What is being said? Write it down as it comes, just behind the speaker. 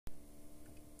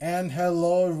And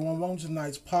hello, everyone. Welcome to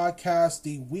tonight's podcast,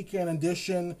 the weekend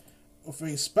edition of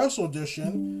a special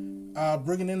edition,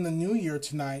 bringing in the new year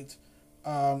tonight.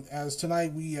 As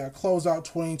tonight we close out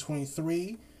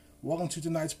 2023. Welcome to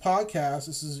tonight's podcast.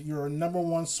 This is your number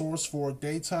one source for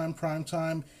daytime,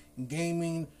 primetime,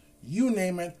 gaming, you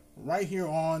name it, right here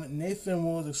on Nathan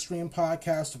Wood's Extreme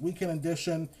Podcast, weekend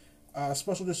edition,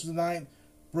 special edition tonight,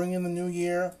 bringing in the new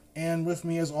year. And with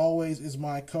me, as always, is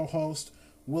my co-host,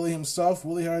 Willie himself.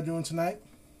 Willie, how are you doing tonight?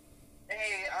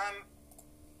 Hey, I'm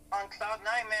on cloud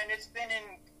nine, man. It's been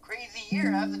a crazy year,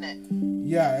 hasn't it?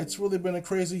 Yeah, it's really been a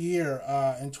crazy year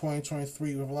in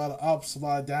 2023 with a lot of ups, a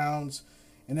lot of downs,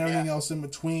 and everything else in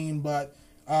between. But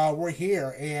we're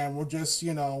here, and we're just,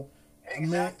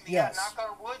 Exactly. Yeah, knock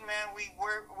on wood, man. We've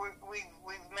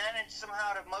managed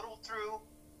somehow to muddle through,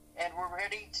 and we're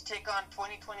ready to take on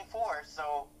 2024.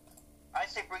 So I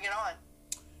say bring it on.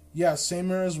 Yeah, same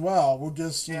here as well. We're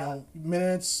just,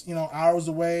 minutes, hours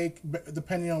away,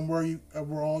 depending on where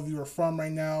all of you are from right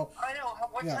now. I know.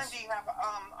 What time do you have?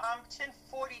 I'm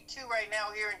 10:42 right now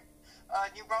here in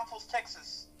New Braunfels,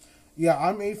 Texas. Yeah,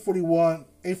 I'm 8:41.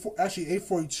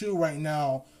 8:42 right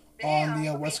now. Damn, on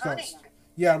the we're West behind. Coast.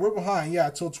 Yeah, we're behind. Yeah,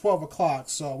 till 12 o'clock.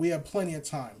 So we have plenty of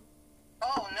time.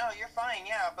 Oh no, you're fine.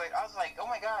 Yeah, but I was like, oh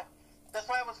my god. That's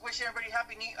why I was wishing everybody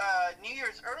happy New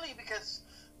Year's early, because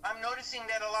I'm noticing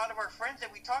that a lot of our friends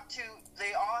that we talk to,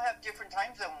 they all have different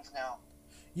time zones now.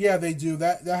 Yeah, they do.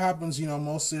 That happens,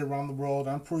 mostly around the world.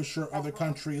 I'm pretty sure other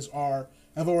countries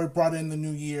have already brought in the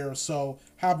new year. So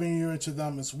happy New Year to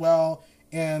them as well.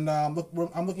 And I'm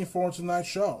looking forward to tonight's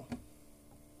show.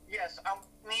 Yes,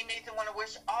 me and Nathan want to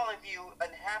wish all of you a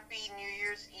happy New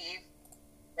Year's Eve,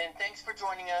 and thanks for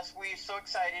joining us. We're so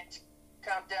excited to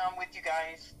count down with you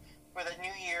guys for the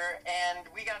new year, and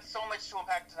we got so much to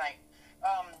unpack tonight.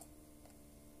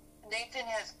 Nathan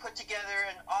has put together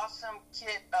an awesome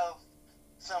kit of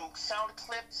some sound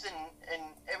clips and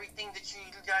everything that you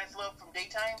guys love from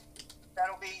daytime.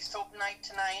 That'll be soap night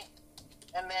tonight.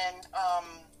 And then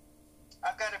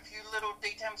I've got a few little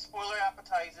daytime spoiler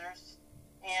appetizers.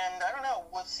 And I don't know,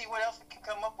 we'll see what else we can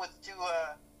come up with to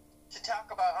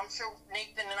talk about. I'm sure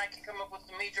Nathan and I can come up with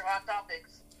some major hot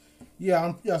topics.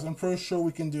 Yeah, I'm pretty sure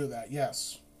we can do that,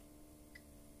 yes.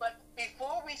 But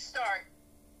before we start,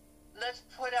 let's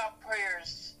put out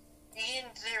prayers.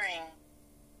 Ian Ziering,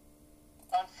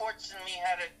 unfortunately,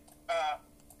 had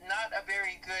not a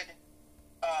very good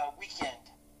weekend.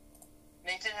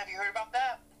 Nathan, have you heard about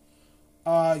that?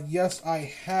 Yes,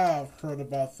 I have heard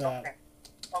about that.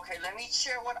 Okay, let me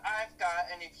share what I've got,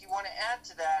 and if you want to add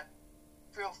to that,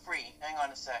 feel free. Hang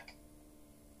on a sec.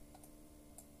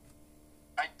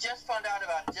 I just found out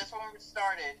about it just when we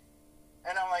started,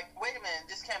 and I'm like, wait a minute,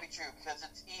 this can't be true, because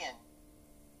it's Ian.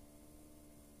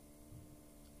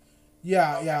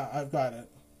 Yeah, I've got it.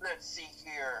 Let's see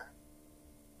here.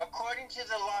 According to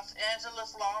the Los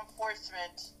Angeles law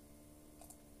enforcement,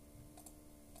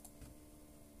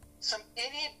 some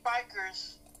idiot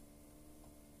bikers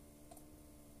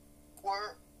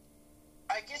were,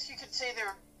 I guess you could say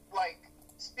they're like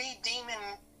speed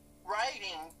demon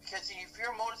riding, because if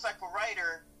you're a motorcycle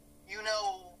rider, you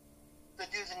know the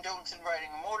do's and don'ts in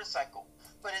riding a motorcycle.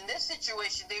 But in this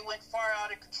situation, they went far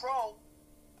out of control,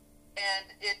 and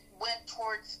it went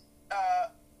towards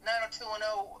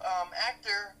 90210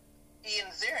 actor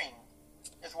Ian Ziering,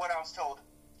 is what I was told.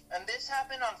 And this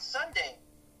happened on Sunday.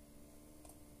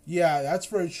 Yeah, that's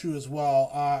very true as well.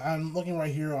 I'm looking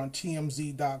right here on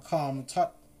TMZ.com.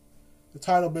 The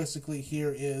title basically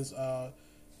here is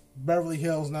Beverly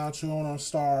Hills 90210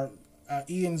 star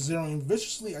Ian Ziering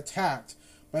viciously attacked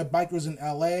by bikers in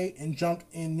LA and jumped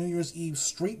in New Year's Eve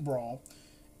street brawl.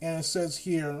 And it says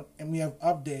here, and we have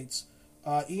updates,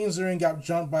 Ian Ziering got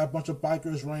jumped by a bunch of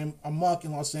bikers running amok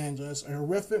in Los Angeles, a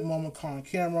horrific moment caught on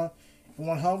camera, and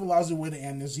one hell of a lousy way to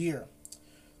end this year.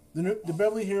 The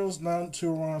Beverly Hills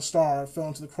 90210 star fell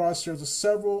into the crosshairs of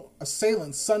several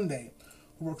assailants Sunday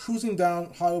who were cruising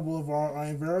down Hollywood Boulevard on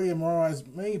a very motorized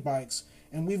mini bikes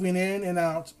and weaving in and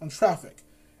out on traffic,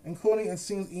 including it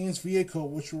seems Ian's vehicle,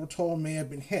 which we were told may have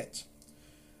been hit.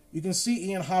 You can see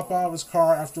Ian hop out of his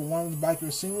car after one of the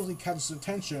bikers seemingly catches his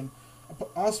attention,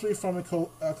 possibly from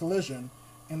a collision,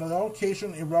 and the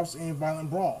altercation erupts in a violent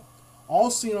brawl.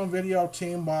 All seen on video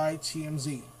obtained by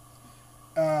TMZ.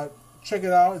 Check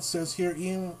it out. It says here,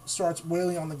 Ian starts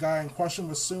wailing on the guy in question,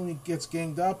 but soon he gets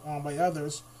ganged up on by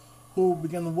others who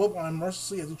begin to whoop on him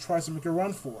mercilessly as he tries to make a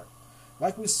run for it.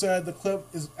 Like we said, the clip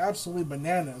is absolutely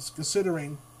bananas,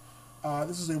 considering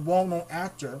this is a well-known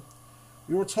actor.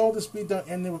 We were told the speed dump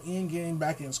ended with Ian getting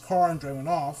back in his car and driving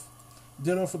off.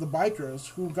 Ditto for the bikers,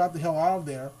 who got the hell out of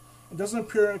there It doesn't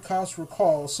appear in cops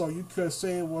recall, so you could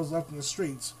say it was left in the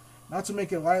streets. Not to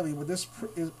make it lightly, but this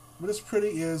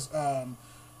pretty is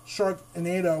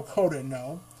Sharknado coded,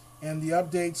 no. And the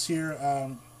updates here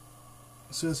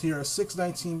says here at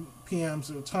 6:19 p.m. at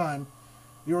the time,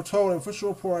 we were told an official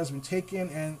report has been taken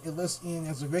and it lists Ian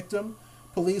as a victim.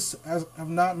 Police have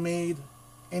not made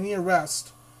any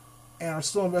arrest and are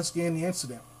still investigating the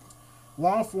incident.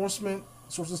 Law enforcement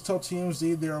sources tell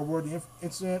TMZ they are aware of the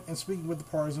incident and speaking with the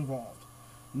parties involved.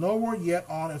 No word yet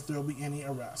on if there will be any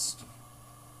arrest.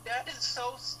 That is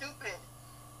so stupid.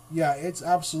 Yeah, it's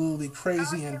absolutely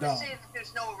crazy and dumb. Say that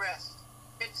there's no arrest.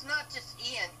 It's not just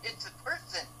Ian, it's a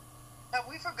person. Have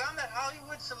we forgotten that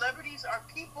Hollywood celebrities are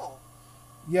people?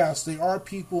 Yes, they are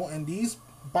people, and these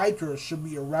bikers should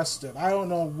be arrested. I don't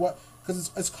know what, because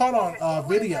it's caught on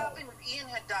video. What would happen if Ian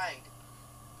had died?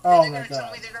 Oh my God!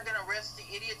 Tell me they're not going to arrest the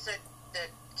idiots that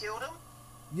killed him?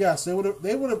 Yes, they would have.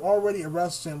 They would have already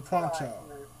arrested him pronto.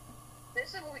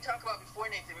 This is what we talked about before,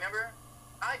 Nathan. Remember,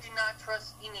 I do not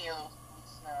trust any of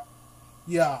those now.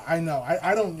 Yeah, I know.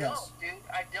 I don't. No, yes, dude,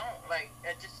 I don't. Like,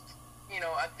 I just,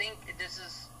 I think this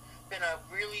has been a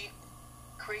really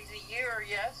crazy year,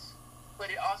 yes, but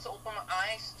it also opened my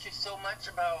eyes to so much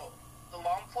about the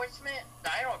law enforcement.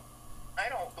 I don't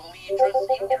trust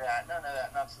any of that. None of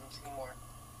that nonsense anymore.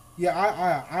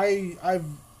 Yeah,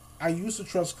 I used to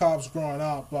trust cops growing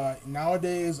up, but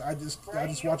nowadays I just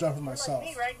watch out for myself.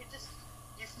 Like me, right?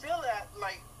 You feel that,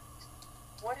 like,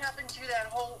 what happened to that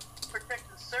whole protect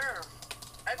and serve?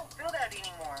 I don't feel that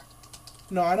anymore.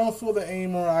 No, I don't feel that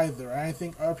anymore either. I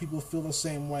think other people feel the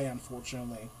same way,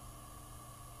 unfortunately.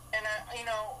 And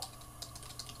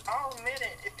I'll admit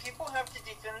it. If people have to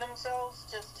defend themselves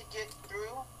just to get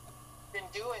through, then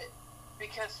do it.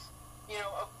 Because,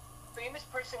 a famous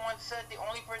person once said the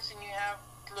only person you have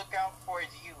to look out for is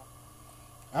you.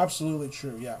 Absolutely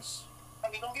true, yes. I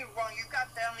mean, don't get me wrong. You've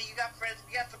got family, you got friends,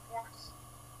 you got supports.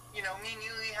 Me and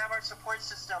you, we have our support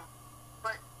system.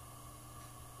 But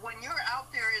when you're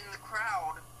out there in the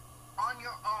crowd on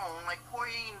your own, like poor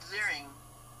Ian Ziering,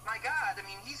 my God, I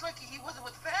mean, he's lucky he wasn't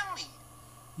with family.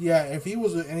 Yeah, if he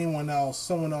was with anyone else,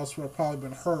 someone else would have probably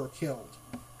been hurt or killed.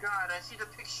 God, I see the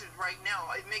pictures right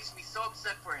now. It makes me so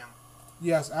upset for him.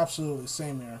 Yes, absolutely.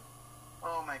 Same here.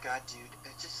 Oh my God, dude.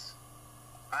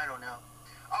 I don't know.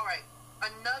 All right,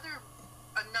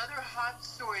 another hot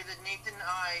story that Nathan and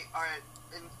I are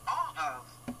in awe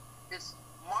of is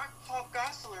Mark Paul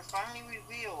Gosselaar finally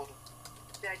revealed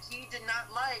that he did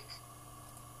not like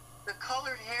the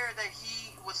colored hair that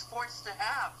he was forced to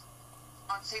have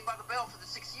on Saved by the Bell for the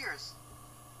 6 years.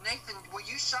 Nathan, were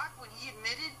you shocked when he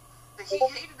admitted that he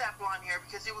hated that blonde hair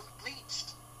because it was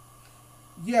bleached?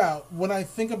 Yeah, when I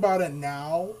think about it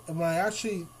now, and when I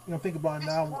actually think about it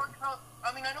now,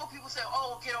 I mean, I know people say,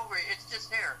 "Oh, get over it. It's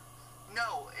just hair."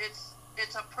 No,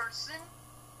 it's a person.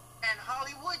 And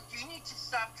Hollywood, you need to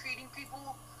stop treating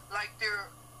people like they're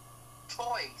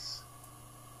toys.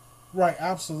 Right,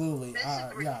 absolutely. This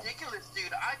is ridiculous,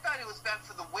 dude. I thought it was bad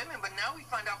for the women, but now we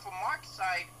find out from Mark's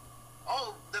side,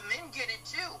 oh, the men get it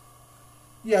too.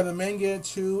 Yeah, the men get it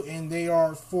too, and they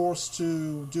are forced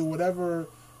to do whatever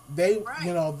they,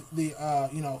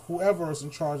 right. Whoever is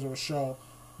in charge of a show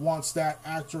wants that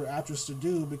actor or actress to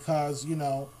do because, I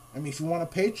mean, if you want a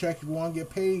paycheck, if you want to get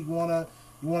paid, you want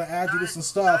to add to this and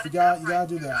stuff, you got to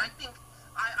do that. I think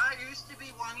I used to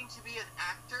be wanting to be an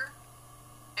actor,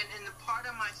 and in the part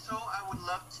of my soul, I would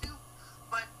love to,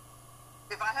 but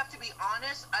if I have to be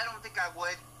honest, I don't think I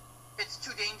would. It's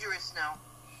too dangerous now.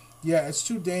 Yeah, it's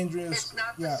too dangerous. It's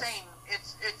not the same.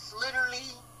 It's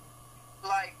literally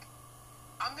like,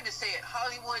 I'm going to say it,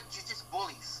 Hollywood, you're just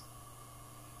bullies.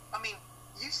 I mean,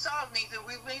 you saw, Nathan,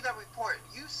 we made that report.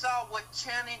 You saw what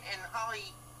Shannon and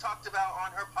Holly talked about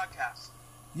on her podcast.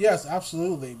 Yes,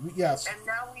 absolutely. Yes. And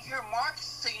now we hear Mark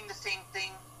saying the same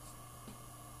thing.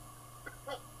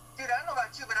 Dude, I don't know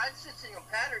about you, but I'm sensing a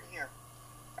pattern here.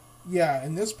 Yeah,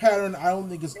 and this pattern I don't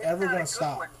think is ever going to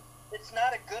stop. One. It's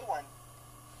not a good one.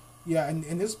 Yeah,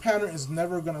 and this pattern is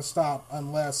never going to stop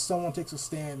unless someone takes a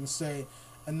stand and say,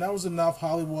 enough is enough,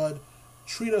 Hollywood.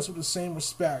 Treat us with the same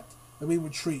respect that we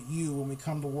would treat you when we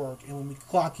come to work and when we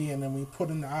clock in and we put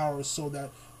in the hours so that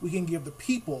we can give the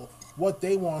people what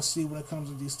they want to see when it comes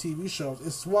to these TV shows.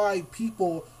 It's why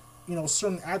people,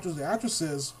 certain actors and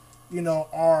actresses,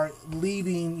 are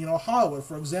leaving, Hollywood.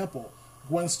 For example,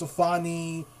 Gwen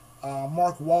Stefani,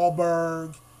 Mark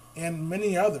Wahlberg, and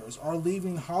many others are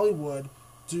leaving Hollywood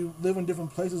to live in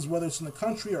different places, whether it's in the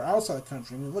country or outside the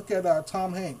country. I mean, look at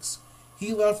Tom Hanks.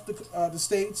 He left the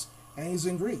States, and he's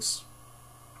in Greece.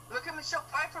 Look at Michelle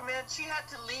Pfeiffer, man. She had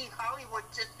to leave Hollywood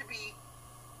just to be,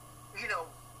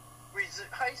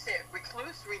 how do you say it?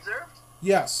 Recluse, reserved.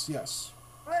 Yes, yes.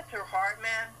 Bless her heart,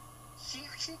 man.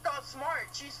 She thought smart.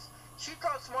 She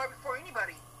thought smart before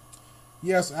anybody.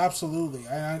 Yes, absolutely.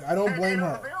 I don't blame and her.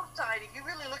 on the male side, if you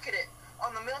really look at it,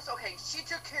 on the male side, okay, she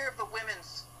took care of the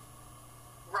women's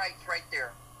rights right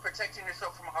there, protecting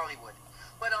herself from Hollywood.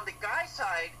 But on the guy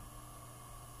side,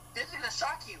 this is gonna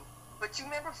shock you. But you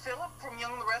remember Philip from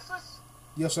Young and the Restless?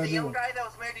 Yes, I do. The young guy that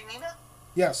was married to Nina?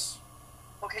 Yes.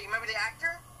 Okay, you remember the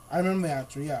actor? I remember the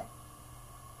actor, yeah.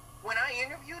 When I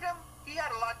interviewed him, he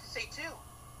had a lot to say too.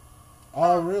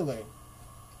 Oh, really?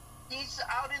 He's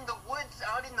out in the woods,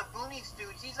 out in the boonies,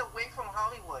 dude. He's away from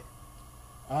Hollywood.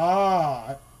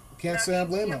 Ah, I can't say I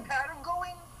blame him. See a pattern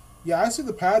going? Yeah, I see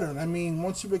the pattern. I mean,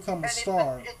 once you become a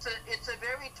star... It's a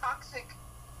very toxic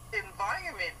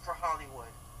environment for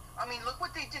Hollywood. I mean, look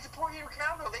what they did to poor Henry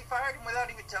Cavill. They fired him without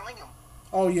even telling him.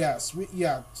 Oh, yes.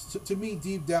 To me,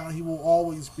 deep down, he will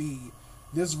always be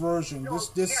this version,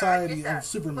 this side of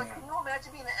Superman. But can you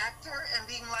imagine being an actor and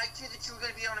being lied to that you were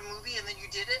going to be on a movie and then you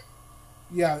did it?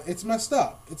 Yeah, it's messed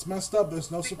up. It's messed up.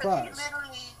 There's no surprise. He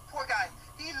literally, poor guy,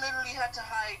 he literally had to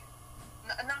hide,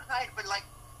 not hide, but like,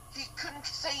 he couldn't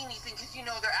say anything because, you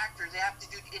know, they're actors. They have to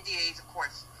do NDAs, of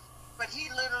course. But he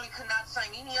literally could not sign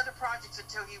any other projects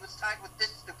until he was tied with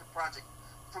this stupid project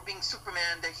for being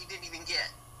Superman that he didn't even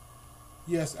get.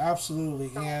 Yes, absolutely.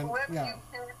 So and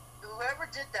whoever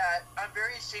did that, I'm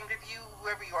very ashamed of you,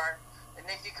 whoever you are. And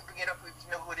if you could bring it up if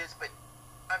you know who it is, but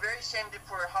I'm very ashamed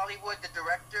for Hollywood, the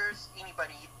directors,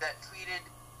 anybody that treated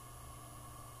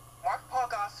Mark Paul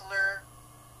Gosselaar,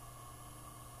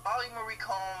 Holly Marie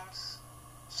Combs,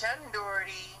 Shannon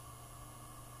Doherty,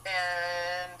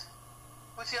 and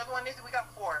what's the other one? Nathan, we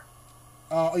got 4.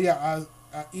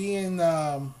 Ian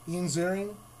Ziering. Ian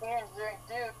Ziering,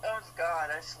 dude, oh God,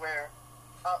 I swear.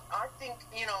 I think,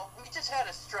 you know, we just had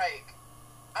a strike.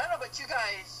 I don't know about you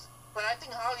guys, but I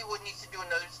think Hollywood needs to do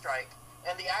another strike.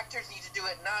 And the actors need to do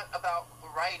it not about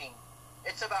writing.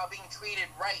 It's about being treated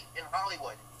right in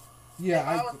Hollywood. Yeah, if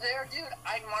I was there, dude,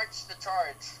 I'd march the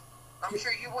charge. I'm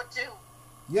sure you would too.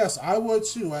 Yes, I would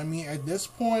too. I mean, at this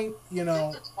point, you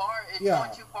know... It's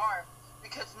gone too far.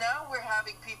 Because now we're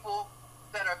having people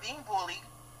that are being bullied,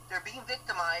 they're being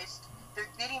victimized, they're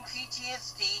getting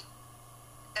PTSD,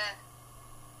 and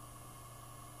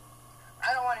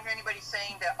I don't want to hear anybody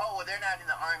saying that, oh, they're not in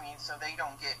the army, so they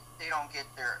don't get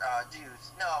their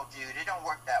dues. No, dude, it don't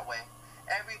work that way.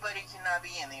 Everybody cannot be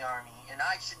in the army, and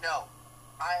I should know.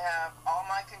 I have all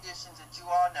my conditions that you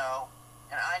all know,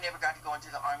 and I never got to go into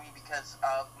the army because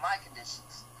of my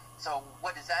conditions. So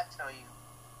what does that tell you?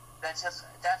 That's just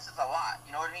a lot.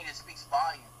 You know what I mean? It speaks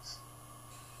volumes.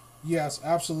 Yes,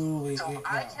 absolutely. So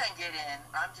I can't get in.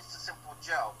 I'm just a simple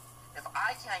Joe. If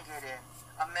I can't get in,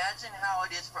 imagine how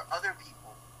it is for other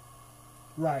people.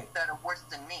 Right. That are worse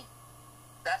than me.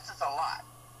 That's just a lot.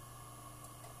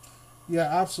 Yeah,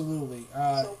 absolutely.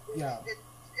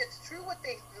 It's true what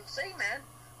they say, man.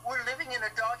 We're living in a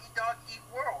dog-eat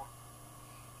world.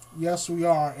 Yes, we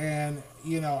are, and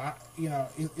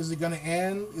is it going to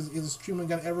end? Is this treatment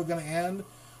ever going to end?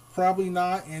 Probably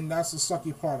not, and that's the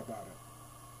sucky part about it.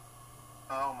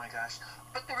 Oh my gosh!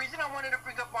 But the reason I wanted to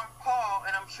bring up Mark Paul,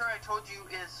 and I'm sure I told you,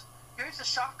 is here's a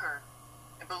shocker,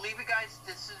 and believe me, guys,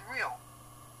 this is real.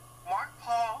 Mark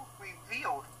Paul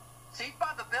revealed Saved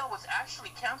by the Bell was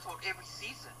actually canceled every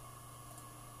season.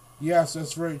 Yes,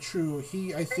 that's very true.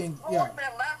 I think, yeah.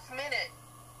 At last minute.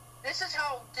 This is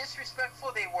how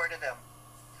disrespectful they were to them.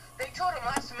 They told him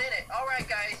last minute, all right,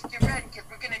 guys, get ready, because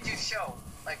we're going to do show.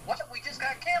 Like, what? We just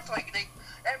got canceled. Like,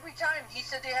 every time he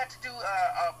said they had to do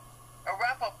a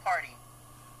wrap-up party.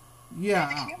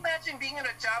 Yeah. Can you imagine being in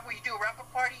a job where you do a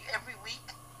wrap-up party every week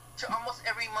to almost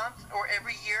every month or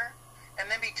every year,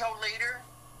 and then be told later,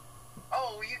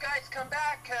 oh, you guys come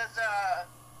back because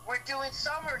we're doing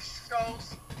summer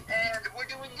shows, and we're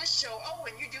doing this show. Oh,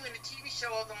 and you're doing a TV show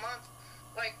of the month.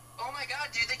 Like, oh my God,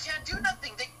 dude, they can't do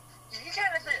nothing. You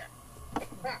can't, as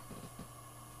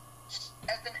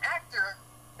an actor,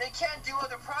 they can't do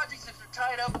other projects if they're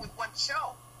tied up with one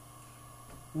show.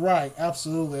 Right,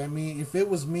 absolutely. I mean, if it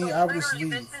was me, So I would just leave.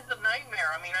 This is a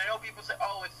nightmare. I mean, I know people say,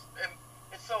 oh,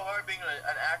 it's so hard being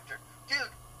an actor.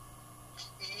 Dude,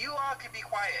 you all could be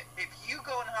quiet. If you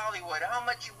go in Hollywood, how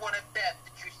much you want to bet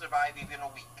that you survive even a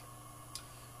week?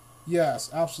 Yes,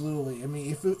 absolutely. I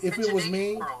mean, if it was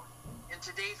me... In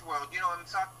today's world, you know, I'm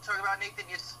talking about, Nathan,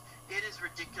 it is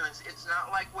ridiculous. It's not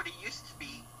like what it used to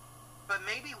be. But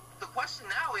maybe the question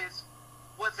now is,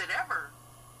 was it ever?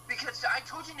 Because I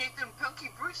told you, Nathan,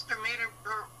 Punky Brewster made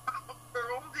her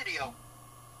own video.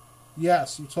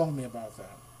 Yes, you told me about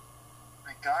that.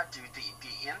 My God, dude,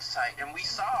 the insight. And we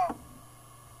saw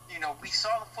You know, we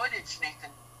saw the footage,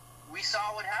 Nathan. We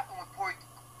saw what happened with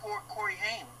poor Corey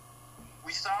Haim.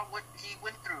 We saw what he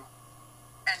went through.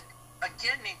 And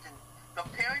again, Nathan, the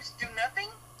parents do nothing.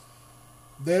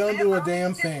 They don't do a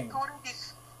damn thing.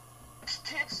 These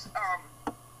kids,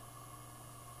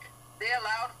 they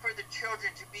allowed for the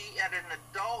children to be at an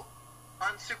adult,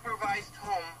 unsupervised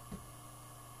home,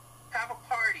 have a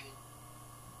party,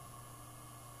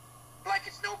 like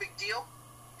it's no big deal.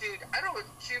 Dude, I don't know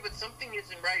what you, but something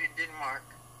isn't right in Denmark.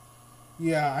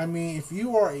 Yeah, I mean, if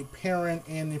you are a parent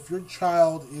and if your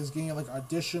child is getting like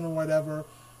audition or whatever,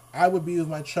 I would be with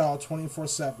my child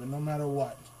 24/7, no matter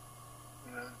what.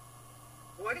 Yeah.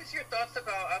 What is your thoughts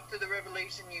about, after the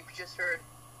revelation you've just heard?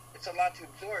 It's a lot to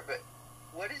absorb, but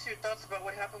what is your thoughts about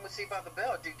what happened with Saved by the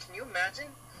Bell? Dude, can you imagine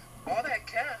all that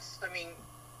cast? I mean,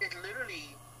 it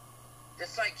literally,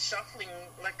 it's like shuffling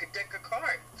like a deck of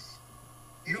cards.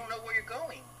 You don't know where you're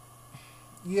going.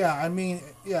 Yeah, I mean,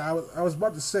 yeah, I was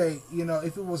about to say, you know,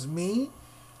 if it was me,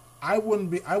 I wouldn't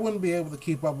be able to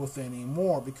keep up with it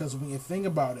anymore, because when you think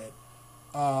about it,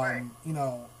 Right. you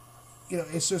know,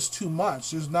 it's just too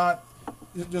much. There's not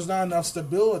enough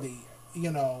stability, you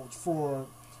know,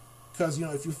 because, you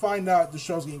know, if you find out the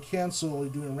show's getting canceled,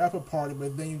 you're doing a wrap-up party,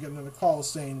 but then you get another call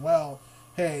saying, well,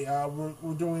 hey,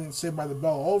 we're doing Saved by the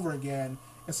Bell over again.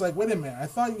 It's like, wait a minute, I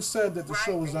thought you said that the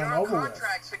show was done over with. You're on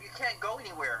contract, so you can't go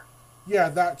anywhere. Yeah,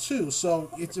 that too. So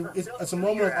it's a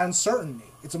moment of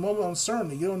uncertainty. It's a moment of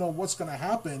uncertainty. You don't know what's going to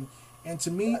happen. And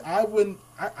to me,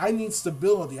 I need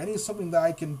stability. I need something that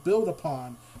I can build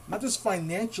upon, not just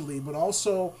financially, but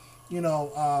also, you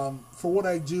know, for what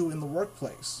I do in the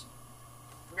workplace.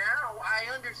 Now I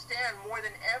understand more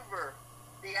than ever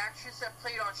the actress that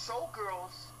played on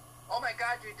Showgirls. Oh my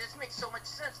God, dude, this makes so much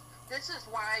sense. This is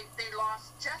why they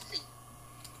lost Jessie.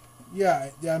 Yeah,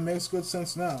 it makes good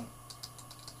sense now.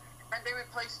 And they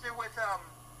replaced her with,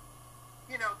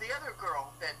 you know, the other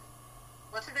girl that,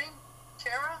 what's her name?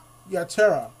 Tara? Yeah,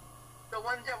 Tara. The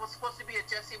one that was supposed to be a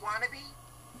Jessie wannabe?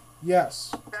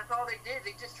 Yes. That's all they did.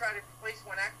 They just tried to replace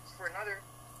one actress for another.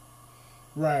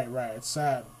 Right. It's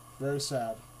sad. Very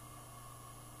sad.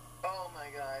 Oh my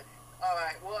God.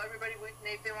 Alright, well everybody,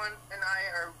 Nathan and I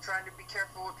are trying to be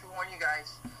careful to warn you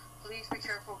guys. Please be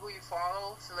careful who you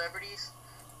follow, celebrities.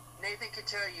 Nathan can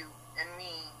tell you, and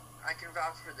me, I can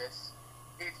vouch for this.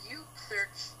 If you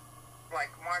search like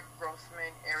Mark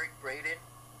Grossman, Eric Braeden,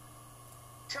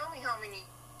 tell me how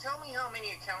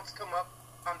many accounts come up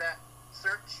on that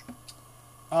search.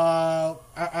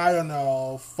 I don't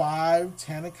know, 5,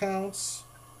 10 accounts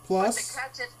plus. But the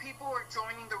catch is people are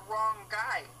joining the wrong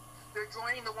guy. They're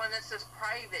joining the one that says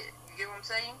private. You get what I'm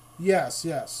saying? Yes.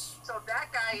 So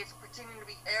that guy is pretending to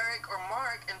be Eric or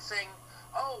Mark and saying,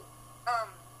 oh,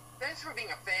 thanks for being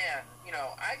a fan. You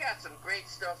know, I got some great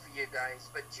stuff for you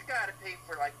guys, but you got to pay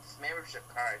for, like, this membership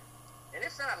card. And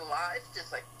it's not a lot. It's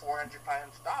just, like, $400,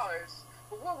 $500.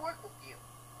 But we'll work with you.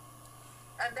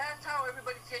 And that's how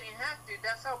everybody's getting hacked, dude.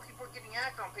 That's how people are getting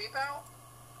hacked on PayPal.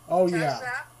 Oh, Cash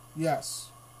yeah. App,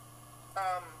 Yes.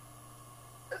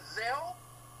 Zelle.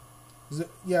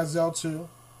 Zelle too.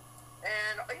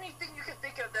 And anything you can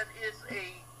think of that is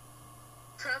a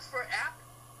transfer app.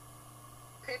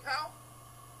 PayPal.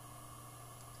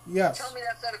 Yes. Tell me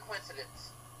that's not a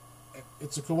coincidence.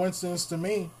 It's a coincidence to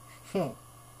me. Oh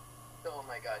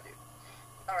my God, dude.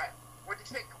 Alright, we're going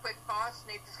to take a quick pause.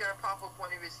 Nathan's going to pop up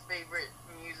one of his favorite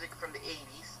music from the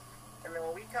 80s. And then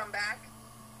when we come back,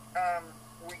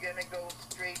 we're going to go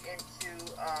straight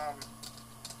into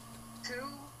 2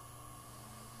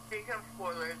 big-time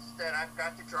spoilers that I've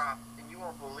got to drop, and you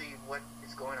won't believe what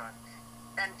is going on.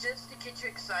 And just to get you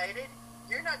excited,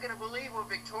 you're not going to believe what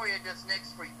Victoria does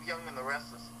next for Young and the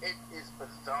Restless. It is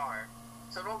bizarre.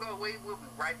 So don't go away. We'll be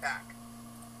right back.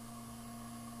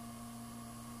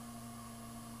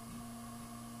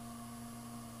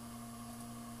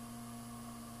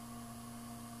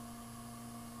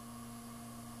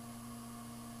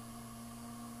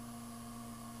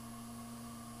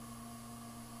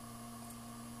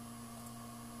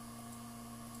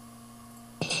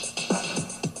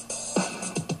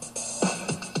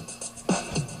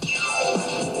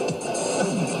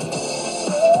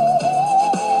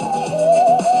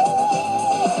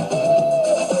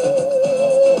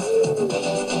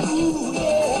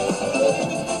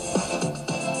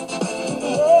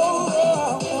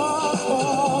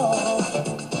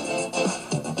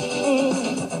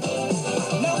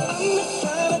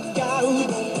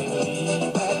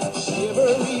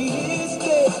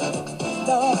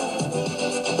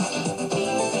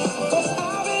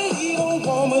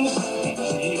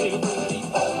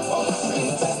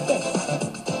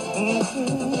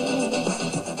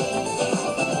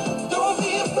 Don't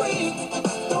be afraid.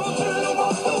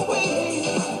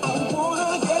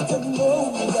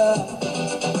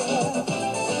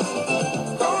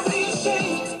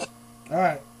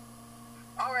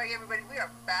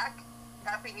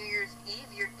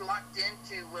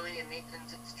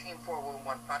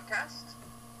 411 podcast,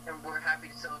 and we're happy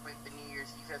to celebrate the New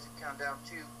Year's Eve as we count down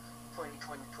to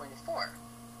 2024.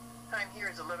 Time here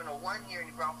is 11:01 here in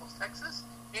New Braunfels, Texas.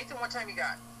 Nathan, what time you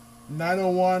got?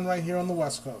 9:01 right here on the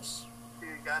West Coast.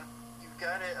 You've got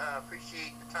to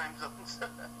appreciate the time zones.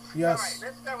 Yes. All right,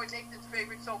 let's start with Nathan's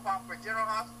favorite soap opera, General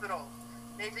Hospital.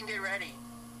 Nathan, get ready.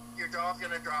 Your jaw's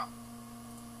going to drop.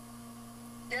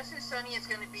 Guess who Sonny is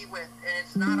going to be with? And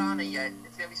it's not Anna yet.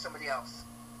 It's going to be somebody else.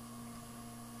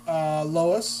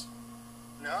 Lois?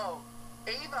 No.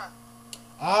 Ava.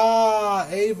 Ah,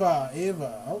 Ava.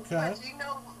 Okay. But you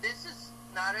know, this is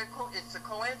not it's a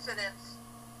coincidence.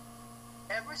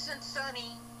 Ever since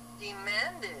Sonny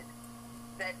demanded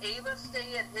that Ava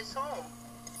stay at his home,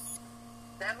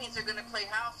 that means they're going to play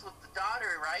house with the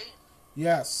daughter, right?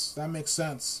 Yes, that makes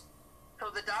sense. So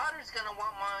the daughter's going to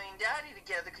want mommy and daddy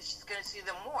together because she's going to see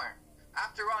them more.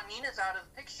 After all, Nina's out of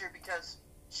the picture because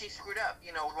she screwed up,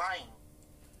 lying.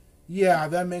 Yeah,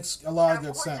 that makes a lot of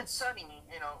good sense. Of course, it's Sonny,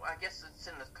 I guess it's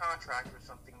in the contract or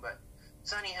something, but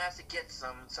Sonny has to get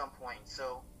some at some point.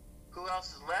 So who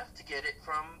else is left to get it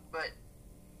from but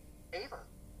Ava?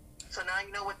 So now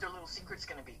you know what their little secret's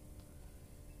going to be.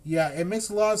 Yeah, it makes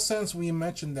a lot of sense when you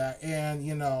mentioned that.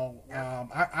 And,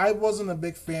 I wasn't a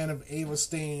big fan of Ava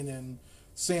staying in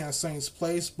Sonny's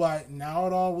place, but now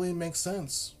it all really makes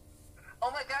sense.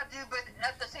 Oh my God, dude, but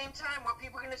at the same time, what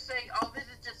people are going to say, oh, this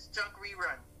is just junk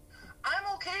rerun.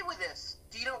 I'm okay with this.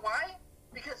 Do you know why?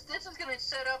 Because this is going to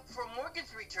set up for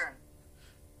Morgan's return.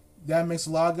 That makes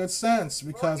a lot of good sense,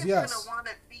 because, Morgan's going to want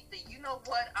to beat the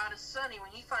you-know-what out of Sonny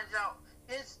when he finds out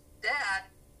his dad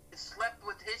slept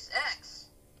with his ex.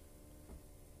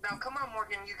 Now, come on,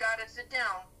 Morgan, you got to sit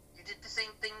down. You did the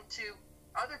same thing to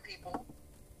other people,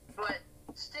 but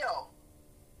still,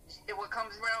 what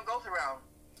comes around goes around.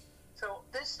 So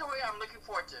this story I'm looking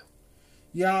forward to.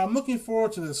 Yeah, I'm looking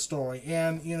forward to this story.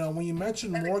 And, when you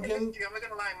mentioned Morgan... I'm not going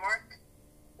to lie,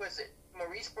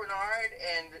 Maurice Bernard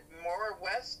and Maura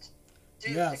West?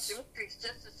 Dude, yes.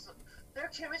 Their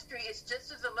chemistry is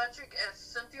just as electric as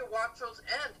Cynthia Watros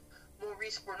and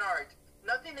Maurice Bernard.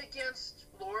 Nothing against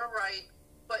Laura Wright,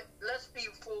 but let's be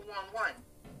full one.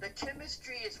 The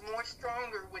chemistry is more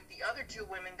stronger with the other two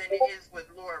women than it is with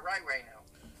Laura Wright right now.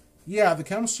 Yeah, the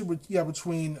chemistry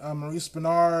between Maurice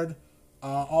Bernard,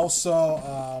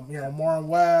 also Maura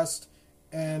West,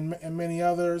 and many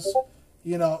others.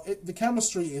 The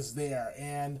chemistry is there,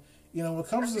 and when it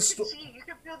comes to the story, you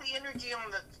can feel the energy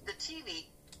on the TV.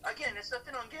 Again, it's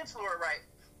nothing against Laura Wright,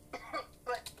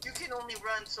 but you can only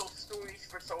run stories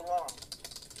for so long.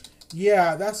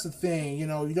 Yeah, that's the thing. You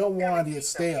don't want to get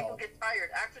stale. People get tired.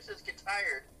 Actresses get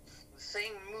tired. The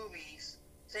same movies,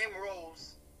 same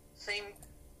roles, same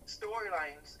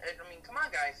storylines. I mean, come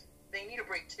on, guys. They need a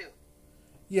break too.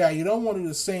 Yeah, you don't want to do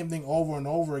the same thing over and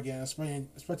over again,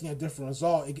 expecting a different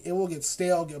result. It will get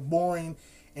stale, get boring,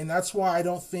 and that's why I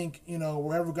don't think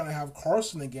we're ever going to have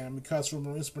Carson again. Because for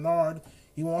Maurice Bernard,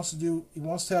 he wants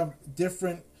to have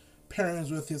different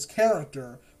pairings with his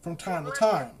character from time to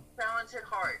time. Talented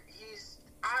heart.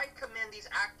 I commend these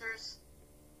actors,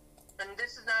 and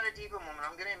this is not a diva moment.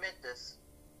 I'm going to admit this.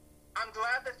 I'm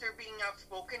glad that they're being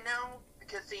outspoken now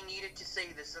because they needed to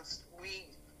say this. Since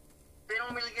they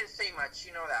don't really get to say much,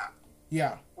 you know that.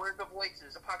 Yeah. We're the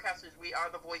voices. The podcasters, we are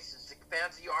the voices. The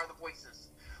fans, you are the voices.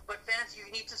 But fans, you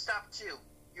need to stop too.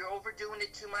 You're overdoing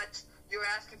it too much. You're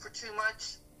asking for too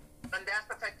much, and that's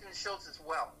affecting the shows as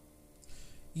well.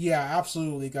 Yeah,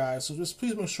 absolutely, guys. So just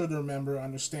please make sure to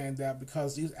understand that,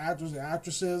 because these actors and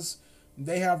actresses,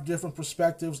 they have different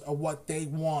perspectives of what they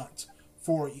want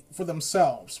for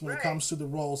themselves when it comes to the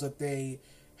roles that they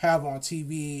have on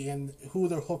TV and who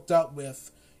they're hooked up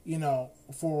with,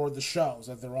 for the shows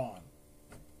that they're on.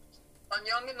 On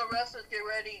Young and the Restless, get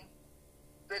ready.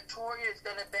 Victoria is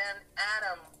going to ban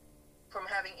Adam from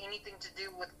having anything to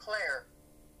do with Claire.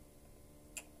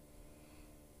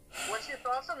 What's your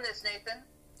thoughts on this, Nathan?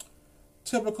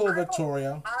 Typical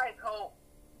Victoria. I hope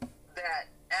that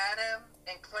Adam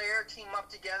and Claire team up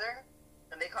together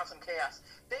and they cause some chaos.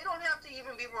 They don't have to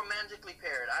even be romantically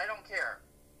paired. I don't care.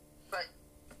 But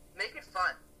make it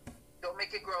fun. Don't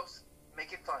make it gross.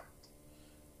 Make it fun.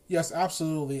 Yes,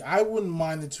 absolutely. I wouldn't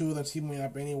mind the two of them teaming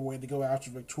up anyway to go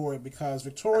after Victoria, because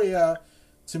Victoria,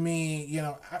 to me,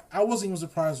 I wasn't even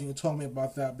surprised when you told me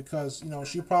about that, because,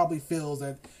 she probably feels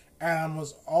that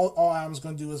all Adam's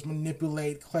going to do is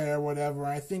manipulate Claire, or whatever.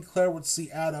 And I think Claire would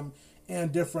see Adam in a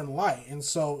different light, and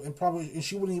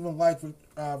she wouldn't even like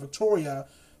Victoria,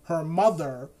 her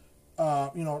mother,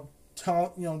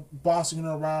 bossing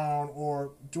her around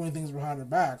or doing things behind her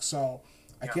back. So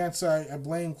I can't say I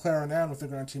blame Claire and Adam if they're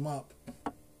going to team up.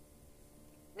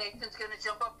 Nathan's going to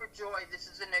jump up for joy, this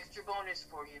is an extra bonus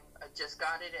for you. I just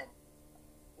got it in.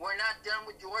 We're not done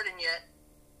with Jordan yet.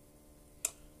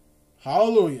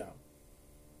 Hallelujah.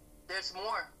 There's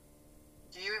more.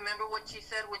 Do you remember what she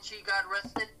said when she got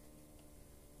arrested?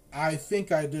 I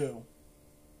think I do.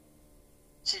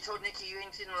 She told Nikki, you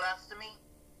ain't seen the last of me?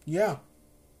 Yeah.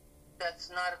 That's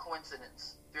not a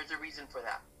coincidence. There's a reason for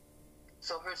that.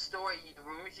 So her story, the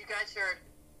rumors you guys heard,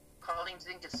 Colleen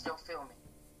Zink is still filming.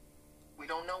 We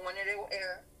don't know when it will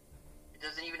air. It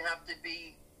doesn't even have to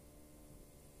be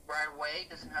right away. It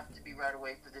doesn't have to be right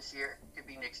away for this year. It could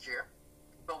be next year.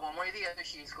 But one way or the other,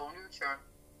 she's going to return.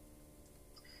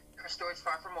 Her story's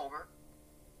far from over.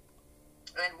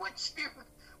 And when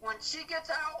she gets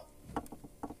out,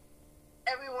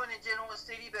 everyone in Genoa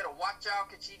City better watch out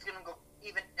because she's going to go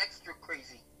even extra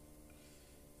crazy.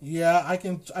 Yeah, I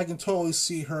can totally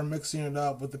see her mixing it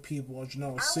up with the people of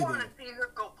Genoa City. I want to see her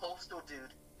go postal,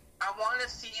 dude. I want to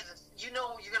see you're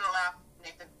going to laugh,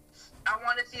 Nathan. I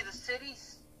want to see the city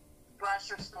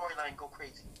slasher storyline go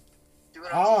crazy. Do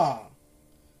it on TV.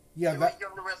 Yeah, do it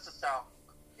the rest of the South.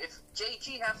 If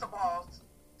JG has the balls,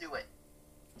 do it.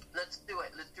 Let's do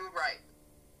it. Let's do it right.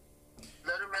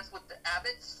 Let her mess with the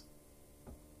Abbotts,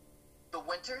 the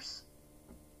Winters,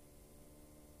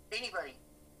 anybody.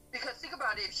 Because think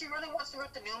about it, if she really wants to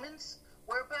hurt the Newmans,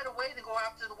 where a better way to go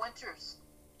after the Winters?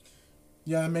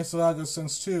 Yeah, that makes a lot of good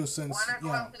sense too. Since why not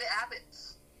go after the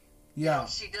Abbotts? Yeah,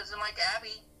 she doesn't like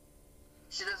Abby.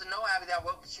 She doesn't know Abby that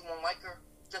well, but she won't like her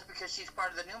just because she's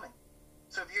part of the Newman.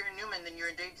 So if you're a Newman, then you're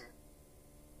in danger.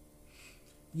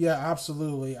 Yeah,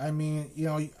 absolutely. I mean,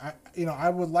 I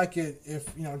would like it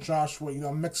if Josh would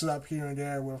mix it up here and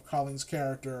there with Colleen's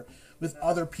character with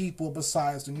other people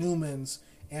besides the Newmans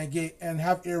and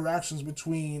have interactions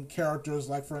between characters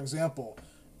like, for example,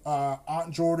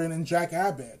 Aunt Jordan and Jack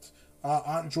Abbott,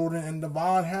 Aunt Jordan and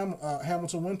Devon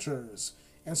Hamilton Winters,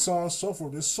 and so on and so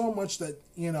forth. There's so much that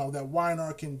that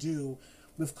Y&R can do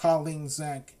with Colleen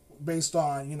Zink based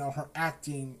on her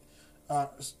acting.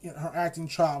 Her acting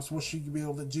chops, what she could be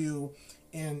able to do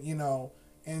in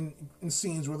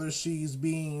scenes, whether she's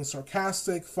being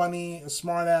sarcastic, funny, a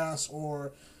smartass,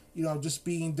 or just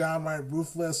being downright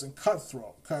ruthless and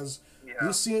cutthroat. Because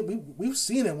we've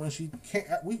seen it when she came.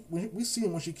 We've seen it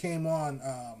when she came on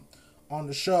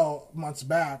the show months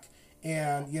back,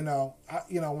 and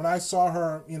when I saw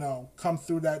her come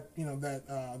through that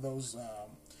those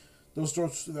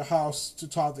doors to the house to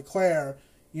talk to Claire.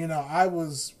 I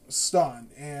was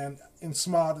stunned and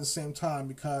smiled at the same time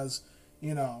because,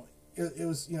 it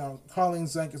was, Colleen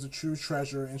Zink is a true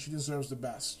treasure and she deserves the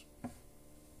best.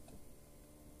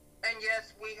 And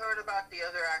yes, we heard about the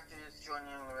other actors joining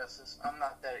the rest. I'm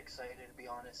not that excited, to be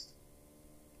honest.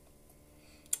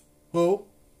 Who?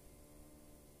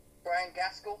 Brian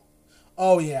Gaskell.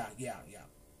 Oh, yeah. Dude,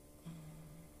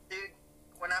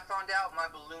 when I found out, my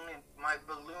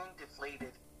balloon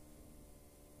deflated.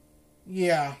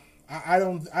 Yeah, I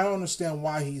don't understand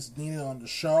why he's needed on the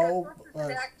show.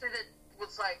 The actor that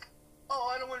was like,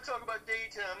 I don't want to talk about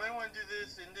daytime. I want to do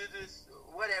this and do this.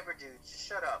 Whatever, dude. Just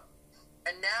shut up.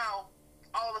 And now,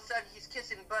 all of a sudden, he's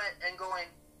kissing butt and going,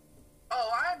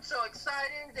 I'm so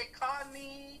excited. They caught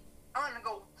me. I'm going to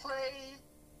go play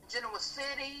Genoa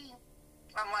City.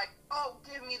 I'm like,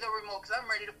 give me the remote because I'm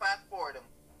ready to fast forward him.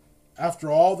 After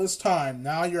all this time,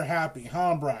 now you're happy,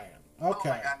 huh, Brian? Okay.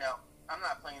 Oh, my God, no. I'm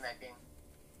not playing that game.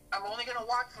 I'm only going to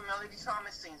watch for Melody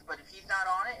Thomas scenes, but if he's not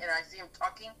on it and I see him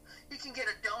talking, he can get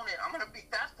a donut. I'm going to be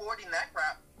fast-forwarding that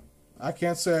crap. I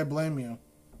can't say I blame you.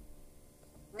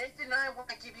 Nathan and I want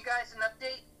to give you guys an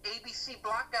update. ABC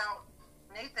Blockout.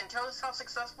 Nathan, tell us how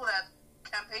successful that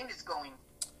campaign is going.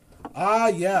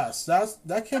 Yes.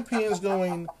 That campaign is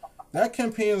going... That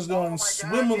campaign is going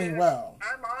swimmingly well.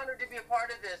 I'm honored to be a part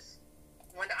of this.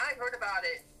 When I heard about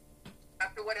it,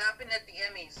 after what happened at the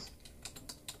Emmys,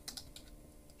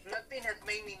 nothing has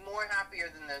made me more happier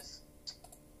than this.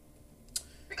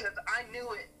 Because I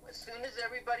knew it. As soon as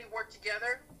everybody worked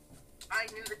together, I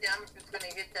knew the damage was going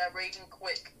to hit that rating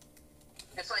quick.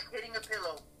 It's like hitting a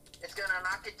pillow. It's going to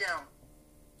knock it down.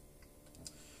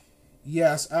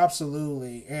 Yes,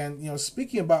 absolutely. And,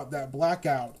 speaking about that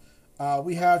blackout,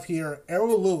 we have here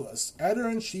Errol Lewis,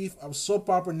 editor-in-chief of Soap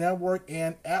Opera Network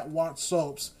and At Watch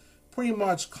Soaps, pretty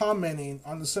much commenting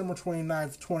on December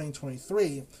 29th,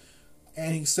 2023.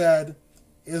 And he said,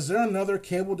 is there another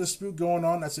cable dispute going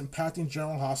on that's impacting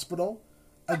General Hospital?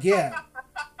 Again,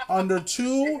 under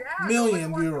 2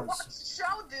 million viewers. Watch the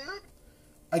show, dude.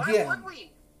 Again. Why would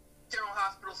we? General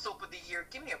Hospital Soap of the Year.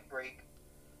 Give me a break.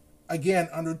 Again,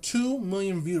 under 2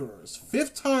 million viewers.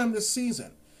 5th time this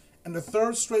season. And the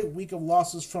 3rd straight week of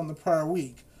losses from the prior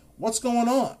week. What's going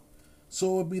on?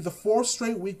 So it would be the fourth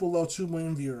straight week below 2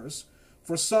 million viewers.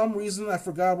 For some reason, I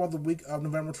forgot about the week of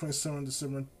November 27th,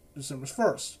 December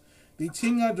 1st. The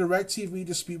Tinga DirecTV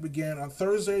dispute began on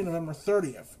Thursday, November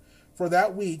 30th. For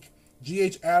that week,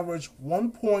 GH averaged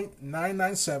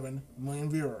 1.997 million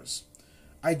viewers.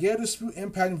 I get a dispute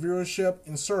impacting viewership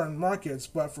in certain markets,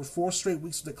 but for 4 straight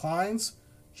weeks of declines,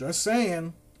 just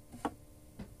saying.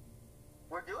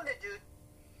 We're doing it, dude.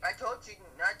 I told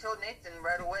Nathan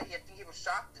right away. I think he was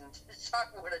shocked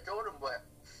when I told him, but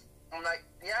I'm like,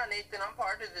 yeah, Nathan, I'm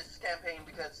part of this campaign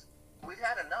because we've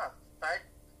had enough, right?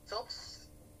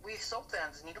 We soap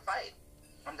fans need to fight.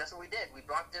 That's what we did. We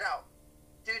blocked it out.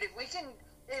 Dude, if we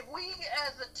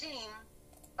as a team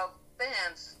of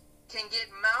fans can get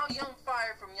Mao Young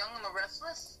fired from Young and the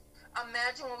Restless,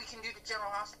 imagine what we can do to General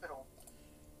Hospital.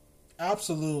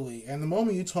 Absolutely. And the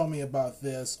moment you told me about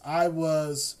this, I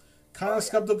was kind of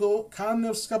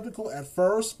skeptical at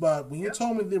first, but when you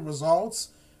told me the results,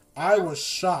 I was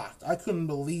shocked. I couldn't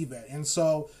believe it. And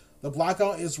so the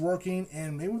blackout is working,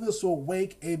 and maybe this will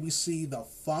wake ABC the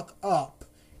fuck up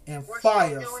and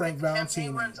fire Frank Valentini.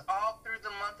 Campaign runs all through the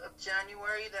month of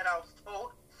January that I was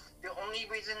told. The only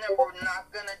reason that we're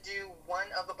not going to do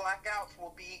one of the blackouts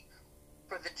will be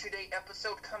for the 2-day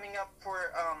episode coming up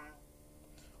for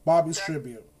Bobby's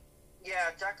tribute.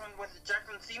 Yeah, Jacqueline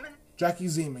Seaman? Jackie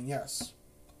Zeman, yes.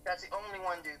 That's the only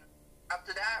one, dude.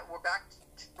 After that, we're back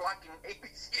to blocking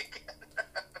ABC again.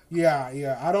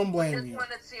 Yeah, I don't blame you. I just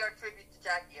want to see our tribute to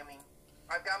Jackie. I mean,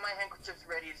 I've got my handkerchiefs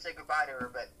ready to say goodbye to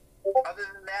her, but other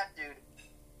than that, dude,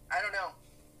 I don't know.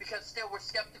 Because still, we're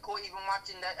skeptical even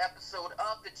watching that episode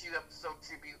of the 2-episode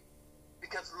tribute.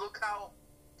 Because look how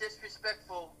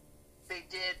disrespectful they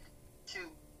did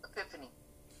to Epiphany.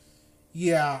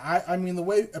 Yeah, I mean, the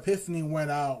way Epiphany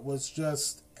went out was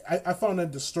just, I found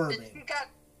it disturbing.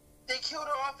 They killed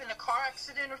her off in a car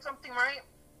accident or something, right?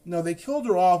 No, they killed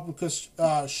her off because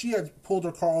she had pulled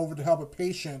her car over to help a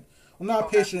patient. Well, not a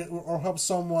patient, or help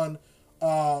someone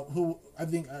who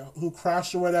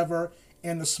crashed or whatever,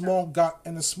 and the smoke got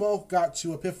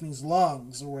to Epiphany's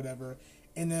lungs or whatever,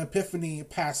 and then Epiphany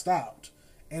passed out,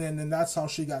 and then that's how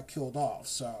she got killed off.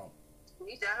 So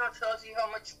that tells you how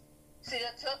much. See,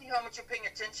 that tells you how much you're paying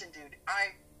attention, dude.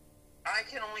 I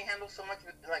can only handle so much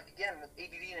with, like, again, with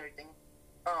ADD and everything.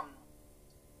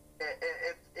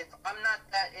 If I'm not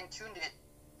that in tuned it,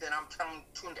 then I'm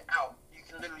tuned out. You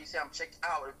can literally say I'm checked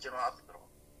out of General Hospital.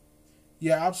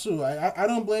 Yeah, absolutely. I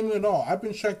don't blame you at all. I've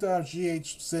been checked out of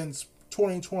GH since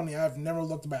 2020. I've never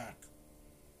looked back.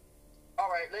 All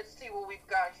right, let's see what we've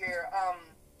got here.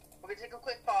 We're going to take a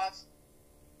quick pause.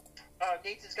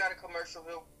 Nathan's got a commercial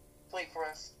he'll play for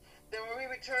us. Then when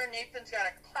we return, Nathan's got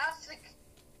a classic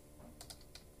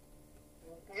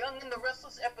Young and the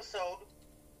Restless episode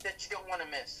that you don't want to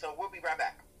miss. So we'll be right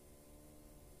back.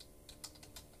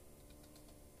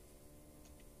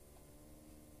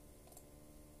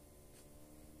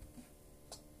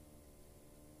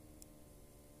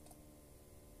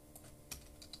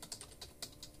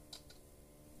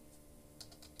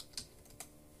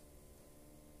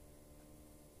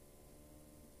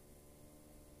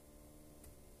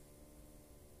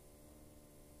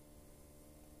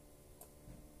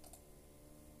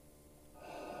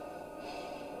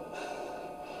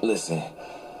 Listen,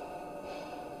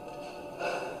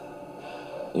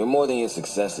 you're more than your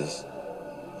successes.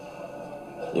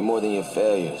 You're more than your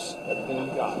failures. Everything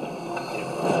you got.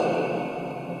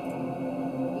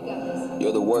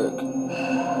 You're the work.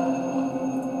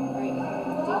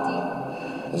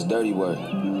 It's dirty work.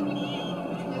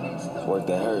 It's work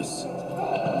that hurts.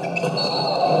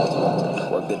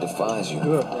 Work that defines you.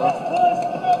 Good, bro.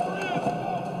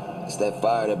 It's that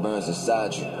fire that burns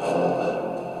inside you.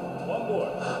 One more.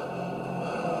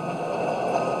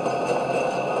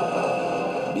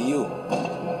 Be you.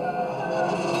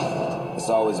 It's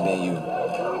always been you.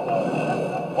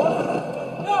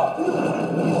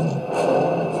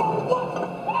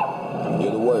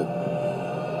 You're the work.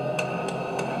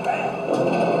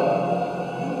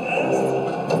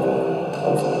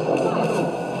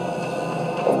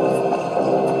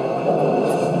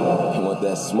 You want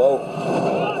that smoke?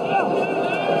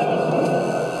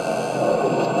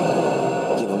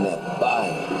 Give him that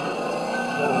fire.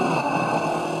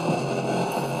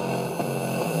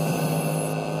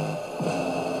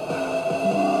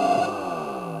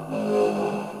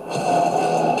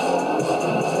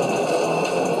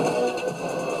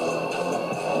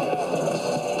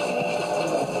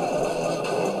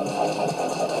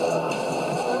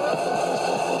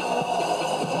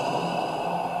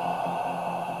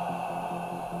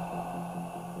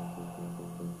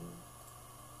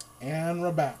 And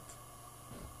we're back.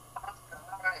 All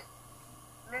right.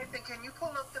 Nathan, can you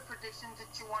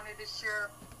wanted to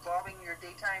share involving your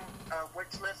daytime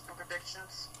wish list and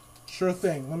predictions? Sure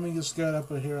thing. Let me just get up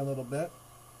here a little bit.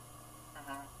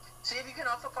 See if you can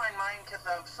also find mine, because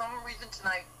for some reason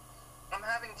tonight I'm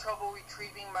having trouble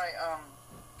retrieving my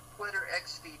Twitter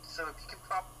X feed. So if you can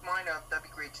pop mine up, that'd be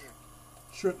great too.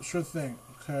 Sure thing.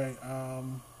 Okay.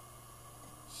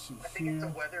 See I think it's the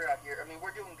weather out here. I mean,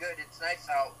 we're doing good. It's nice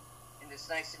out, and it's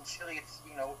nice and chilly. It's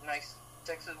nice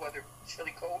Texas weather,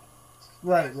 chilly cold.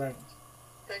 Right.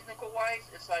 Technical wise,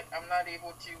 it's like I'm not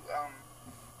able to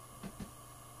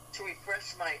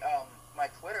refresh my my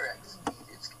Twitter X feed.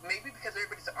 It's maybe because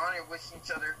everybody's on it wishing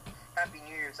each other Happy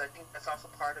New Year's. I think that's also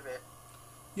part of it.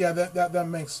 Yeah, that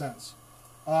makes sense.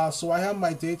 So I have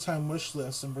my daytime wish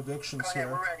list and predictions here.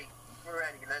 here. We're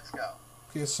ready. Let's go.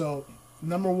 Okay, so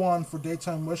number 1 for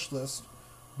daytime wish list: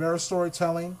 better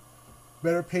storytelling,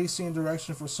 better pacing and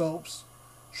direction for soaps,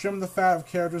 trim the fat of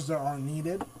characters that aren't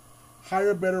needed,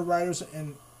 hire better writers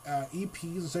and EPs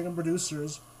and second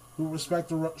producers who respect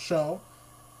the show,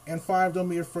 and 5, don't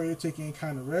be afraid to take any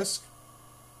kind of risk.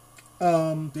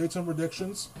 Daytime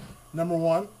predictions: number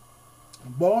 1,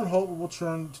 Bo and Hope will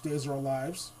return to Days of Our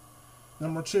Lives.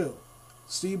 Number 2,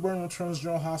 Steve Byrne returns to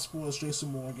General Hospital as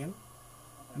Jason Morgan.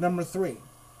 Number 3,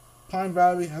 Pine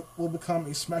Valley will become a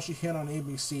smashy hit on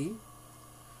ABC.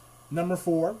 Number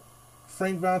 4,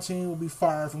 Frank Valentini will be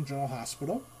fired from General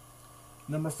Hospital.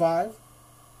 Number 5,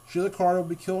 Sheila Carter will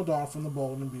be killed off from The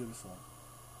Bold and Beautiful.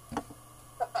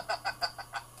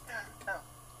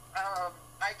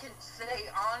 I can say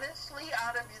honestly,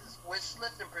 out of his wish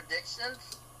list and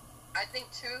predictions, I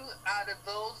think 2 out of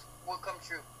those will come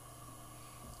true.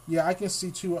 Yeah, I can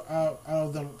see 2 out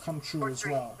of them come true as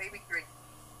well. Maybe 3.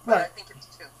 But Right. I think it's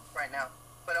 2 right now.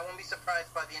 But I won't be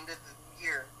surprised by the end of the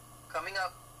year. Coming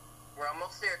up, we're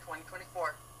almost there,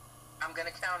 2024. I'm going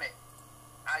to count it.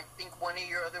 I think one of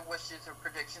your other wishes or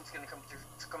predictions is going to come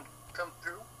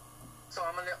through. So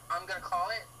I'm gonna call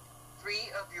it.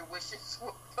 3 of your wishes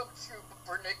will come true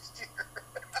for next year.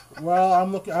 Well,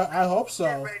 I'm looking. I hope so.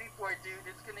 Get ready for it, dude.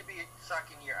 It's going to be a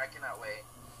shocking year. I cannot wait.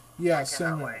 Yeah,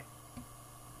 same here.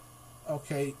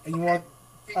 Okay, and you want?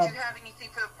 Did you have anything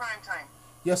for the prime time?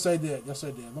 Yes, I did. Let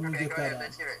me get go that ahead. out.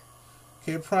 Let's hear it.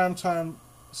 Okay, prime time.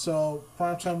 So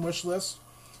prime time wish list.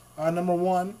 Number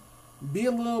 1, be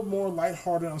a little more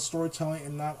lighthearted on storytelling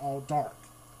and not all dark.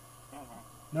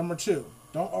 Number 2,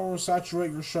 don't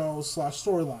oversaturate your shows /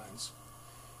 storylines.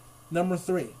 Number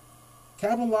 3,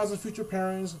 capitalize on future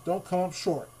pairings, don't come up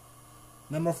short.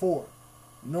 Number 4,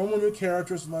 no more new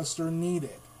characters unless they're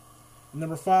needed.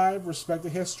 Number 5, respect the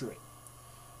history.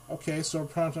 Okay, so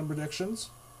primetime predictions.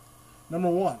 Number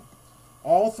 1,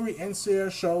 all 3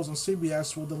 NCIS shows on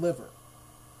CBS will deliver.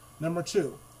 Number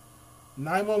 2,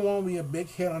 911 will be a big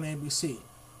hit on ABC.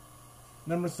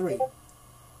 Number 3,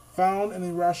 Found and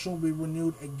Irrational will be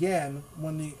renewed again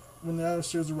when the other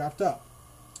series are wrapped up.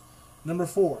 Number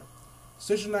 4,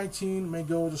 Station 19 may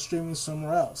go to streaming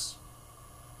somewhere else.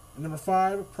 And number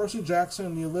 5, Percy Jackson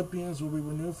and the Olympians will be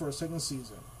renewed for a 2nd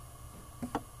season.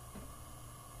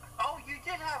 Oh, you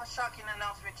did have a shocking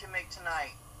announcement to make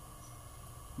tonight.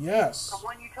 Yes. The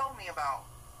one you told me about.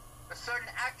 A certain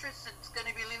actress that's going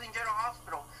to be leaving General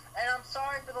Hospital. And I'm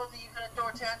sorry for those of you going to throw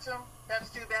a tantrum. That's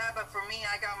too bad, but for me,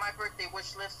 I got my birthday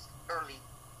wish list early.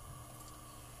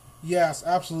 Yes,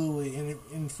 absolutely.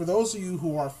 And for those of you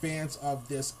who are fans of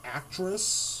this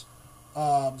actress,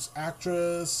 who's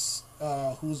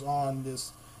on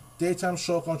this daytime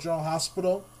show called General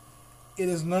Hospital, it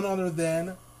is none other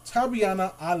than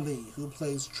Tabyana Ali, who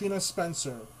plays Trina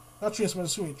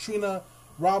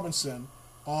Robinson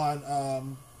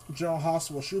on General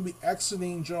Hospital. She'll be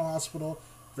exiting General Hospital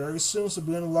very soon, so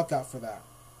be on the lookout for that.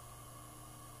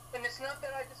 And it's not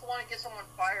that I just want to get someone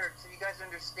fired, so you guys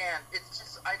understand. It's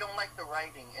just I don't like the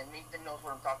writing, and Nathan knows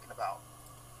what I'm talking about.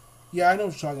 Yeah, I know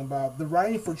what you're talking about. The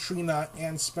writing for Trina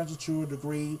and Spencer, to a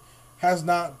degree, has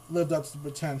not lived up to the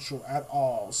potential at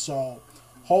all. So,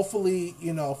 hopefully,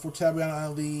 for Tabyana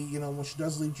Ali, when she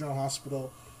does leave General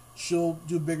Hospital, she'll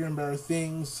do bigger and better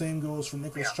things. Same goes for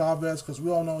Nicolas Chavez, because we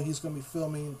all know he's going to be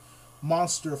filming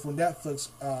Monster for Netflix,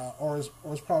 or is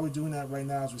probably doing that right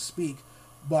now as we speak.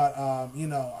 But I'll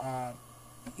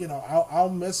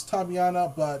miss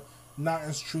Tabyana, but not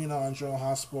as Trina on General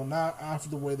Hospital. Not after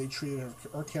the way they treated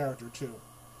her character too.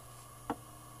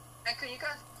 And can you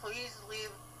guys please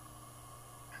leave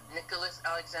Nicholas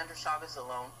Alexander Chavez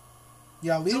alone?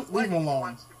 Yeah, leave him alone. He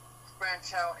wants to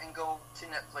branch out and go to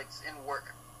Netflix and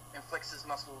work and flex his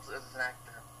muscles as an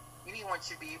actor. Anyone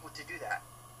should be able to do that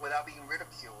without being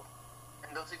ridiculed.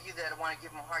 And those of you that want to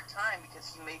give him a hard time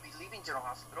because he may be leaving General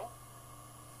Hospital,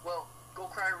 well, go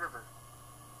cry a river.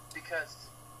 Because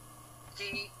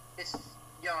he is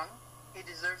young. He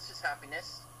deserves his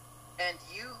happiness. And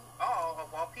you all,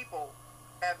 of all people,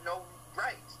 have no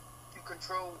right to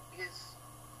control his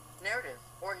narrative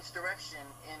or his direction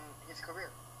in his career.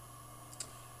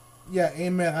 Yeah,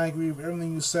 amen. I agree with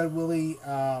everything you said, Willie.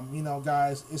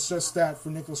 Guys, it's just that for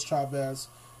Nicholas Chavez,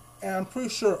 and I'm pretty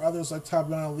sure others like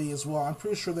Taibana Lee as well. I'm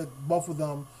pretty sure that both of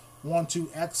them want to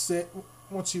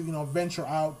venture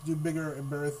out, do bigger and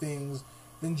better things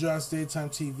than just daytime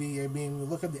TV. I mean,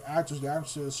 look at the actors, the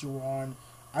actresses who were on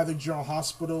either General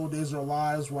Hospital, Days of Our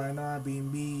Lives, YNR,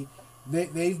 B&B.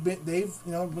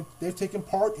 They've taken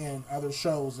part in other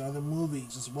shows and other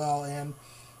movies as well, and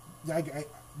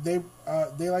they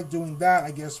like doing that,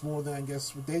 I guess, more than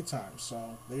with daytime.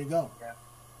 So there you go. Yeah.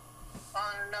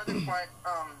 On another front,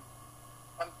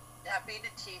 I'm happy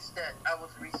to tease that I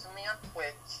was recently on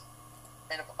Twitch,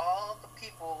 and of all the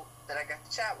people that I got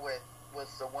to chat with, was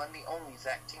the one, the only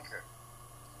Zach Tinker,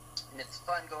 and it's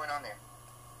fun going on there.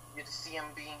 You get to see him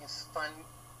being his fun,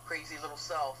 crazy little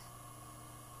self,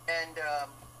 and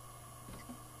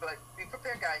but be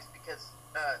prepared, guys, because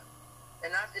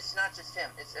it's not just him;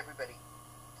 it's everybody.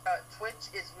 Twitch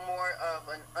is more of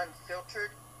an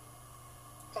unfiltered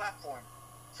platform.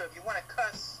 So if you want to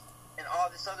cuss and all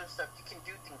this other stuff, you can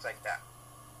do things like that.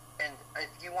 And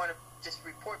if you want to just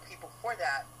report people for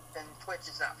that, then Twitch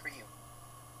is not for you.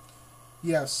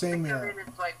 Yeah, same here.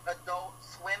 It's like Adult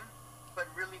Swim, but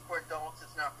really for adults,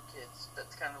 it's not for kids.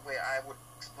 That's kind of the way I would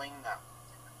explain that.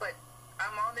 But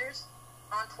I'm on there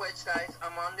on Twitch, guys.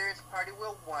 I'm on there as Party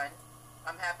Will 1.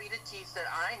 I'm happy to tease that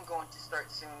I'm going to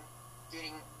start soon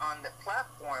getting on the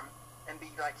platform and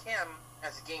be like him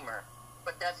as a gamer.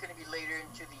 But that's going to be later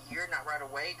into the year, not right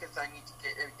away, because I need to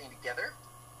get everything together.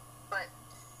 But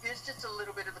here's just a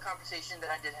little bit of the conversation that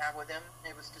I did have with him.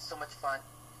 It was just so much fun.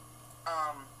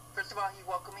 First of all, he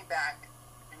welcomed me back,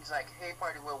 and he's like, "Hey,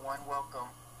 Party Will 1,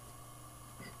 welcome."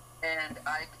 And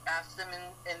I asked him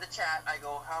in the chat, I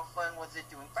go, "How fun was it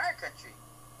doing Fire Country?"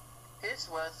 His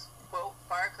was, quote,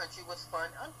 "Fire Country was fun,"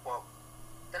 unquote.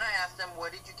 Then I asked him,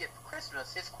 "What did you get for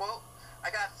Christmas?" His quote,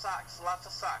 "I got socks, lots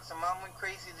of socks. And Mom went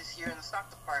crazy this year in the stock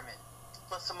department,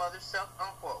 plus some other stuff,"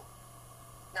 unquote.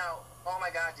 Now, oh my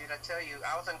God, dude, I tell you,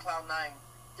 I was on cloud 9,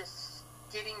 just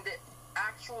getting the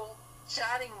actual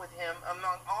chatting with him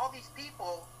among all these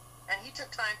people, and he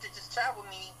took time to just chat with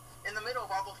me in the middle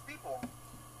of all those people.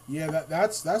 Yeah,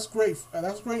 that's great.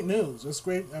 That's great news. That's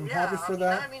great. I'm happy for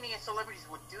that. Not many celebrities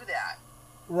would do that.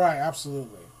 Right,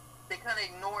 absolutely. They kind of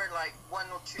ignore like one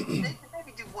or two. They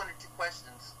maybe do one or two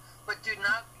questions, but do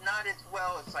not as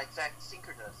well as like Zach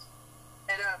Tinker does.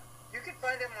 And you can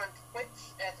find him on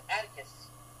Twitch as Atticus.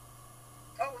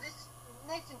 Oh,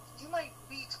 Nathan, you might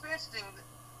be experiencing.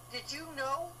 Did you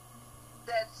know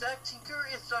that Zach Tinker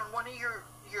is on one of your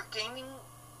gaming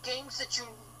games that you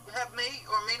have made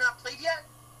or may not played yet?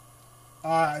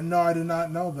 No, I did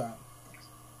not know that.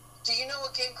 Do you know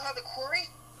a game called The Quarry?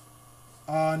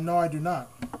 No, I do not.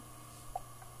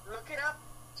 Look it up.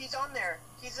 He's on there.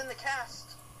 He's in the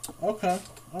cast. Okay,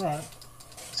 all right.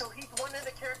 So he's one of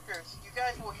the characters. You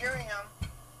guys will hear him.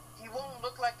 He won't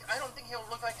look like, I don't think he'll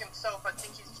look like himself. I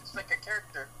think he's just like a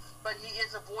character. But he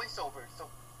is a voiceover. So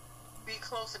be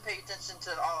close and pay attention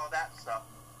to all of that stuff.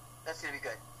 That's going to be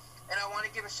good. And I want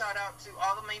to give a shout out to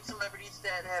all the main celebrities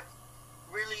that have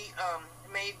really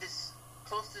made this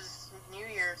close to this New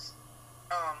Year's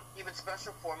even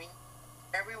special for me.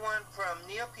 Everyone from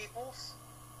Nia Peoples,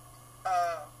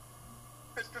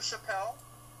 Crystal Chappelle,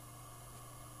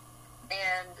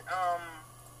 and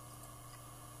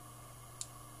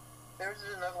there's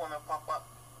another one that'll pop up.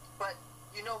 But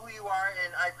you know who you are,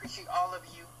 and I appreciate all of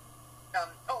you.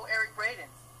 Eric Braden.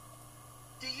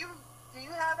 Do you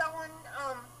have that one,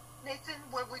 Nathan?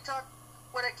 When we talked,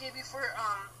 what I gave you for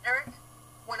Eric,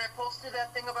 when I posted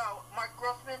that thing about Mark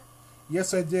Grossman?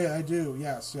 Yes, I did. I do.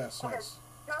 Yes. Okay.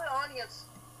 Tell the audience,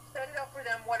 set it up for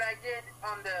them what I did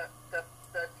on the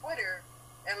Twitter,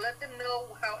 and let them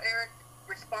know how Eric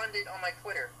responded on my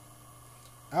Twitter.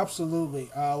 Absolutely.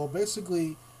 Well,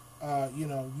 basically, let's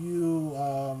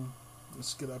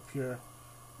get up here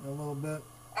a little bit.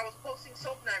 I was posting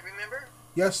Soap Night, remember?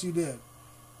 Yes, you did.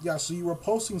 Yeah, so you were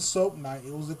posting Soap Night.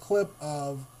 It was a clip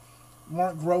of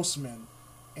Mark Grossman,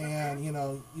 and, you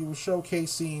were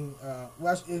showcasing,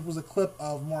 it was a clip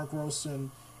of Mark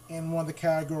Grossman in one of the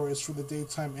categories for the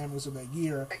Daytime Emmys of that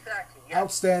year. Exactly, yeah.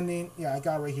 Outstanding, I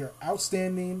got it right here.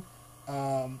 Outstanding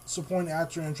Supporting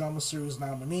Actor in Drama Series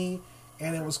nominee,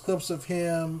 and it was clips of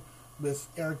him with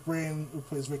Eric Braden, who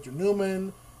plays Victor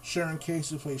Newman, Sharon Case,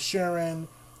 who plays Sharon,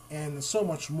 and so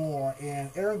much more.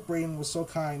 And Eric Braden was so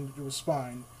kind to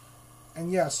respond.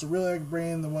 And yes, the real Eric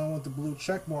Braden, the one with the blue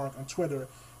check mark on Twitter,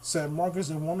 said Mark is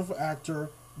a wonderful actor,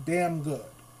 damn good.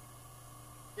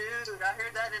 Dude, I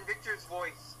heard that in Victor's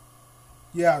voice.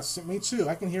 Yes, me too.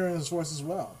 I can hear it in his voice as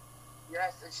well.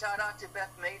 Yes, and shout out to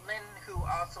Beth Maitland, who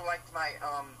also liked my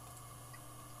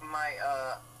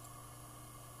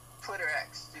Twitter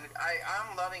X, dude.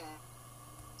 I'm loving.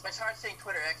 It's hard saying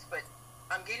Twitter X, but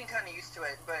I'm getting kind of used to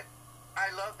it. But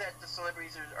I love that the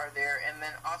celebrities are there, and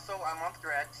then also I'm on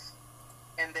Threads,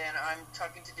 and then I'm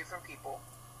talking to different people,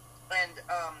 and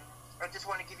I just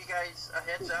want to give you guys a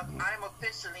heads up. I'm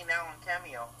officially now on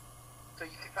Cameo, so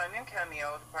you can find me on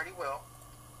Cameo. The party will,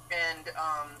 and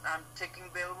I'm taking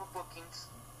available bookings,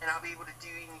 and I'll be able to do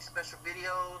any special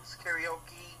videos,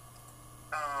 karaoke,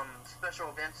 special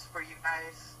events for you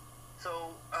guys.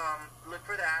 So look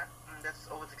for that, and that's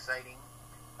always exciting.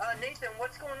 Nathan,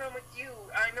 what's going on with you?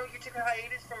 I know you took a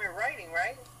hiatus from your writing,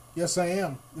 right? Yes, I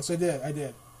am. Yes, I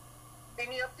did.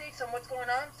 Any updates on what's going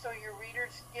on so your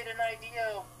readers get an idea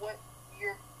of what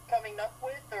you're coming up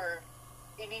with, or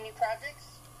any new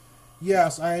projects?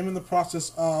 Yes, I am in the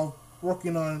process of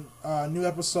working on new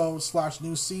episodes /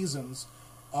 new seasons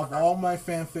of all my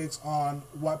fanfics on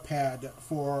Wattpad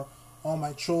for All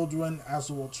My Children, As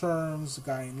the World Turns,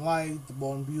 Guiding Light, The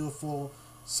Bold and Beautiful,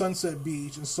 Sunset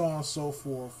Beach, and so on and so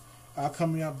forth,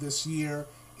 coming up this year.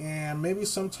 And maybe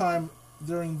sometime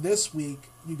during this week,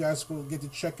 you guys will get to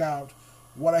check out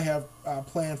what I have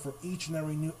planned for each and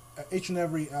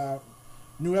every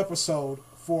new episode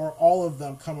for all of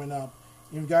them coming up.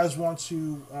 If you guys want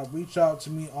to reach out to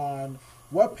me on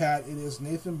Wattpad, it is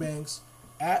Nathan Banks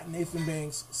at Nathan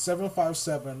Banks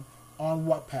 757 on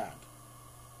Wattpad.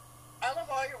 I love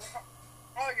all your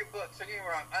books. Don't get me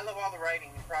wrong. I love all the writing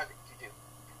and projects you do.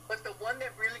 But the one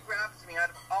that really grabs me out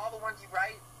of all the ones you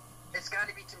write, it's got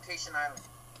to be Temptation Island.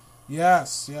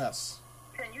 Yes.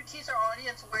 Can you tease our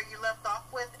audience where you left off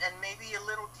with, and maybe a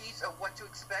little tease of what to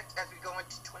expect as we go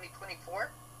into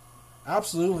 2024?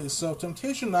 Absolutely. So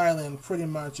Temptation Island pretty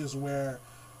much is where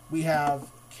we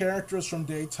have characters from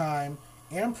daytime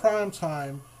and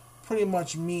primetime pretty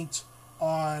much meet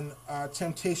on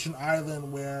Temptation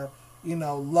Island, where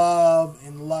love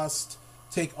and lust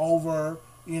take over.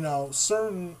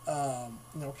 Certain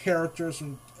characters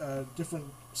from different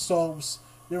soaps,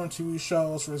 different TV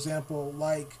shows. For example,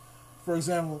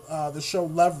 the show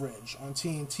Leverage on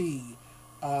TNT.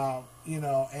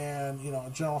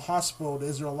 General Hospital,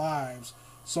 Days of Our Lives,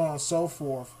 so on and so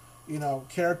forth.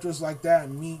 Characters like that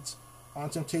meet on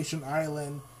Temptation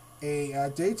Island,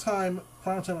 a daytime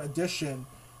primetime edition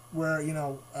where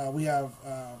we have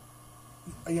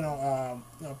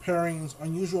pairings,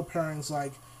 unusual pairings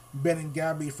like Ben and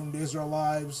Gabby from Days of Our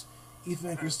Lives,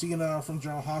 Ethan and Christina from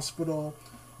General Hospital,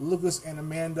 Lucas and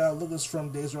Amanda, Lucas from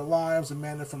Days of Our Lives,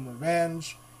 Amanda from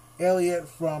Revenge, Elliot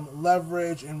from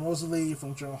Leverage, and Rosalie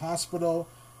from General Hospital.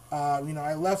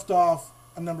 I left off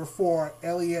number 4,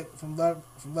 Elliot from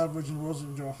Leverage and Rosalie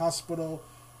from General Hospital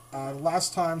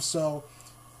last time. So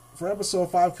for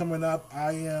episode 5 coming up,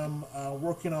 I am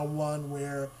working on one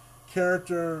where a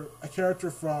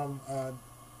character from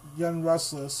Young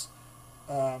Restless,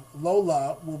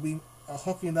 Lola, will be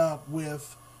hooking up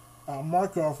with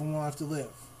Marco from One Life to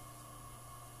Live.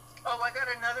 Oh, I got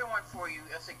another one for you,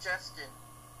 a suggestion.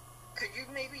 Could you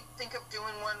maybe think of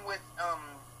doing one with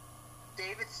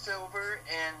David Silver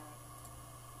and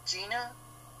Gina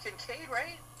Kincaid,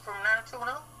 right? From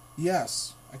 90210?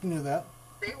 Yes, I can do that.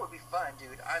 They would be fun,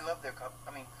 dude. I love their couple.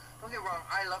 I mean, don't get me wrong,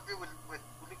 I loved it with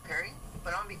Luke Perry,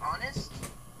 but I'll be honest,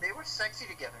 they were sexy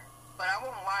together. But I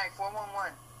won't lie,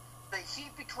 411, the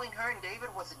heat between her and David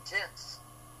was intense.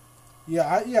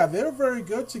 Yeah, they're very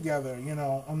good together,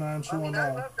 on 90210. I mean,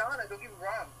 I love Donna, don't get me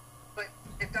wrong. But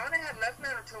if Donna had left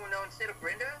 90210 instead of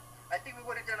Brenda, I think we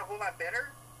would have done a whole lot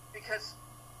better. Because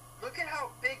look at how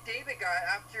big David got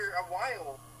after a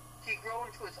while. He grew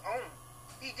into his own.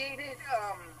 He dated,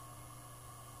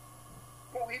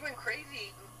 he went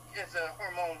crazy as a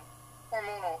hormonal.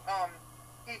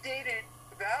 He dated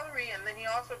Valerie, and then he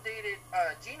also dated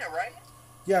Gina, right?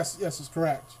 Yes, it's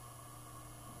correct.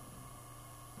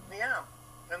 Yeah.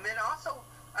 And then also,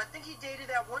 I think he dated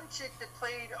that one chick that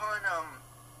played on,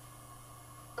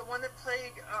 the one that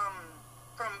played,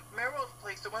 from Meryl's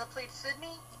Place, the one that played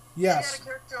Sydney? Yes. She had a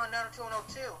character on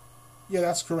 90210 too. Yeah,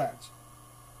 that's correct.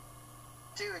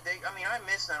 Dude, I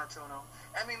miss 90210.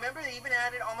 And remember, they even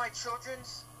added All My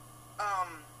Children's,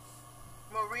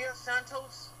 Maria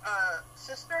Santos'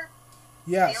 sister?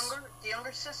 Yes. The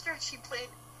younger sister, she played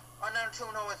on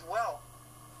 90210 as well.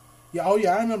 Yeah,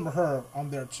 I remember her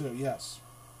on there too, yes.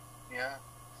 Yeah.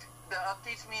 The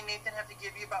updates me and Nathan have to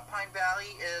give you about Pine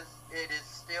Valley is it is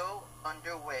still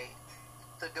underway.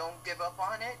 So don't give up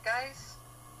on it, guys,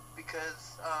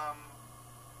 because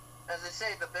as I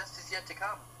say, the best is yet to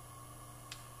come.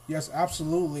 Yes,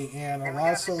 absolutely, and a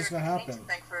lot of stuff is going to happen. To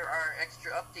thank for our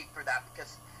extra update for that,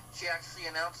 because she actually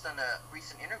announced on a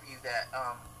recent interview that,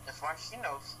 as far as she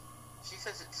knows, she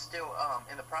says it's still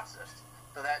in the process.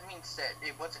 So that means that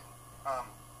it wasn't,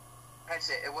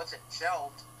 it wasn't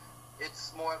shelved.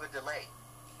 It's more of a delay.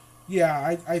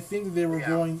 Yeah, I think they were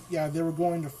going. Yeah, they were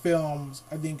going to film.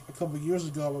 I think a couple of years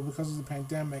ago, but because of the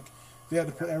pandemic, they had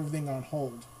to put everything on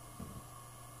hold.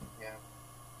 Yeah.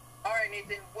 All right,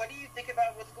 Nathan. What do you think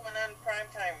about what's going on in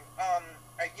primetime?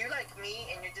 Are you like me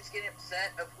and you're just getting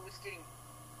upset of who's getting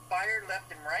fired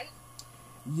left and right?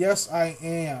 Yes, I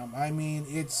am. I mean,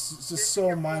 it's just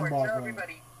so mind-boggling. Tell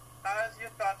everybody, how's your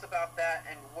thoughts about that,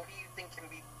 and what do you think can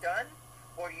be done?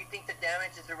 Or do you think the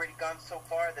damage has already gone so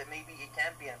far that maybe it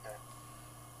can't be undone?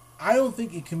 I don't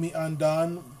think it can be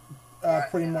undone,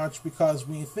 pretty much, because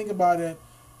when you think about it,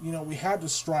 you know, we had the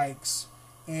strikes,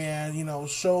 and, you know,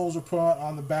 shows were put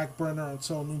on the back burner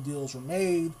until new deals were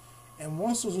made, and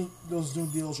once those new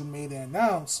deals were made and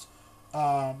announced,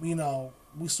 you know,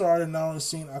 we started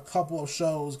noticing a couple of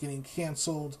shows getting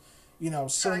canceled, you know,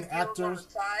 certain actors on the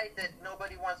side that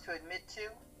nobody wants to admit to.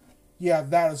 Yeah,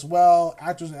 that as well.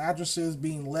 Actors and actresses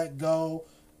being let go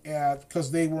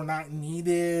because they were not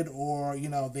needed, or, you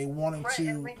know, they wanted to.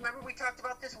 And remember we talked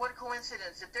about this. What a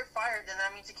coincidence! If they're fired, then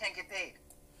that means they can't get paid.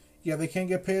 Yeah, they can't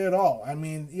get paid at all. I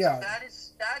mean, yeah. So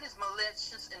that is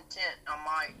malicious intent.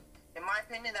 In my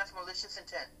opinion, that's malicious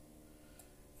intent.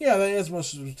 Yeah, that is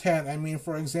malicious intent. I mean,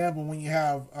 for example, when you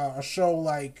have a show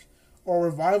like, or a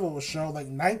revival of a show like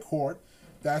Night Court,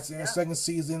 that's in the second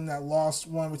season, that lost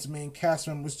one of its main cast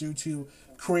members due to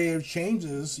creative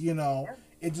changes, you know,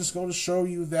 it just goes to show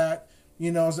you that,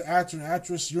 you know, as an actor and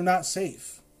actress, you're not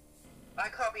safe. I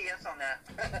call BS on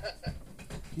that.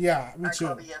 Yeah, me too. I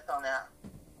call BS on that.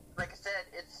 Like I said,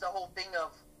 it's the whole thing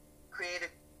of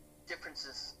creative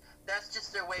differences. That's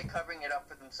just their way of covering it up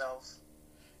for themselves.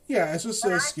 Yeah, it's just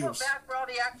an excuse. I feel bad for all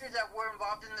the actors that were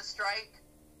involved in the strike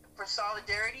for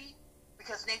solidarity,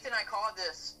 because Nathan and I called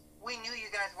this. We knew you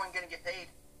guys weren't going to get paid.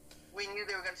 We knew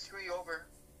they were going to screw you over.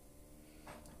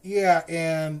 Yeah,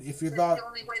 and if you thought... It's the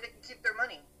only way they can keep their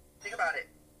money. Think about it.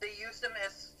 They used them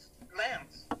as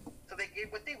lambs. So they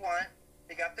get what they want.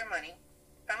 They got their money.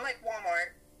 Kind of like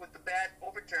Walmart with the bad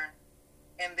overturn.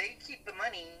 And they keep the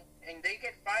money, and they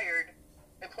get fired.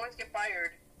 Employees get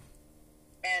fired.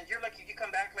 And you're lucky if you come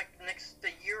back like the next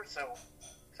year or so.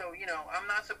 So, you know, I'm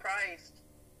not surprised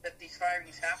that these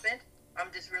firings happened. I'm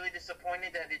just really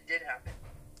disappointed that it did happen.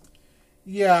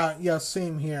 Yeah,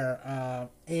 same here.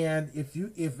 And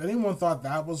if anyone thought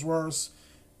that was worse,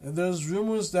 there's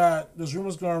rumors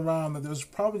going around that there's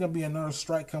probably going to be another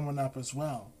strike coming up as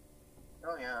well.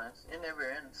 Oh yeah, it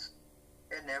never ends.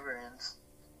 It never ends.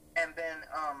 And then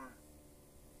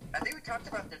I think we talked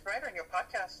about this right on your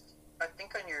podcast. I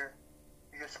think on your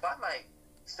spotlight,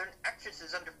 certain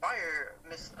actresses under fire,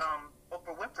 Miss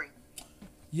Oprah Winfrey.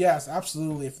 Yes,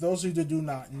 absolutely. For those of you that do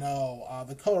not know,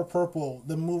 The Color Purple,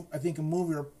 I think a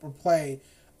movie or play,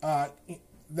 that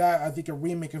I think a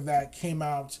remake of that came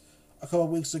out a couple of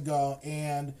weeks ago,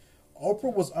 and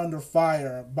Oprah was under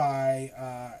fire by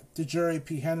Tajiri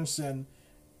P. Henderson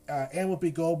and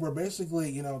Whoopi Goldberg. Basically,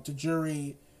 you know,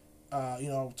 Tajiri, you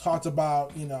know, talked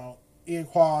about, you know,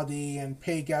 inequality and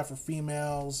pay gap for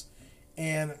females,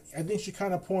 and I think she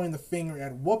kind of pointed the finger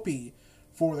at Whoopi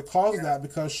for the cause of that,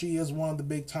 because she is one of the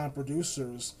big time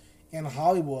producers in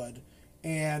Hollywood.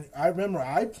 And I remember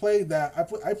I played that.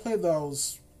 I played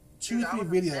those 2-3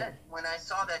 videos. When I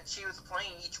saw that she was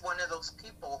playing each one of those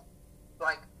people,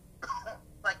 like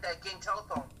that game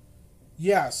Telephone.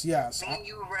 Yes. Me and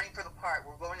you were running for the part.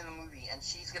 We're going in the movie, and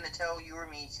she's gonna tell you or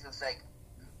me. She was like,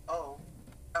 "Oh,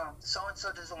 so and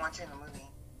so doesn't want you in the movie.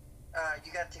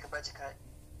 You gotta take a budget cut.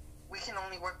 We can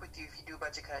only work with you if you do a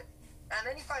budget cut." And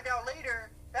then you find out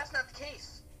later, that's not the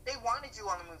case. They wanted you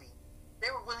on the movie. They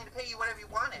were willing to pay you whatever you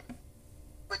wanted.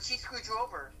 But she screwed you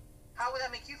over. How would that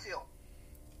make you feel?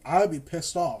 I would be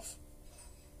pissed off.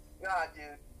 God, dude.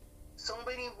 So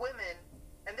many women.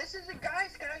 And this isn't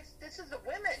guys. This is the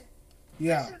women.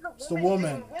 Yeah, it's the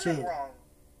woman, too. Wrong.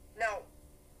 Now,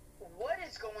 what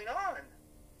is going on?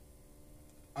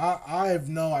 I have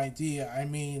no idea. I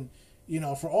mean, you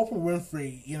know, for Oprah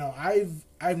Winfrey, you know,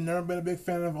 I've never been a big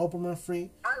fan of Oprah Winfrey.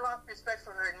 I lost respect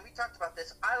for her, and we talked about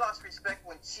this. I lost respect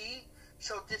when she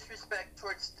showed disrespect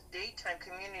towards the daytime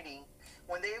community.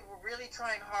 When they were really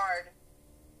trying hard,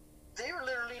 they were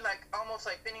literally like almost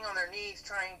like bending on their knees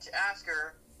trying to ask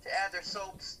her to add their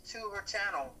soaps to her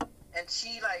channel. And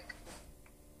she like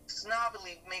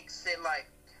snobbily makes it like,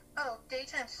 "Oh,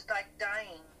 daytime's like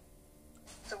dying,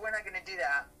 so we're not going to do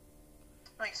that."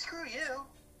 Like, screw you.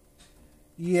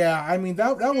 Yeah, I mean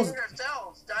that We was dated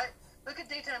ourselves. Look at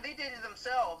daytime; they dated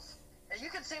themselves. And you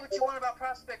can say what you want about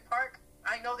Prospect Park.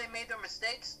 I know they made their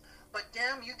mistakes, but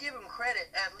damn, you give them credit.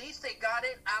 At least they got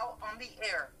it out on the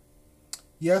air.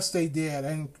 yes they did,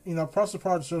 and you know Prospect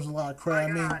Park deserves a lot of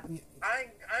credit. My I God, mean, I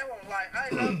won't lie. I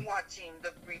love watching the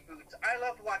reboots. I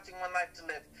love watching One Life to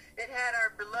Live. It had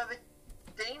our beloved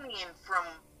Damien from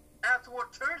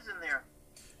Afterworld Tours in there.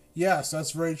 yes,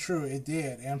 that's very true. It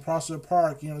did, and Prospect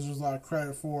Park, you know, deserves a lot of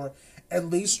credit for at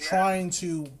least trying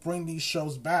to bring these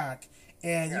shows back.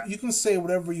 And you can say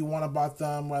whatever you want about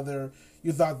them, whether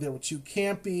you thought they were too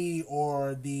campy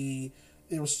or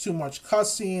there was too much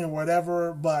cussing or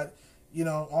whatever. But you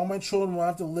know, All My Children Will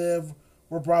Have to Live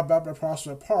were brought back by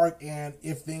Prospect Park, and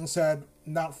if things had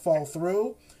not fall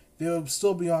through, they would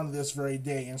still be on to this very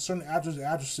day. And certain actors and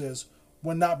actresses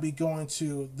would not be going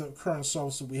to the current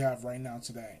soaps that we have right now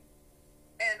today.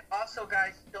 And also,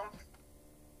 guys, don't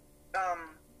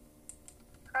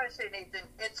how to say, Nathan?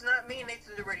 It's not me and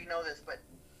Nathan already know this, but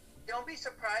don't be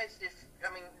surprised if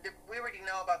we already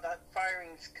know about the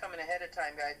firings coming ahead of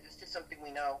time, guys. It's just something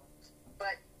we know,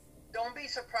 but don't be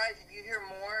surprised if you hear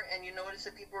more and you notice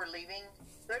that people are leaving.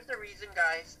 There's the reason,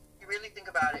 guys. You really think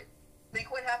about it.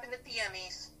 Think what happened at the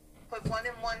Emmys. Put 1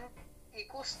 and 1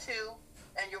 equals 2,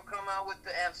 and you'll come out with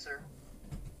the answer.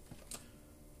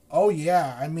 Oh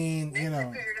yeah, I mean, Nathan you know,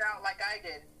 figured it out like I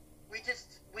did. We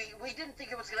didn't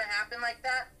think it was gonna happen like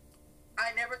that.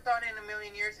 I never thought in a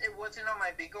million years it wasn't on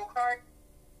my bingo card.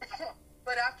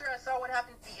 But after I saw what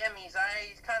happened at the Emmys,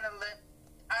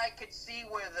 I could see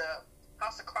where the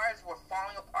House of Cards were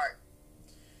falling apart.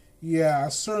 yeah,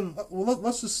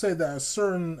 let's just say that a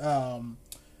certain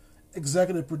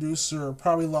executive producer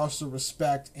probably lost the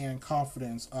respect and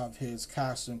confidence of his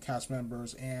cast and cast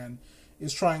members, and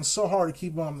is trying so hard to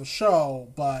keep him on the show.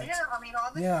 But Yeah,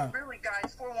 all this really,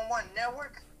 guys, 411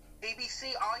 Network,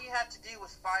 ABC, all you had to do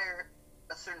was fire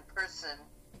a certain person,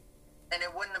 and it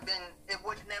would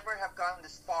never have gotten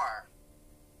this far.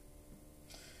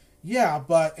 yeah,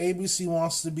 but ABC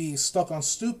wants to be stuck on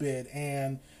stupid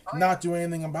and not do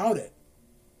anything about it.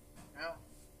 Yeah.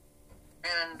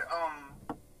 And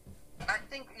I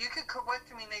think you could correct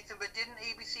me, Nathan, but didn't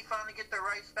ABC finally get the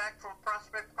rights back from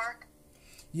Prospect Park?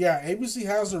 Yeah, ABC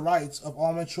has the rights of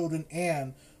All My Children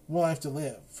and One Life to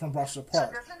Live from Prospect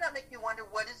Park. So doesn't that make you wonder,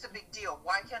 what is the big deal?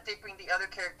 Why can't they bring the other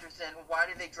characters in? Why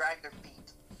do they drag their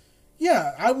feet?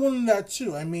 Yeah, I wondered that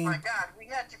too. I mean, My God, we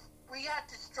had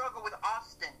to struggle with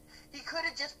Austin. He could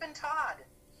have just been Todd.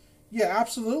 yeah,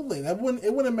 absolutely. It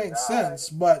wouldn't make sense.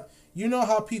 But you know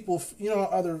how people, you know,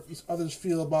 how others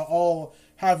feel about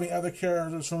having other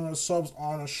characters from the subs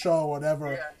on a show, or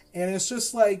whatever. Yeah. And it's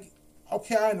just like,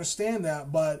 okay, I understand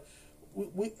that, but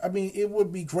I mean, it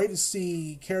would be great to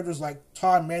see characters like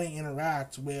Todd Manning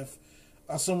interact with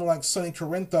someone like Sonny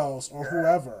Corinthos or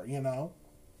whoever, you know.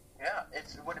 Yeah, it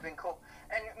would have been cool.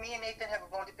 And me and Nathan have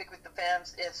a bone to pick with the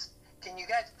fans. Can you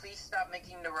guys please stop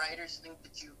making the writers think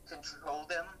that you control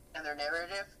them and their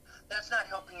narrative? That's not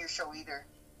helping your show either.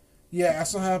 Yeah,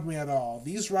 that's not happening at all.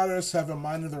 These writers have a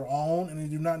mind of their own, and they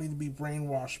do not need to be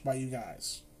brainwashed by you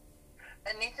guys.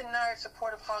 And Nathan and I are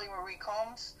supportive of Holly Marie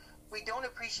Combs. We don't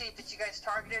appreciate that you guys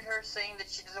targeted her, saying that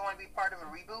she doesn't want to be part of a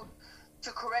reboot.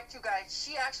 To correct you guys,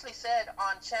 she actually said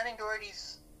on Channing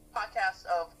Doherty's podcast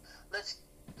of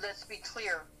Let's Be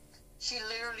Clear, she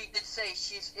literally did say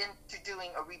she's into doing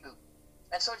a reboot.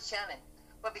 And so did Shannon.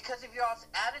 But because of y'all's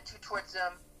attitude towards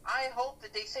them, I hope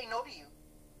that they say no to you.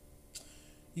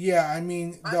 Yeah, I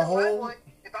mean, If I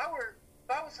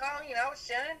was Holly and I was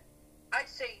Shannon, I'd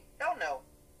say hell no.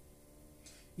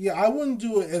 Yeah, I wouldn't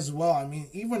do it as well. I mean,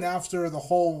 even after the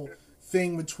whole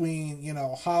thing between, you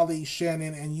know, Holly,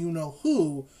 Shannon, and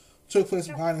you-know-who took place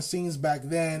behind the scenes back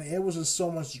then, it was just so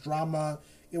much drama.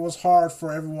 It was hard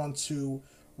for everyone to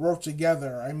work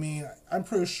together. I mean, I'm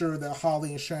pretty sure that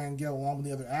Holly and Shannon get along with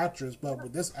the other actress, but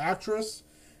with this actress,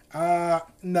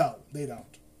 no, they don't.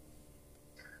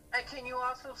 And can you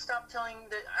also stop telling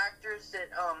the actors that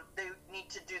they need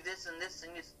to do this and this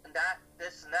and this and that,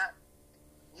 this and that?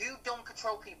 You don't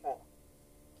control people.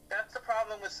 That's the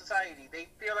problem with society. They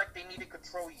feel like they need to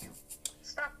control you.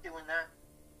 Stop doing that.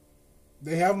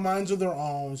 They have minds of their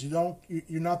own.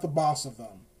 You're not the boss of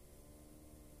them.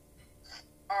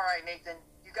 All right, Nathan.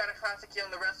 You got a classic here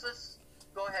on The Restless?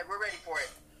 Go ahead. We're ready for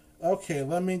it. Okay,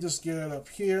 let me just get it up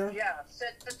here. Yeah,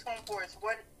 set the tone for us.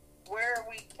 Where are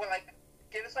we? Well, like,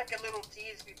 give us like a little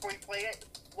tease before you play it.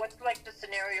 What's like the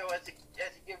scenario as you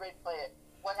get ready to play it?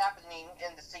 What's happening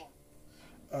in the scene?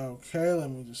 Okay, let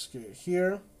me just get it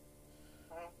here.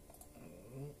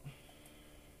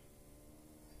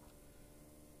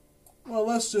 Well,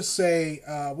 let's just say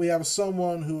we have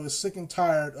someone who is sick and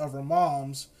tired of her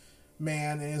mom's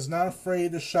man and is not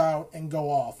afraid to shout and go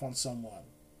off on someone.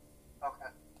 Okay.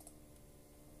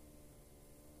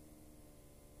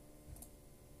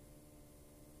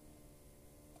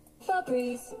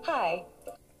 Fabrice, hi.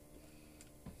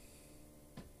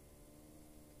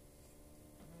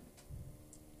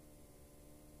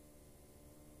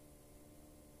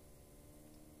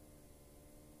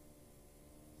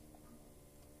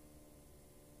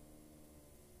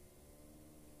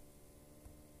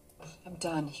 I'm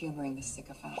done humoring the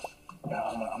sycophant. Yeah,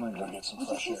 I'm gonna go get some Would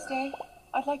you fresh please air. stay?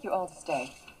 I'd like you all to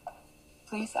stay.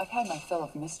 Please, I've had my fill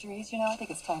of mysteries, you know. I think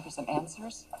it's time for some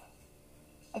answers.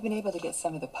 I've been able to get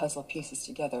some of the puzzle pieces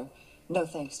together, no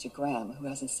thanks to Graham, who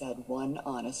hasn't said one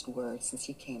honest word since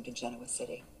he came to Genoa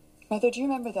City. Mother, do you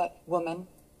remember that woman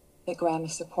that Graham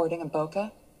is supporting in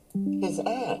Boca? His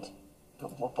aunt?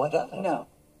 What of it? No.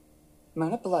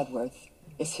 Myrna Bloodworth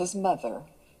is his mother,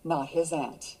 not his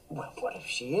aunt. Well, what if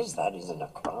she is? That isn't a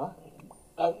crime.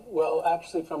 Well,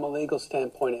 actually, from a legal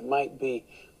standpoint, it might be.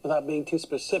 Without being too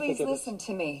specific... Please listen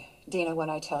to me, Dina, when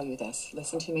I tell you this.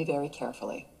 Listen to me very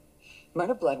carefully.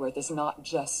 Myrna Bloodworth is not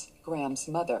just Graham's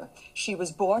mother. She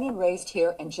was born and raised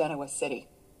here in Genoa City.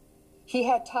 He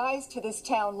had ties to this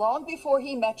town long before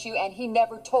he met you, and he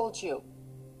never told you.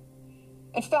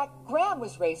 In fact, Graham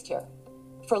was raised here.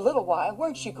 For a little while,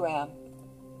 weren't you, Graham?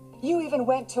 You even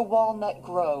went to Walnut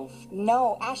Grove.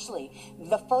 No, Ashley,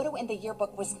 the photo in the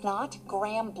yearbook was not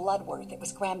Graham Bloodworth. It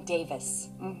was Graham Davis.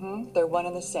 Mm-hmm. They're one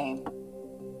and the same.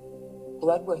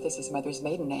 Bloodworth is his mother's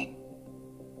maiden name.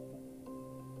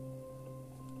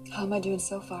 How am I doing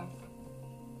so far?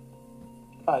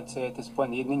 I'd say at this point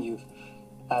in the evening, you've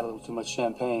had a little too much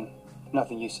champagne.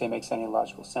 Nothing you say makes any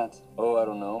logical sense. Oh, I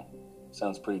don't know.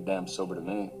 Sounds pretty damn sober to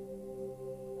me.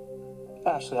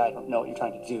 Ashley, I don't know what you're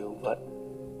trying to do, but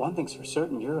one thing's for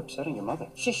certain, you're upsetting your mother.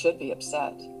 She should be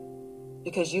upset.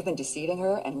 Because you've been deceiving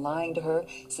her and lying to her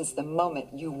since the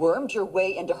moment you wormed your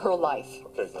way into her life.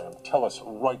 Okay, Graham, tell us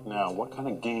right now, what kind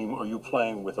of game are you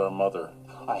playing with our mother?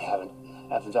 I haven't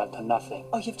done nothing.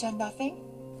 Oh, you've done nothing?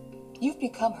 You've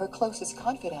become her closest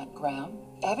confidant, Graham.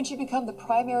 Haven't you become the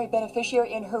primary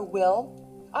beneficiary in her will?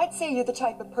 I'd say you're the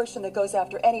type of person that goes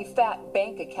after any fat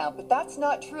bank account, but that's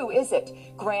not true, is it,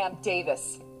 Graham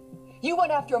Davis? You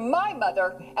went after my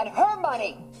mother and her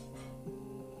money.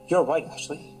 You're right,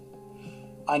 Ashley.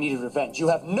 I needed revenge. You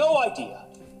have no idea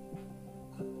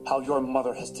how your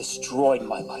mother has destroyed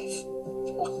my life.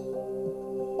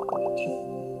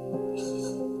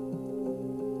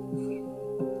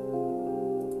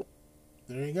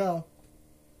 There you go.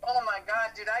 Oh my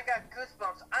God, dude, I got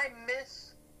goosebumps. I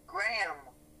miss Graham.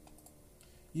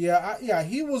 Yeah,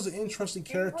 he was an interesting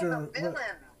character. He was a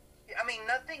villain. I mean,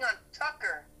 nothing on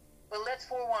Tucker, but let's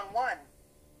 411.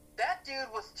 That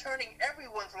dude was turning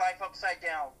everyone's life upside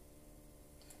down.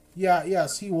 Yeah,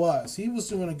 yes, he was. He was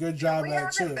doing a good job Can we at have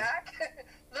it too. him back?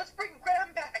 Let's bring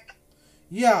Graham back.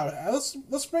 Yeah,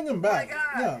 let's bring him back. Oh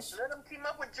my God. Yes. Let him team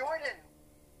up with Jordan.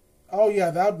 Oh yeah,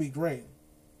 that'd be great.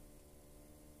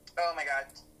 Oh my God.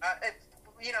 It's,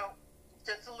 you know,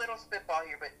 just a little spitball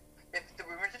here, but if the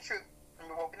rumors are true, and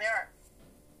we're hoping they are,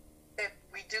 if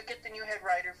we do get the new head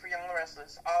writer for Young and the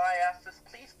Restless, all I ask is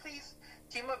please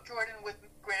team up Jordan with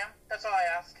Graham. That's all I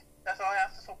ask. That's all I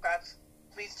ask is hope gods.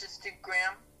 Please just do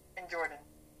Graham and Jordan.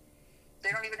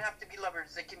 They don't even have to be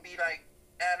lovers. They can be like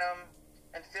Adam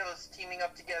and Phyllis teaming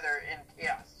up together in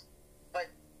chaos. But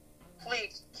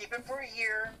please keep it for a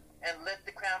year and let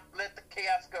the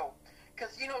chaos go.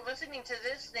 Because, you know, listening to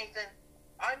this, Nathan,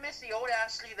 I miss the old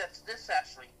Ashley that's this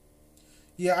Ashley.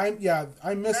 Yeah,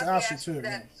 I miss Not Ashley too.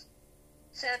 That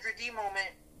Sandra D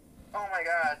moment. Oh my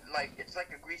God, like it's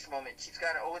like a Grease moment. She's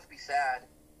got to always be sad.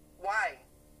 Why?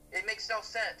 It makes no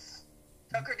sense.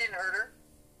 Tucker didn't hurt her.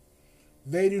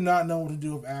 They do not know what to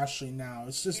do with Ashley now.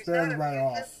 It's just better to write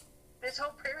off. This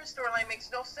whole Paris storyline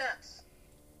makes no sense.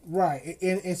 Right.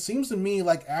 It seems to me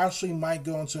like Ashley might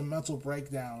go into a mental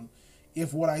breakdown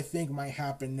if what I think might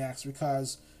happen next,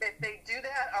 because... If they do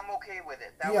that, I'm okay with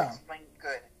it. That would explain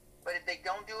good. But if they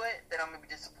don't do it, then I'm going to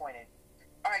be disappointed.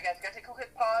 Alright guys, gotta take a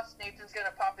quick pause. Nathan's going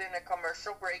to pop in a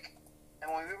commercial break. And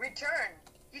when we return,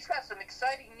 he's got some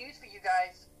exciting news for you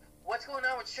guys. What's going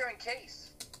on with Sharon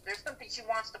Case? There's something she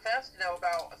wants the fans to know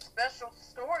about, a special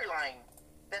storyline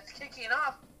that's kicking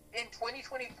off in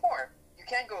 2024. You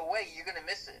can't go away. You're going to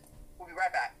miss it. We'll be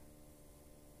right back.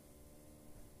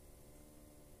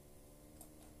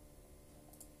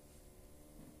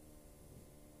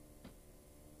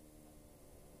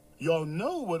 Y'all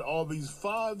know what all these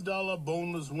 $5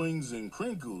 boneless wings and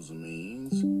crinkles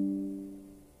means.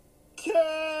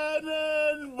 Cannonball!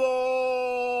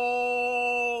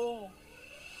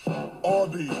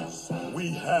 wannabes, we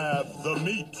have the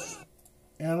meat.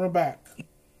 And we're back.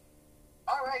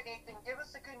 All right, Nathan, give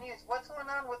us the good news. What's going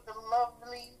on with the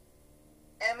lovely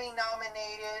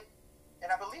Emmy-nominated,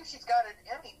 and I believe she's got an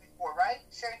Emmy before, right?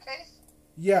 Sharon Case?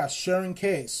 Yes, Sharon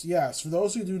Case. Yes, for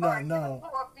those who do not know.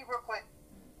 Real quick.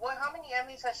 How many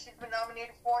Emmys has she been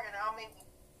nominated for, and how many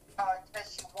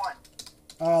has she won?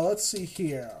 Let's see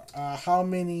here. How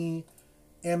many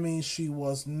Emmys she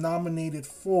was nominated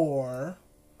for?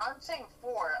 I'm saying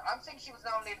 4. I'm saying she was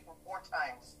nominated for 4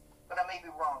 times, but I may be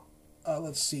wrong.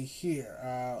 Let's see here.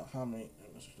 How many?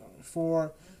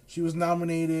 4. She was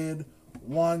nominated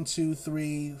 1, 2,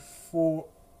 3, 4.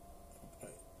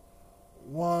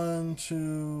 1,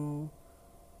 2,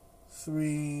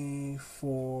 3,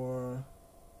 4,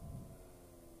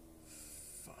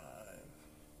 5.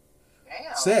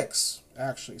 Damn. 6,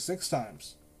 actually. 6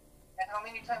 times. And how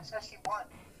many times has she won?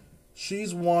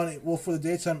 She's won, well, for the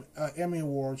Daytime Emmy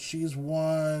Awards, she's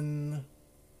won,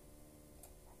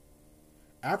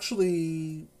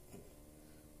 actually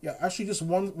just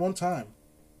one time.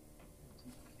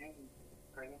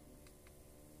 Great.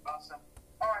 Awesome.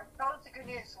 All right, tell us the good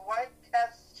news. What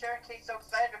has Sharon Case so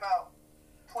excited about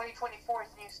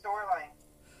 2024's new storyline?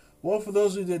 Well, for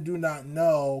those of you that do not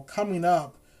know, coming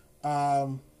up,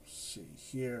 let's see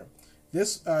here,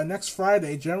 this next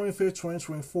Friday, January 5th,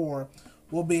 2024,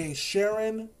 will be a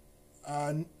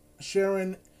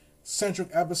Sharon-centric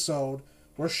episode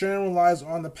where Sharon relies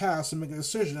on the past to make a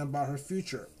decision about her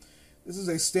future. This is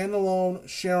a standalone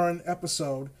Sharon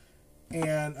episode,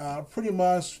 and pretty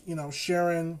much,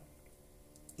 Sharon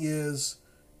is,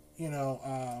 is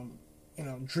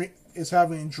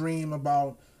having a dream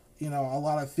about, a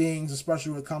lot of things,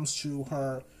 especially when it comes to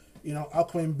her,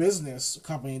 upcoming business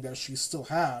company that she still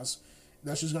has,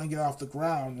 that she's going to get off the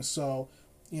ground. And so,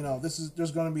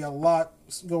 there's going to be a lot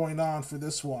going on for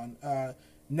this one.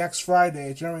 Next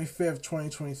Friday, January 5th,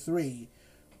 2023,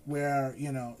 where,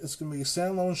 it's going to be a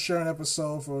standalone Sharon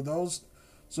episode for those.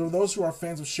 So for those who are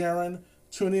fans of Sharon,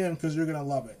 tune in because you're going to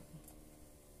love it.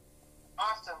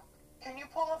 Awesome. Can you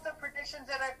pull up the predictions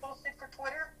that I posted for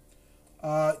Twitter?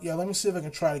 Yeah, let me see if I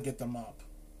can try to get them up.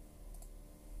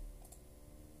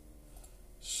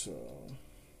 So...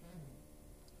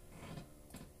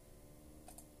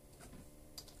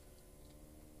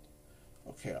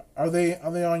 Okay, are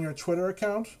they on your Twitter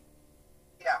account?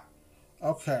 Yeah.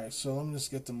 Okay, so let me just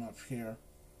get them up here.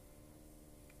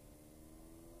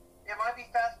 It might be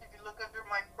fast if you look under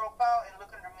my profile and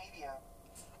look under media.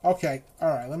 Okay, all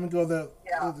right. Let me go the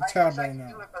tab right now.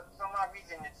 I do it, but for some odd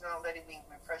reason it's not letting me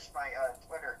refresh my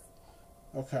Twitter.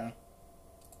 Okay.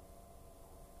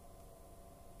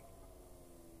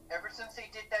 Ever since they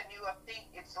did that new update,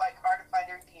 it's like hard to find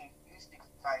everything you used to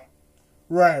find.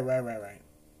 Right.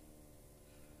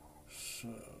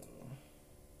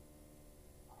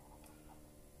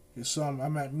 So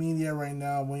I'm at media right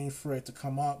now, waiting for it to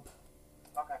come up.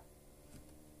 Okay.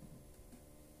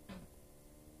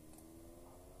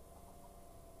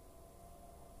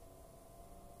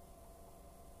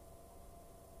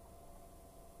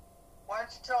 Why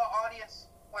don't you tell our audience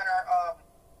what our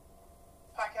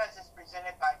podcast is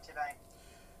presented by tonight?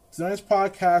 Tonight's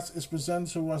podcast is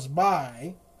presented to us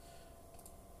by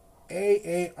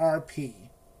AARP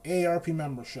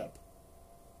membership.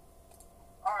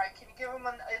 All right, can you give them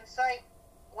an insight?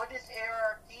 What is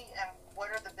AARP and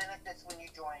what are the benefits when you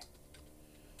join?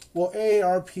 Well,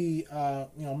 AARP,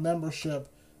 membership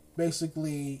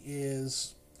basically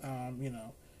is,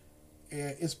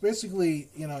 it's basically,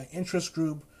 an interest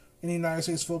group in the United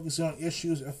States focusing on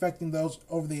issues affecting those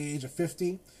over the age of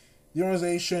 50. The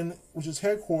organization, which is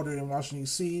headquartered in Washington,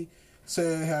 D.C.,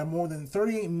 said it had more than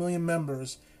 38 million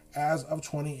members as of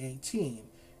 2018.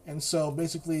 And so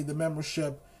basically the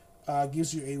membership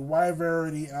gives you a wide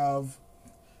variety of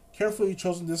carefully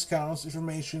chosen discounts,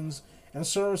 informations, and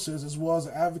services, as well as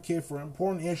advocate for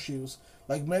important issues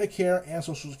like Medicare and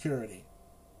Social Security.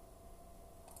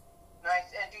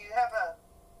 Nice. And do you have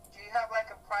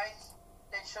like a price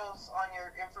that shows on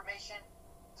your information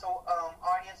so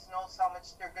audience knows how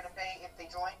much they're gonna pay if they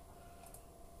join?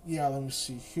 Yeah, let me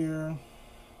see here.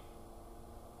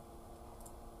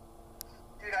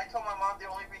 Dude, I told my mom the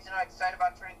only reason I'm excited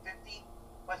about turning 50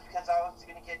 was because I was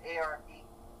going to get AARP.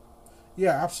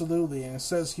 Yeah, absolutely. And it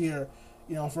says here,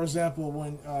 for example,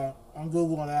 when on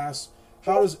Google it asks,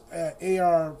 how does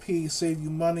AARP save you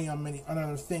money on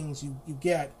other things you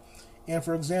get? And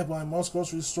for example, most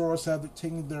grocery stores have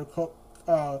taken their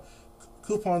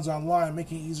coupons online,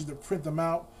 making it easier to print them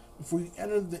out before you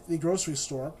enter the grocery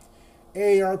store.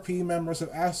 AARP members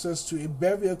have access to a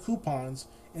bevy of coupons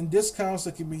and discounts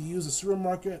that can be used at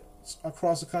supermarkets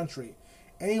across the country.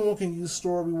 Anyone can use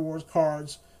store rewards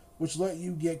cards, which let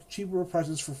you get cheaper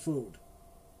prices for food.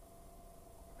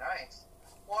 Nice.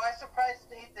 Well, I surprised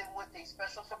Nathan with a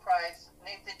special surprise.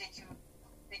 Nathan, did you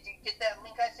get that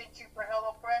link I sent you for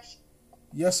HelloFresh?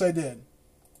 Yes, I did.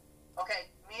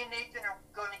 Okay, me and Nathan are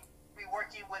going to be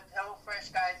working with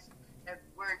HelloFresh, guys. And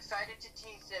we're excited to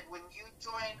tease that when you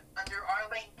join under our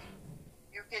link,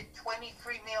 you get 20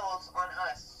 free meals on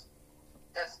us.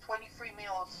 That's 20 free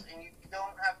meals, and you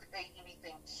don't have to pay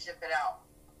anything to ship it out.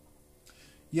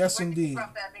 Yes, What indeed.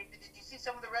 About that, Nathan? Did you see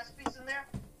some of the recipes in there?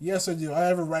 Yes, I do. I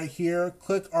have it right here.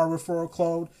 Click our referral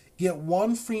code. Get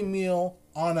 1 free meal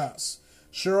on us.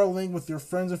 Share a link with your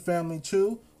friends and family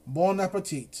too. Bon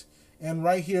appetit. And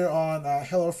right here on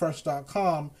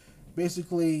HelloFresh.com,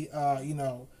 basically,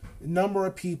 number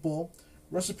of people,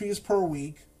 recipes per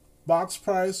week, box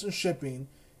price and shipping,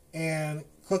 and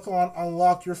click on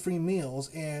unlock your free meals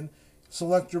and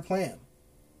select your plan.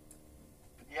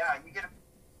 Yeah, dude,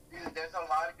 there's a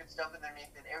lot of good stuff in there,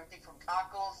 Nathan. Everything from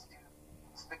tacos to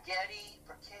spaghetti,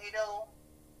 potato,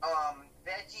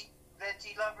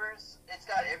 veggie lovers. It's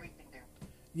got everything, dude.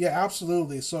 Yeah,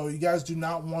 absolutely. So you guys do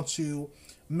not want to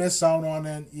miss out on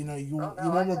it. You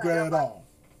won't regret it at all.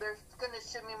 They're going to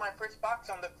ship me my first box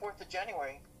on the 4th of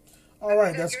January. All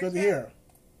right, that's good to hear.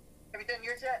 Have you done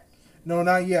yours yet? No,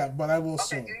 not yet, but I will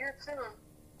soon. Okay, do yours soon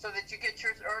so that you get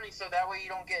yours early so that way you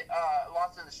don't get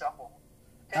lost in the shuffle.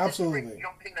 Absolutely. You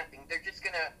don't pay nothing. They're just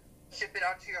going to ship it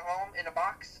out to your home in a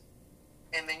box,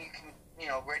 and then you can,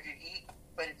 ready to eat.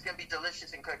 But it's going to be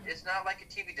delicious and cooked. It's not like a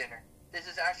TV dinner. This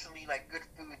is actually like good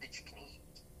food that you can eat.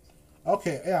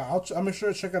 Okay, yeah, I'll make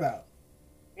sure to check it out.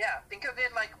 Yeah, think of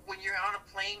it like when you're on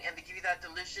a plane and they give you that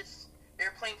delicious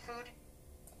airplane food.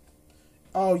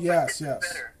 Oh, yes, this is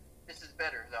better. This is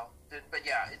better, though. But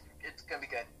yeah, it's going to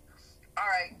be good. All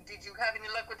right, did you have any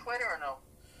luck with Twitter or no?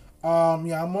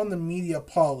 Yeah, I'm on the media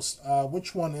post.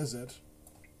 Which one is it?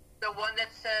 The one that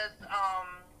says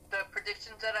the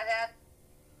predictions that I had.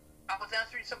 I was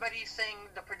answering somebody saying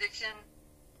the prediction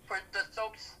for the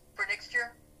soaps for next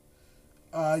year.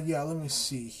 Yeah, let me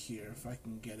see here if I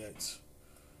can get it.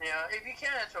 Yeah, if you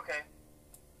can, it's okay.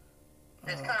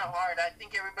 It's kind of hard. I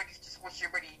think everybody's just wish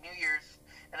everybody New Year's,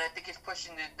 and I think it's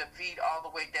pushing the feed all the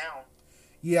way down.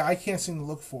 Yeah, I can't seem to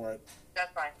look for it.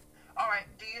 That's fine. All right,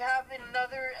 do you have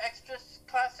another extra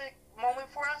classic moment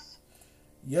for us?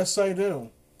 Yes, I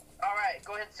do. All right,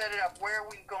 go ahead and set it up. Where are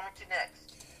we going to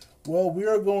next? Well, we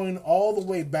are going all the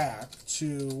way back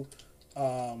to,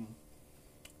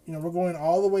 we're going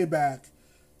all the way back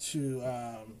to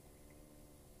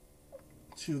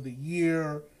the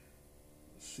year.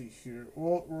 Let's see here.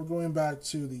 Well, we're going back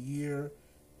to the year.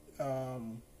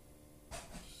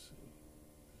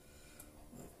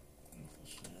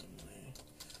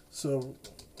 So.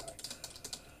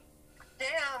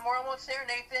 Damn, we're almost there,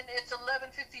 Nathan. It's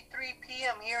 11:53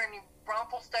 p.m. here in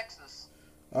Braunfels, Texas.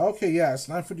 Okay, yeah, it's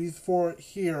 9:54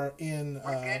 here in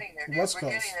West Coast.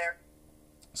 We're getting there.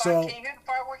 So, can you hear the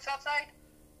fireworks outside?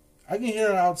 I can hear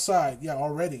it outside, yeah,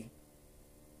 already.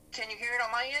 Can you hear it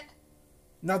on my end?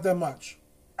 Not that much.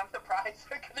 I'm surprised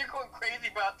because they're going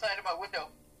crazy outside of my window.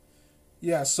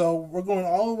 Yeah, so we're going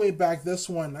all the way back, this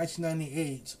one,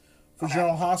 1998, for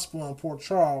General Hospital in Port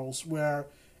Charles, where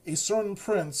a certain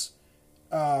prince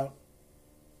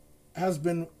has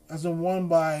been won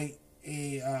by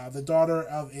the daughter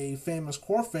of a famous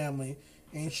core family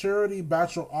in a charity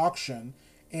bachelor auction,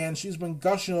 and she's been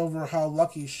gushing over how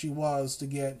lucky she was to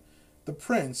get the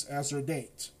prince as her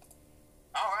date.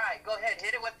 All right, go ahead,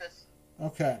 hit it with us.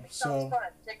 Okay, so fun.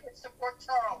 Tickets to Port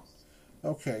Charles.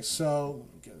 Okay, so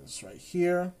let me get this right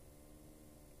here.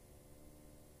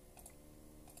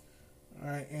 All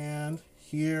right, and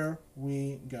here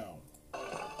we go.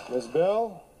 Miss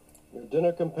Bell, your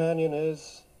dinner companion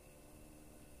is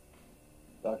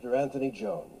Dr. Anthony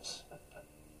Jones.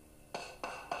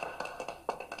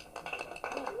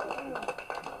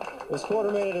 Miss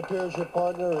Quartermain, it appears your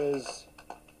partner is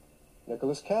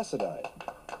Nicholas Cassadine.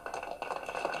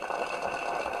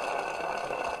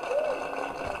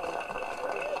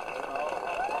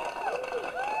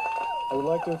 I would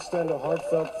like to extend a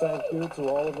heartfelt thank you to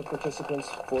all of the participants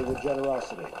for your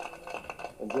generosity.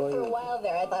 Enjoy For your... a while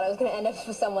there, I thought I was going to end up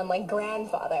with someone like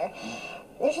grandfather.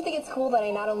 I should think it's cool that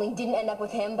I not only didn't end up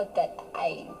with him, but that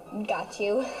I got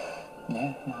you.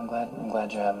 Yeah, I'm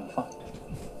glad you're having fun.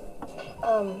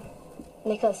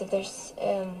 Nicholas, if there's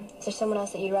someone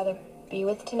else that you'd rather be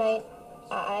with tonight,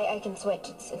 I can switch.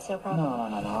 It's no problem.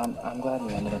 No. I'm glad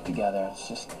we ended up together. It's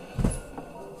just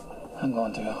I'm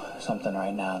going through something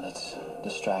right now that's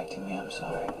distracting me. I'm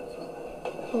sorry.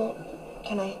 Well,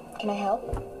 can I help?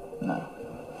 No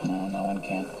one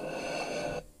can.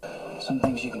 Some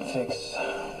things you can fix,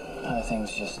 other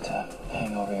things just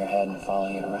hang over your head and follow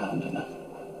you around, you know?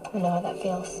 I know how that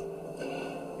feels.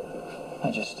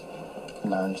 I just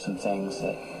learned some things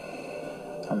that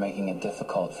are making it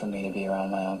difficult for me to be around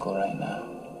my uncle right now.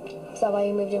 Is that why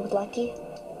you moved in with Lucky?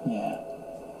 Yeah.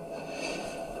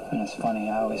 And it's funny,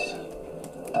 I always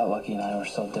thought Lucky and I were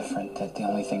so different that the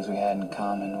only things we had in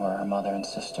common were our mother and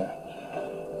sister.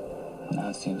 Now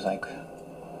it seems like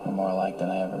we're more alike than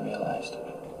I ever realized.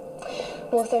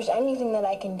 Well, if there's anything that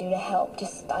I can do to help,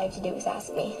 just all you have to do is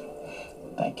ask me.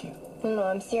 Thank you. No,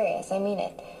 I'm serious. I mean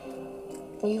it.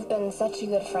 You've been such a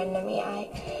good friend to me.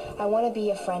 I want to be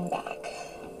a friend back.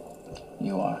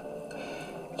 You are.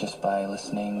 Just by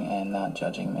listening and not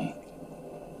judging me.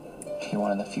 You're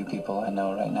one of the few people I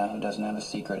know right now who doesn't have a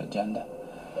secret agenda.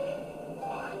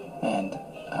 And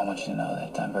I want you to know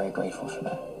that I'm very grateful for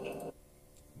that.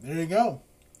 There you go.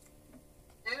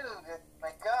 Dude,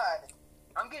 my God.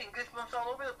 I'm getting goosebumps all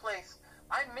over the place.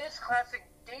 I miss classic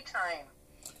daytime.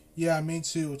 Yeah, me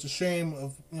too. It's a shame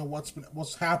of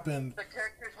what's happened. The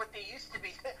characters, what they used to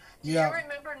be. Do Yeah. you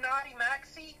remember Naughty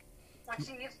Maxie when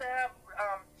she used to have?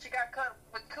 She got cut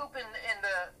with Coop in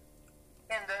the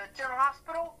general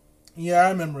hospital. Yeah, I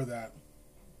remember that.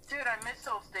 Dude, I miss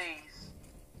those days.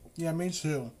 Yeah, me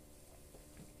too.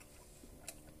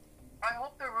 I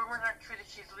hope the rumors aren't true that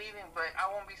she's leaving, but I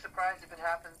won't be surprised if it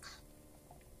happens.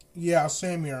 Yeah,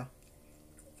 same here.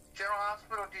 General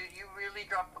Hospital, dude, you really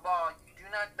dropped the ball. You do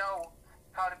not know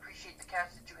how to appreciate the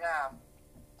cast that you have.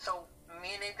 So,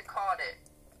 me and Nathan called it.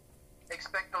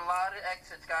 Expect a lot of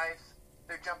exits, guys.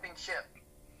 They're jumping ship.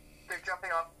 They're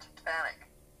jumping off Titanic.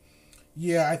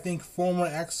 Yeah, I think 4 more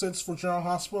exits for General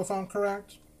Hospital, if I'm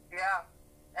correct. Yeah.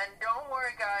 And don't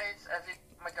worry, guys, as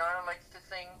Madonna likes to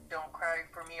sing, don't cry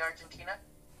for me, Argentina.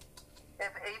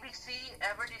 If ABC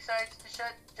ever decides to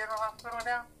shut General Hospital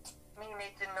down, me and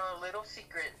Nathan know a little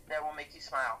secret that will make you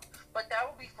smile. But that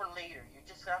will be for later. You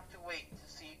just have to wait to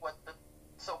see what the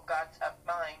soap gods have in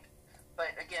mind.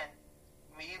 But again,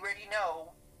 we already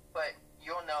know, but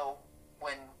you'll know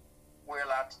when we're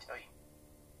allowed to tell you.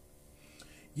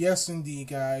 Yes, indeed,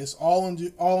 guys. All in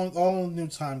due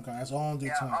time, guys. All in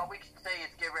due time. All we can say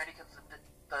is get ready because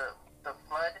the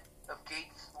flood of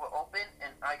gates will open,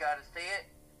 and I gotta say it.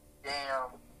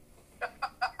 Damn.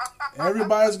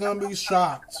 Everybody's gonna be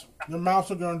shocked. Their mouths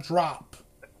are gonna drop.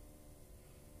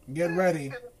 Get ready.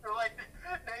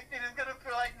 Nathan is gonna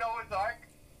feel like Noah's Ark.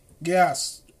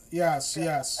 Yes. Yes. Can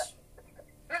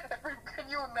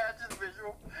you imagine the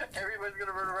visual? Everybody's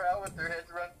gonna run around with their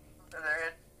heads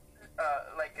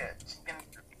like a chicken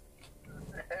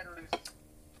head loose.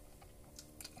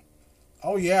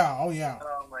 Oh yeah. Oh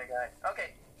my God.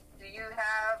 Okay. Do you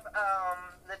have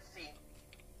let's see.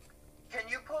 Can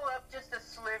you pull up just a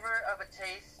sliver of a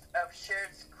taste of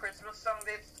Cher's Christmas song?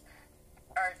 This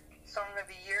our song of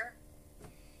the year.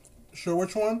 Sure,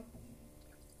 which one?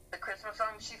 The Christmas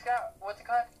song she's got. What's it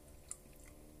called?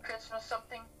 Christmas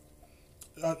something?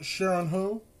 Sharon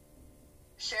who?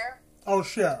 Cher? Oh,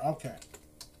 Cher. Okay.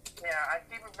 Yeah, I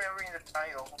keep remembering the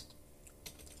title.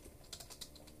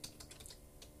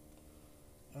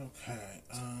 Okay.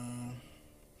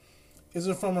 Is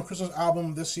it from a Christmas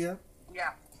album this year?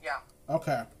 Yeah.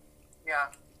 Okay. Yeah.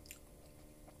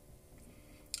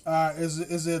 Is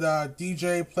it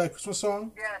DJ Play Christmas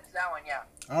Song? Yeah, it's that one, yeah.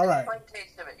 All right. Plain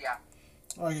taste of it, yeah.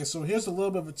 Okay, so here's a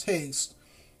little bit of a taste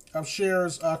of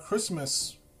Cher's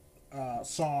Christmas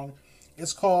song.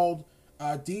 It's called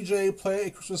DJ Play a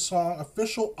Christmas Song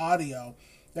official audio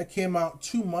that came out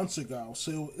 2 months ago.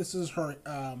 So this is her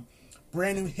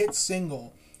brand new hit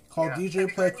single called DJ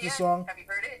Play a Christmas Song. Have you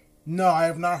heard it? No, I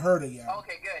have not heard it yet.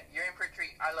 Okay, good. You're in for a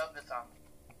treat. I love this song.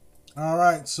 All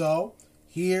right, so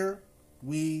here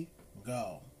we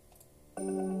go.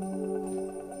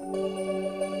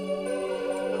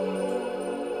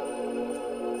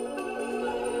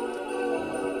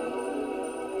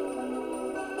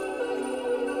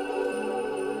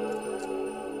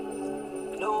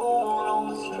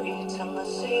 And the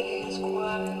city is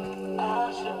quiet.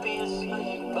 I should be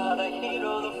asleep by the heat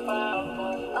of the fire,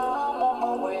 but I'm on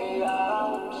my way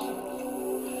out.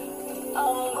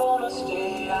 I'm gonna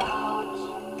stay out.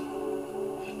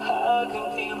 I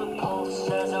can feel the pulse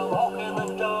as I walk in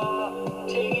the door.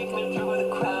 Take me through the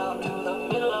crowd to the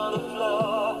middle of the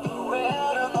floor. The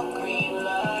red and the green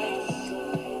lights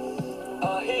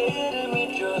are hitting me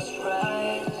just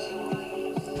right.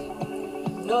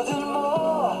 Nothing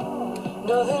more,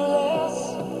 nothing less.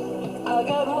 I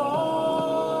got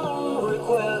one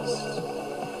request.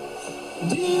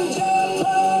 DJ,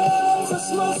 play a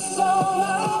Christmas song. I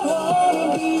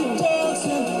wanna be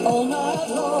dancing all night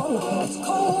long. long. It's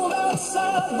cold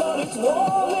outside, but it's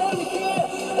warm in here.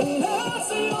 And that's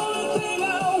the only thing I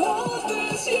want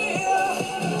this year.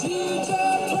 DJ,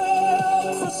 play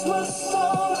a Christmas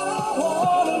song. I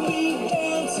wanna be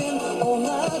dancing all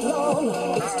night long.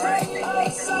 It's cold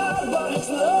outside, but it's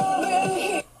love in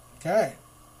here. Okay.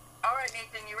 All right,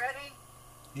 Nathan, you ready?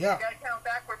 Yeah. You gotta count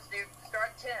backwards, dude.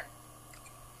 Start 10.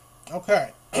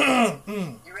 Okay.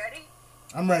 You ready?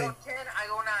 I'm ready. You go 10, I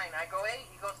go 9. I go 8,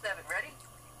 you go 7. Ready?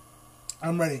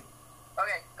 I'm ready.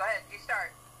 Okay, go ahead. You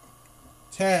start.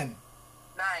 10,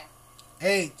 9,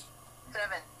 8,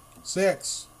 7,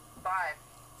 6, 5,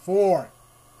 4,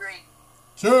 3,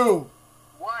 2.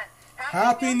 1.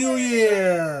 Happy New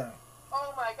Year!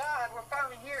 Oh my God, we're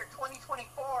finally here,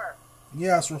 2024.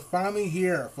 Yes, we're finally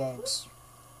here, folks.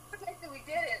 We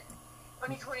did it.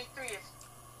 2023 is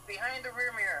behind the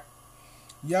rear mirror.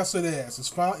 Yes, it is. It's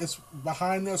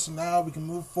behind us, and now we can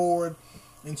move forward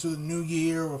into the new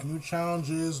year with new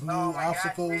challenges, new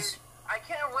obstacles. Gosh, I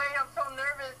can't wait. I'm so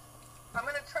nervous. I'm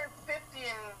going to turn 50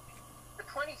 in the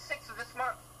 26th of this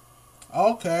month.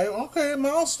 Okay,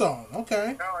 milestone.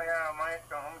 Okay. Oh, yeah,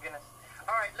 milestone. I'm going to...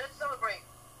 All right, let's celebrate.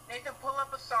 Nathan, pull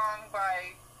up a song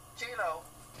by J-Lo.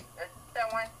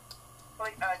 That one.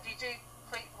 DJ,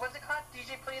 play... What's it called?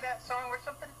 DJ, play that song or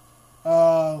something?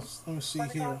 Let me see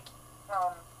here.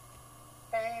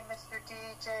 Hey, Mr.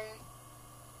 DJ.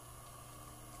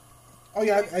 Oh,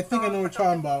 yeah, I think I know what you're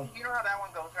talking about. You know how that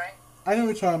one goes, right? I know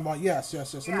what you're talking about. Yes.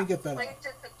 Let me get that up. Play a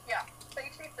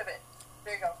taste of it.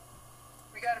 There you go.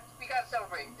 We gotta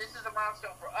celebrate. This is a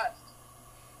milestone for us.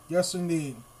 Yes,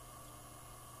 indeed.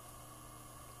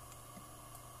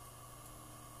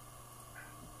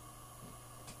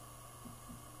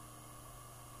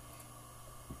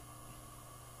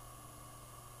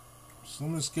 So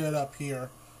let me just get it up here.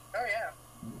 Oh, yeah.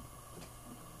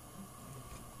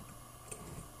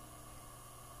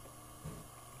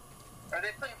 Are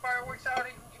they playing fireworks out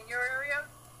in your area?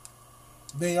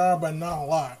 They are, but not a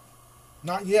lot.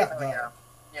 Not yet, though. Yeah.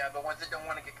 Yeah, the ones that don't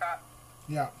want to get caught.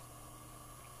 Yeah.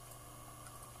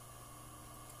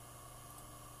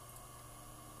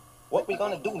 What we're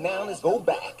gonna do now is go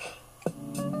back.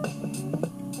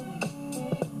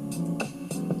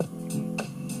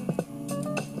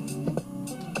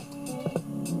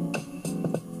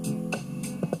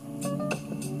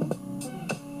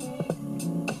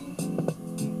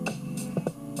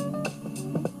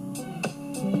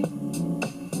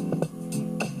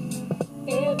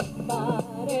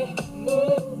 Everybody,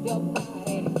 move your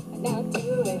body. Now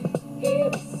do it.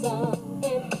 Here's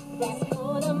something that's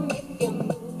gonna make you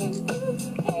move and groove.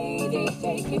 Hey, DJ,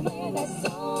 keep playing that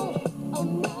song all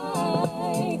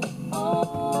night.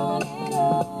 On and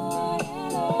on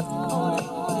and on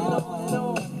and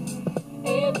on.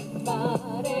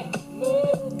 Everybody,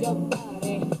 move your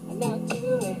body. Now do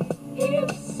it.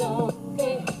 Here's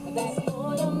something that's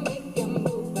gonna make you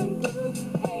move and groove.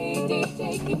 Hey, DJ,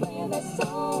 keep playing that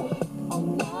song all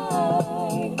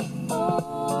night.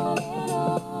 On and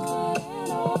on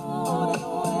and on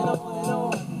and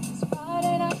on. It's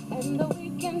Friday night and the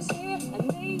weekend's here. I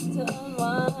need to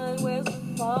unwind. Where's the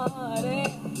party?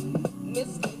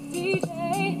 Mr. DJ,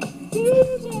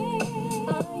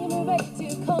 I am ready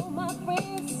to call my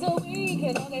friends so we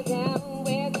can all get down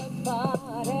with the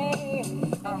party.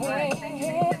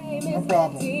 Hey, No Mr.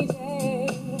 problem.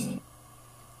 DJ.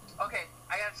 Okay,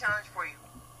 I got a challenge for you.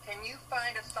 Can you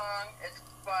find a song? It's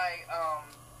by,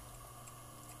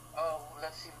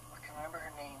 let's see, I can remember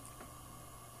her name.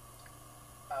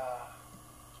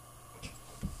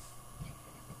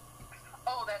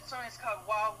 That song is called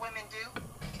Wild Women Do.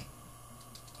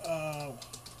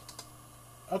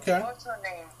 Okay. What's her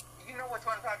name? You know which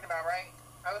one I'm talking about, right?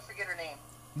 I always forget her name.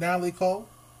 Natalie Cole?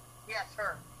 Yes,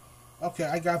 her. Okay,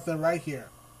 I got that right here.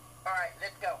 All right,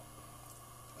 let's go.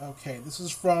 Okay, this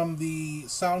is from the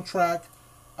soundtrack.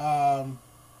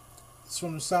 It's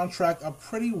from the soundtrack of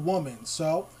Pretty Woman.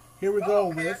 So here we go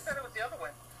okay, with. I thought it was the other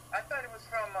one. I thought it was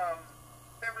from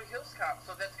Beverly Hills Cop.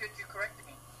 So that's good you corrected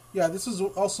me. Yeah, this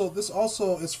also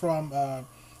is from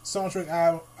soundtrack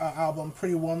album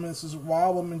Pretty Woman. This is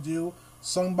Wild Woman Do,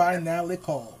 sung by Natalie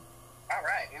Cole. All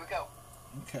right, here we go.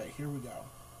 Okay, here we go.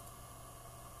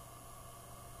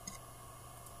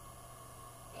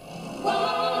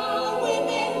 Wild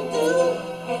women do,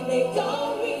 and they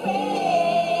don't regret.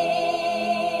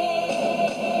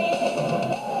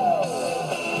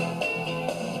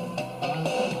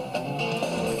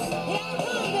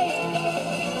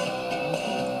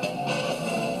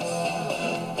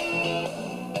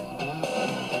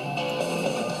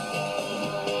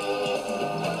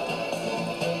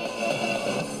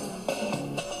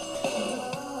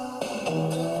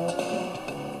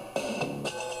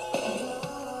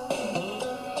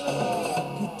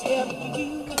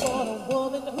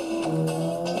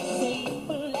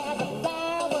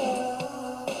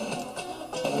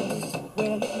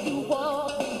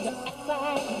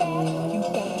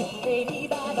 lady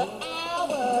by the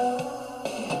hour.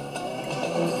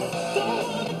 Don't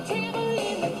wanna travel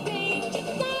in the danger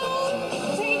zone.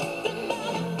 Take them by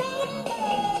the number.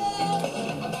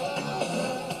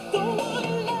 Don't want a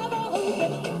lover who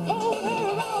can hold her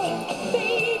own.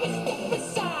 Baby, step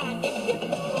aside if you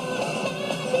don't want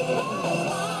to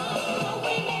find my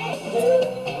women do,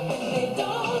 and they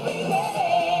don't regret.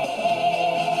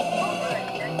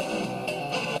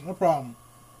 No problem.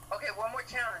 Okay, one more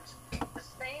challenge. The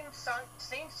same song,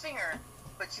 same singer,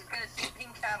 but she's gonna sing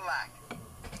Pink Cadillac.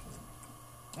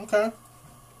 Okay.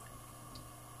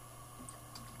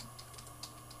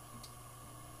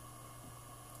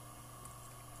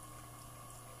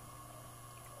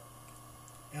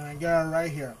 And I got it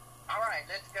right here. All right,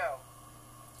 let's go.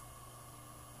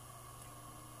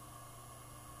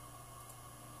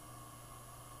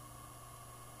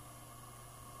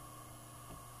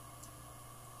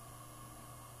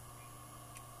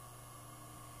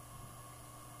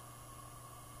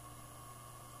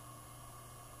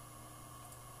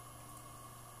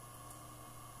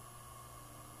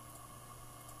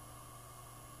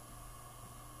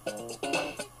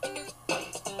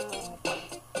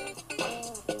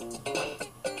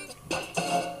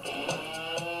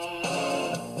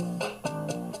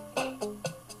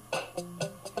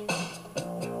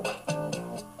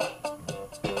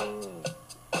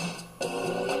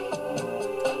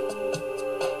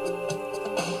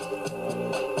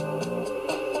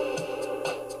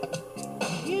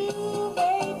 You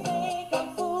may think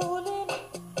I'm fooling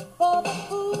for the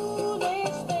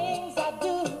foolish things I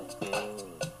do.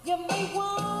 You may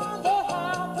wonder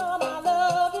how come I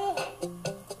love you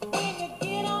when you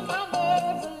get on my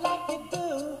nerves like you do.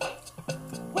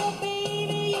 Well,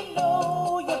 baby, you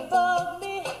know you bug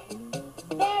me.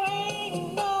 There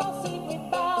ain't no secret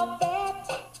about that.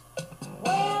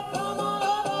 Well, come on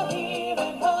over here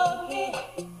and hug me.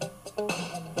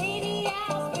 Baby,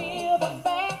 I'll spill the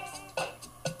facts.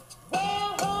 Well,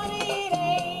 honey, it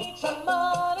ain't your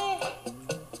money,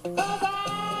 'cause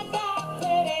I got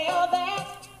plenty of that.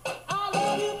 I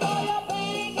love you for your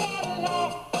pink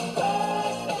Cadillac,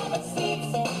 crush velvet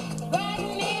seats,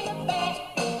 riding in the back,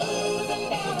 oozing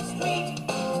down the street,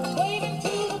 waving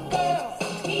to the girls,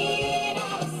 being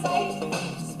out of sight,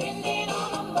 spending all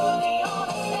my money on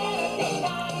a Saturday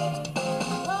night.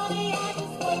 Honey, I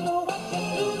just wonder what you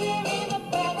do there in the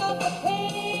back of the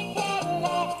pink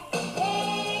Cadillac,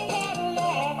 pink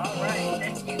Cadillac. All right,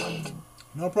 thank you.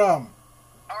 No problem.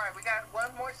 All right, we got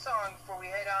one more song before we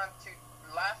head on to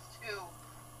the last two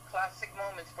classic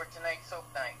moments for tonight's soap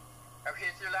night. Now,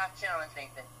 here's your last challenge,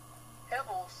 Nathan.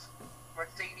 Pebbles,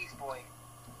 Mercedes Boy.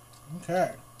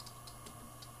 Okay.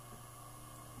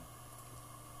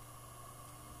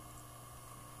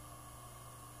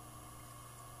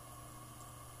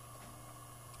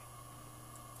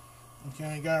 Okay,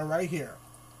 I got it right here.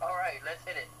 All right, let's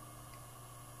hit it.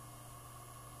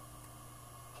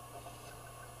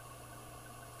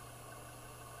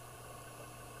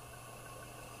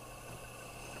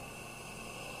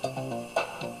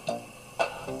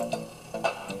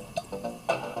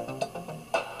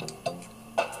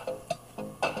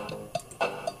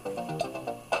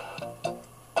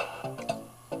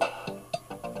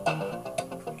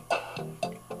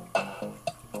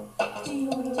 Do you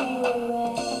wanna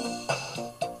ride?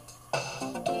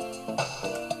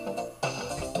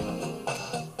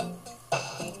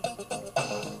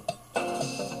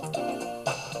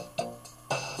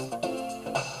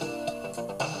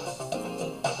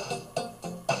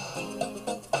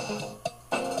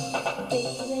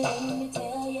 Baby, let me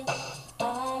tell you,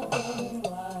 I've been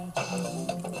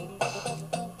watching.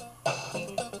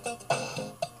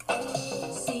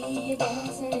 See you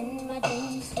dancing in my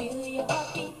dreams, feel your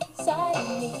heartbeat inside of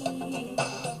me.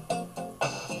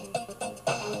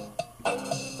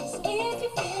 So if you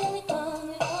feel it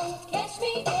coming on, catch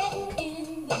me getting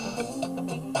in the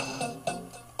mood.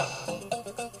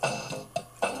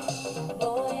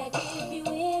 Boy, I give you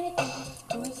anything,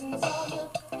 cruising's all you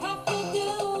have to do.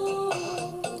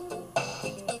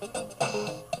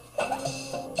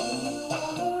 Do you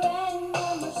wanna ride in my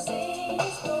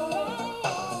Mercedes, boy?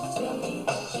 Tell me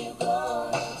what you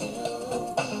gonna do.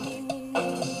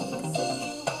 So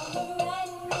you wanna ride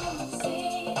in my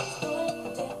Mercedes, boy?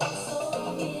 There are so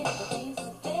many things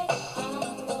that I'm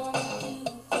gonna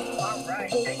do. All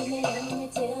right, thank you. Let me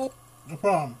tell No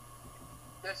problem.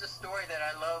 There's a story that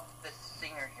I love this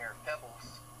singer here,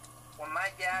 Pebbles. When my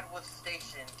dad was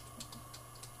stationed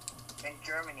in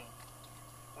Germany,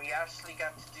 we actually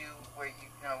got to do where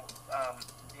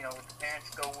the parents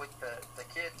go with the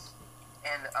kids,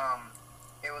 and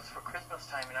it was for Christmas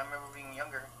time, and I remember being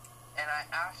younger, and I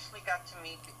actually got to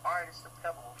meet the artist of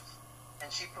Pebbles,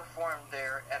 and she performed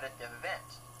there at an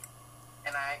event.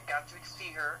 And I got to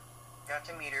see her, got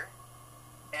to meet her,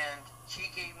 and she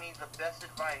gave me the best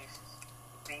advice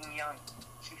being young.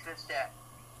 She says that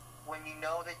when you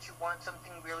know that you want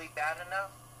something really bad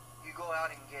enough, you go out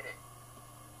and get it.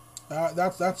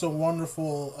 That's a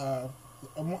wonderful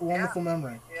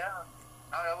memory. Yeah,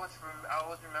 I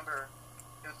always remember.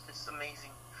 It was just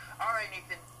amazing. All right,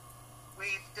 Nathan,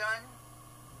 we've done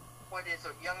what is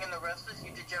it, Young and the Restless?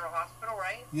 You did General Hospital,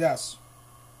 right? Yes.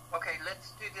 Okay,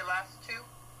 let's do the last two.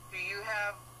 Do you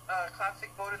have Classic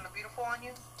Bold and the Beautiful on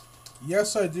you?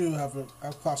 Yes, I do have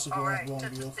a Classic Bold and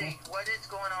Beautiful. Beautiful. What is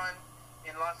going on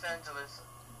in Los Angeles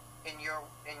in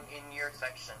your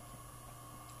section?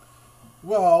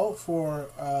 Well, for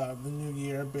the new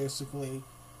year, basically,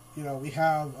 we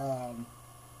have a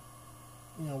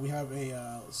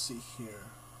let's see here.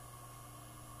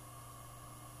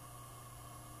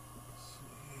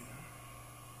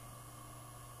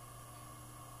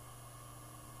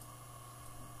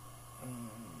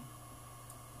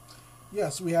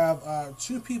 Yes, we have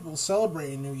two people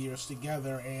celebrating New Year's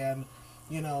together, and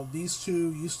these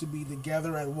two used to be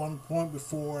together at one point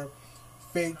before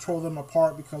fate tore them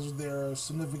apart because of their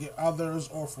significant others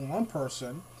or from one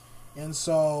person, and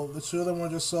so the two of them were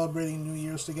just celebrating New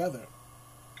Year's together.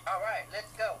 All right,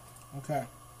 let's go. Okay.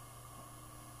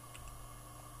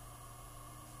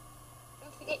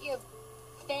 Don't forget your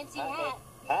fancy hat.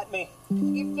 Hat me.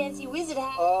 Your fancy wizard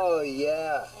hat. Oh,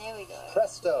 yeah. There we go.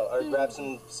 Presto. Or grab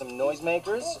some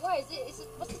noisemakers. Hey, why? Is it,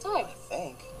 what's the time? I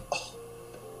think. Oh,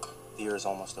 the year is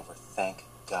almost over. Thank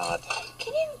God.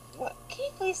 Can you... What? Can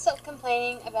you please stop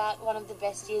complaining about one of the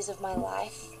best years of my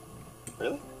life?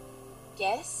 Really?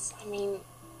 Yes. I mean,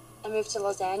 I moved to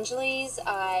Los Angeles.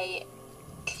 I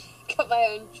got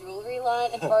my own jewelry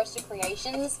line at Forrester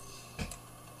Creations.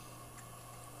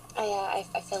 I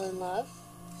fell in love.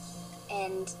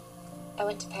 And I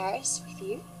went to Paris with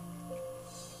you.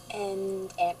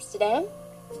 And Amsterdam.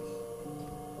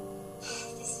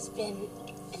 This has been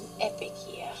an epic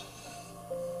year.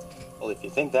 Well, if you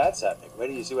think that's epic, wait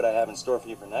till you see what I have in store for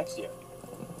you for next year.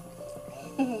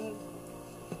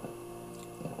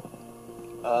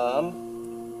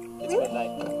 It's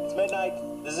midnight. It's midnight.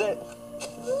 This is it.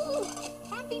 Ooh,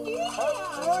 Happy New Year! Happy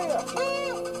New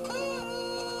Year!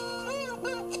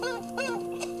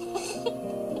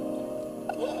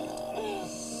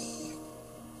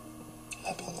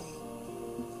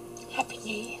 Happy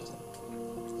New Year.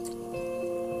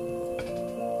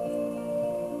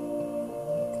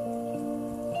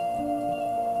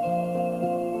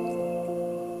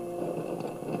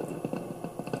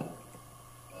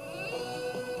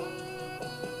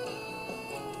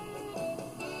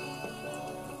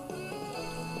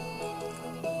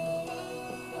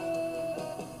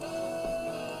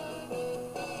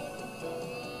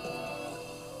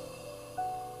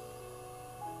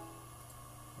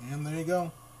 And there you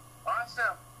go.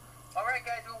 Awesome. All right,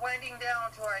 guys, we're winding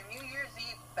down to our New Year's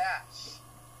Eve bash.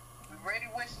 We've already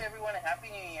wished everyone a Happy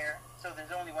New Year, so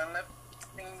there's only one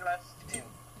thing left to do.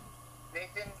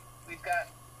 Nathan, we've got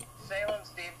Salem's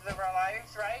Days of Our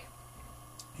Lives, right?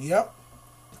 Yep.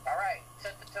 All right,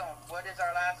 set the tone. What is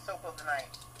our last soap of the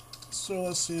night? So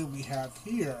let's see what we have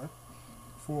here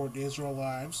for Days of Our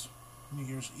Lives, New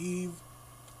Year's Eve.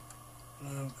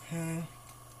 Okay.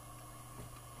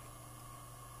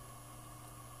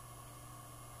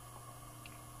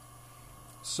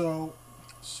 So,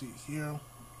 let's see here.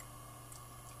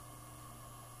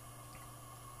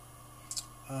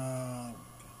 Let's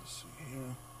see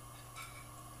here.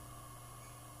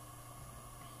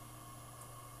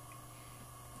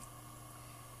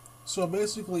 So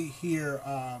basically here,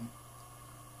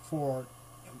 for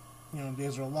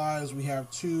Days of Our Lives, we have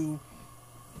two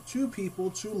people,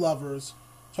 two lovers,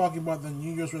 talking about the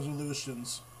New Year's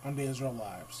resolutions on Days of Our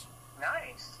Lives.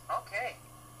 Nice. Okay,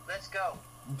 let's go.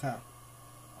 Okay.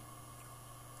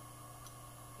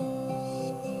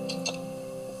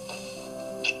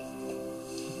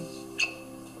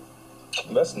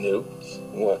 That's new.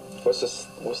 What? What's this?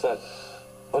 What's that?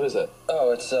 What is that?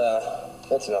 Oh, it's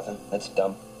nothing. It's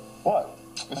dumb. What?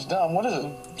 It's dumb. What is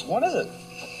it? What is it?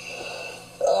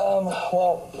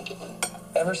 Well,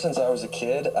 ever since I was a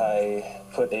kid, I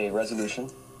put a resolution,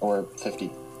 or 50,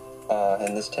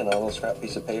 in this tin on a little scrap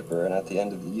piece of paper, and at the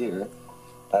end of the year,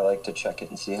 I like to check it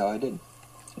and see how I did.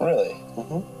 Really?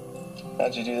 Mm-hmm.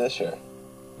 How'd you do this year?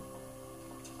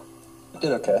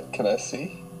 Did okay. Can I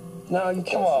see? No, you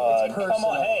can't. Come on, it's personal. come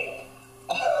on, hey!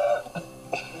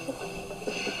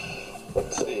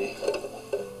 Let's see.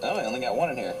 Oh, I only got one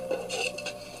in here.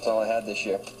 That's all I had this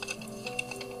year.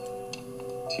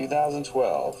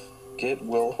 2012. Get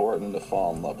Will Horton to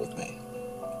fall in love with me.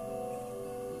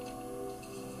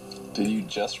 Did you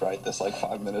just write this like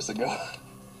 5 minutes ago?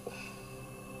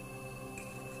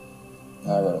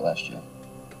 No, I wrote it last year.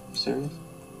 You serious?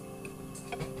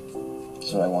 This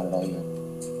is what I wanted all year.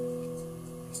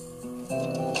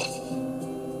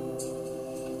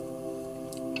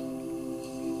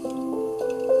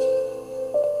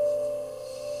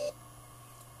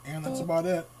 And that's about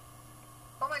it.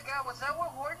 Oh my God, was that Will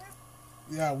Horton?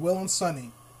 Yeah, Will and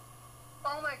Sonny.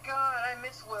 Oh my God, I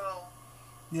miss Will.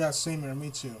 Yeah, same here. Me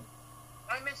too.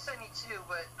 I miss Sonny too,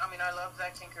 but I mean, I love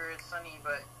Zach Tinker as Sonny,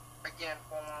 but again,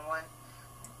 411.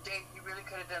 Dave, you really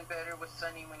could have done better with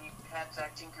Sonny when you had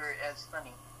Zach Tinker as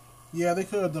Sonny. Yeah, they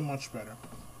could have done much better.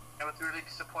 I was really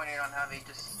disappointed on how they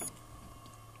just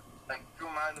like threw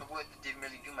him out in the woods and didn't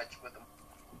really do much with him.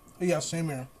 Yeah, same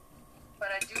here. But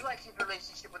I do like his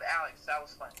relationship with Alex. That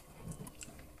was fun.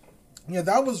 Yeah,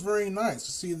 that was very nice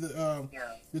to see the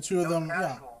two of them.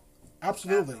 Casual. Yeah,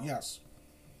 absolutely, Casual. yes.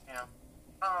 Yeah.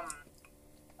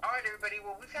 All right, everybody.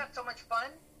 Well, we've had so much fun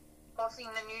hosting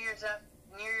the New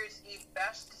Year's Eve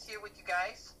bash this year with you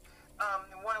guys.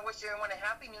 We want to wish everyone a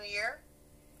happy New Year,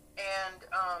 and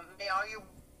may all your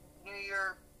New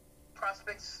Year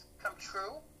prospects come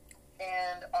true,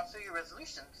 and also your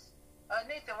resolutions.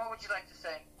 Nathan, what would you like to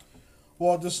say?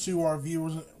 Well, just to our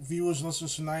viewers and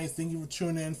listeners tonight, thank you for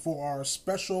tuning in for our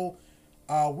special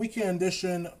weekend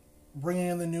edition, bringing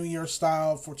in the New Year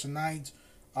style for tonight.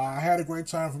 I had a great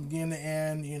time from beginning to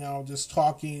end, just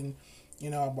talking,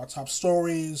 about top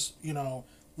stories,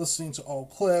 listening to old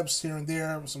clips here and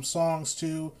there, some songs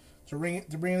too, to bring in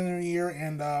the New Year.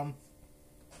 And I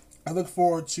look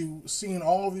forward to seeing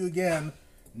all of you again,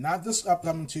 not this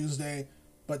upcoming Tuesday,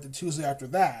 but the Tuesday after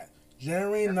that.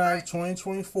 January 9th,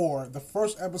 2024, the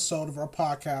first episode of our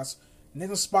podcast,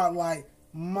 Nathan Spotlight,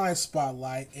 My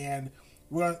Spotlight. And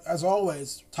we're going to, as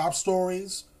always, top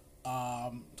stories,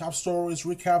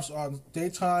 recaps on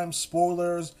daytime,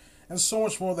 spoilers, and so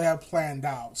much more they have planned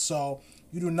out. So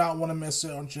you do not want to miss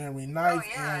it on January 9th. Oh,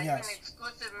 yeah, and yes. An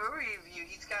exclusive movie review.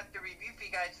 He's got the review for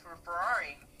you guys for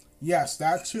Ferrari. Yes,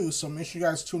 that too. So make sure you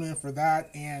guys tune in for that.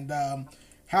 And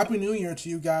Happy New Year to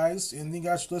you guys. And thank you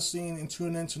guys for listening and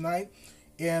tuning in tonight.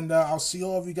 And I'll see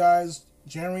all of you guys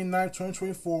January 9th,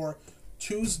 2024,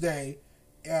 Tuesday.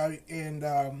 And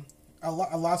a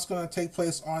lot's going to take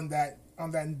place on that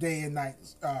day and night,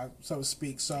 so to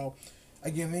speak. So,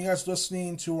 again, thank you guys for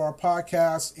listening to our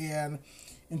podcast. And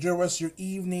enjoy the rest of your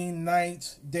evening,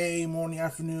 night, day, morning,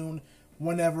 afternoon,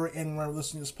 whenever and wherever you're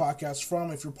listening to this podcast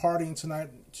from. If you're partying tonight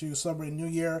to celebrate New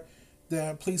Year,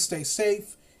 then please stay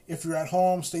safe. If you're at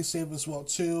home, stay safe as well,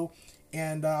 too.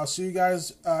 And I'll see you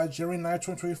guys January 9th,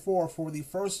 2024 for the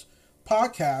first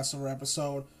podcast or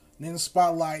episode, Nathan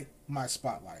Spotlight, My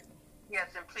Spotlight.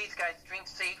 Yes, and please, guys, drink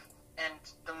safe and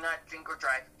do not drink or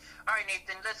drive. All right,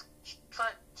 Nathan, let's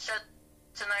shut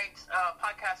tonight's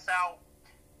podcast out.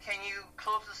 Can you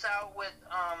close us out with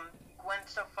Gwen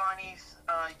Stefani's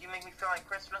You Make Me Feel Like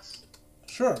Christmas?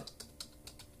 Sure.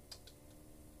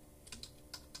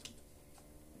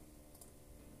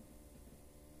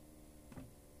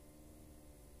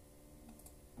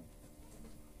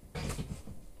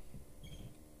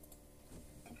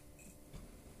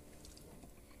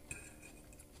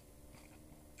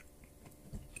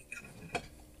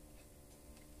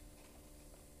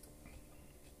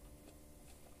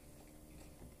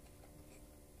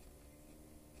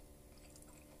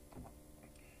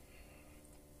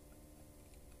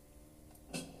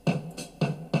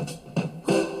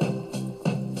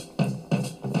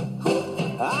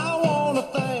 I wanna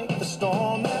thank the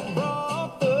storm that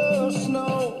brought the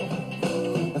snow,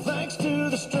 and thanks to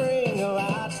the string of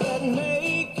lights that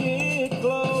make it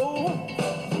glow.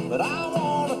 But I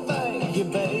wanna thank you,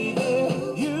 baby,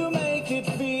 you make it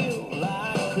feel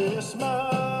like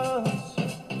Christmas.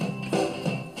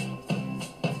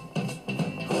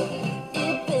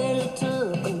 It barely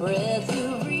took a breath to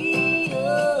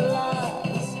realize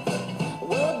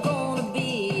we're gonna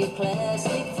be a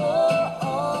classic for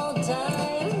all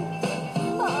time.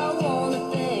 I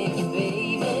wanna thank you,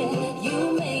 baby.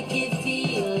 You make it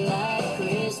feel like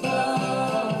Christmas.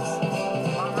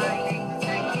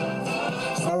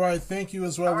 All right, thank you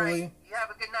as well, Willie. You have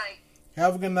a good night.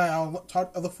 Have a good night. I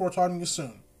look forward to talking to you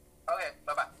soon. Okay,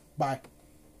 bye-bye. Bye.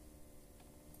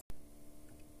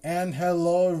 And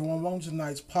hello, everyone. Welcome to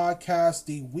tonight's podcast,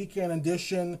 the weekend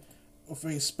edition of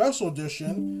a special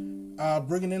edition,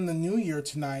 bringing in the new year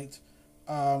tonight.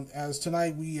 As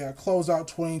tonight we close out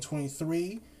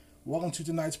 2023. Welcome to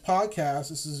tonight's podcast.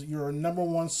 This is your number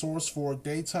one source for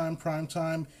daytime,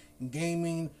 primetime,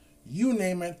 gaming, you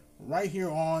name it, right here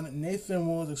on Nathan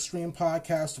Wood's Extreme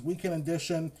Podcast, weekend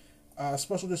edition,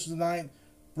 special edition tonight.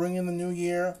 bring in the new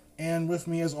year. And with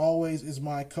me, as always, is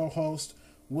my co-host,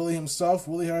 Willie himself.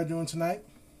 Willie, how are you doing tonight?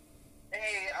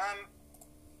 Hey, I'm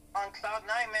on cloud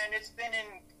nine, man. It's been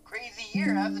a crazy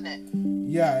year, hasn't it?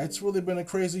 Yeah, it's really been a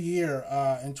crazy year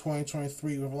in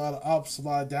 2023 with a lot of ups, a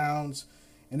lot of downs,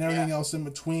 and everything else in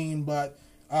between. But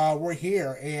we're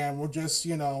here, and we're just,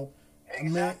 exactly.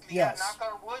 Yeah, knock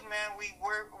on wood, man. We've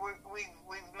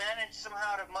managed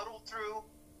somehow to muddle through,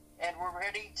 and we're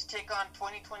ready to take on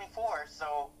 2024.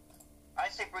 So I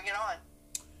say bring it on.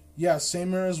 Yeah,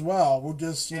 same here as well. We're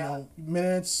just,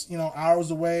 minutes,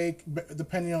 hours away,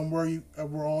 depending on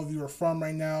where all of you are from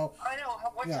right now. I know.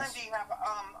 What time do you have?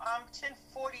 I'm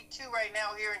 10:42 right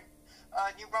now here in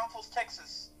New Braunfels,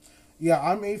 Texas. Yeah,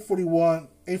 I'm 8:41.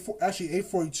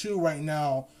 8:42 right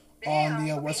now on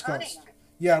the West Coast.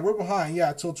 Yeah, we're behind.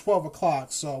 Yeah, till 12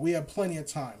 o'clock. So we have plenty of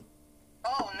time.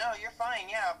 Oh no, you're fine.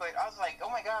 Yeah, but I was like, oh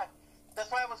my god.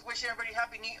 That's why I was wishing everybody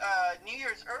happy New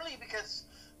Year's early, because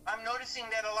I'm noticing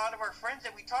that a lot of our friends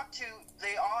that we talk to,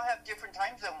 they all have different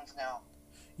time zones now.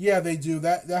 Yeah, they do.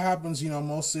 That happens,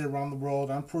 mostly around the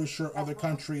world. I'm pretty sure other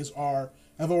countries have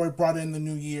already brought in the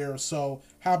new year. So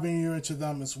happy New Year to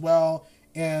them as well.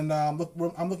 And I'm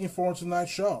looking forward to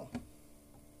tonight's show.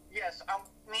 Yes,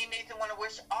 me and Nathan want to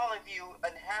wish all of you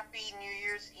a happy New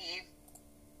Year's Eve.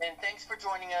 And thanks for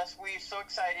joining us. We're so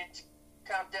excited to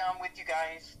count down with you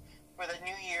guys for the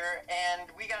new year.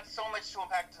 And we got so much to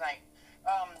unpack tonight.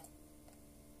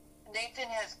 Nathan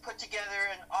has put together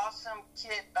an awesome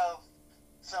kit of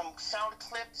some sound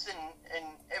clips and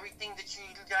everything that you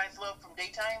guys love from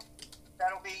daytime.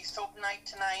 That'll be soap night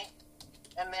tonight.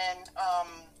 And then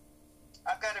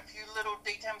I've got a few little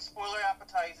daytime spoiler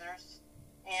appetizers.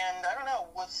 And I don't know,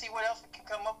 we'll see what else we can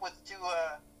come up with to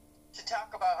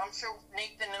talk about. I'm sure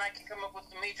Nathan and I can come up with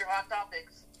some major hot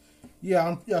topics. Yeah,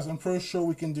 I'm pretty sure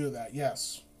we can do that,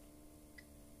 yes.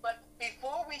 But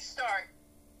before we start,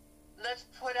 let's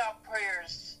put out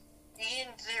prayers.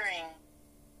 Ian Ziering,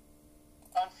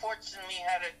 unfortunately,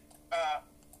 had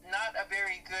not a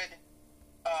very good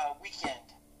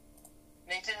weekend.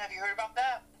 Nathan, have you heard about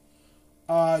that?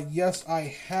 Yes,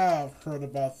 I have heard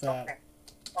about that.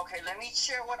 Okay, let me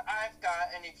share what I've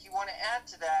got, and if you want to add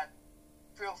to that,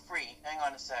 feel free. Hang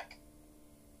on a sec.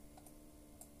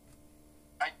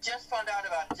 I just found out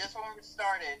about it just when we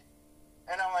started,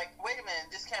 and I'm like, wait a minute,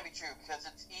 this can't be true because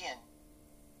it's Ian.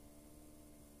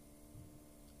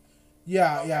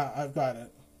 Yeah, I've got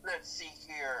it. Let's see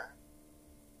here.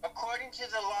 According to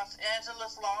the Los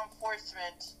Angeles law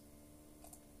enforcement,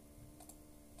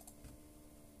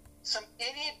 some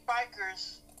idiot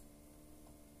bikers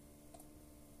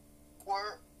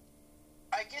were,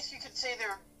 I guess you could say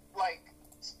they're like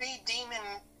speed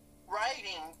demon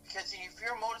riding, because if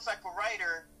you're a motorcycle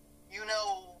rider, you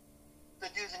know the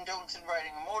do's and don'ts in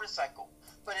riding a motorcycle.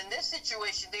 But in this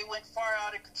situation, they went far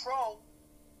out of control,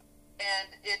 and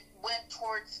it went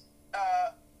towards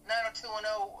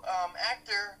 90210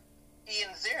 actor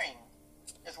Ian Ziering,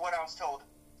 is what I was told.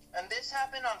 And this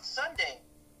happened on Sunday.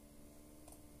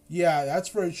 Yeah, that's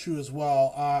very true as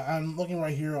well. I'm looking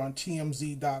right here on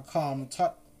TMZ.com.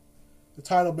 The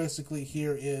title basically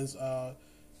here is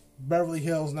Beverly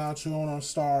Hills 90210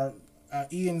 star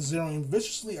Ian Ziering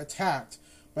viciously attacked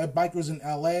by bikers in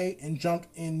LA and jumped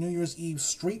in New Year's Eve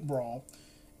street brawl.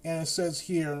 And it says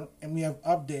here, and we have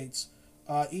updates,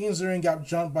 Ian Ziering got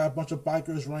jumped by a bunch of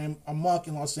bikers running amok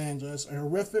in Los Angeles. A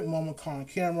horrific moment caught on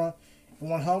camera, and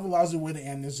one hell of a lousy way to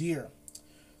end this year.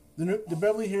 The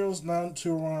Beverly Hills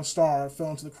 90210 star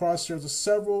fell into the crosshairs of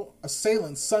several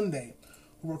assailants Sunday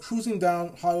who were cruising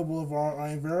down Hollywood Boulevard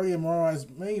on very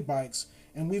motorized mini bikes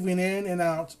and weaving in and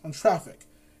out on traffic,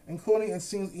 including it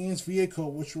seems Ian's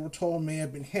vehicle, which we were told may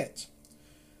have been hit.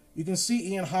 You can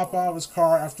see Ian hop out of his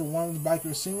car after one of the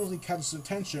bikers seemingly catches his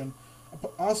attention,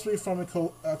 possibly from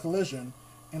a collision,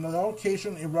 and the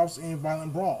altercation erupts in a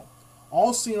violent brawl.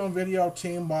 All seen on video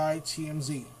obtained by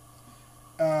TMZ.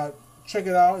 Check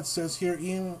it out. It says here,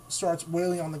 Ian starts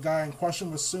wailing on the guy in question,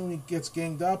 but soon he gets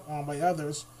ganged up on by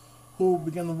others who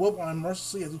begin to whoop on him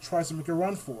mercilessly as he tries to make a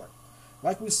run for it.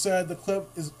 Like we said, the clip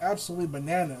is absolutely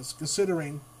bananas,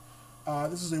 considering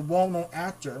this is a well-known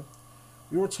actor.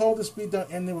 We were told this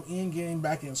beatdown ended with Ian getting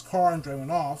back in his car and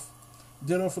driving off.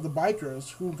 Ditto for the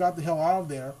bikers, who got the hell out of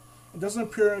there. It doesn't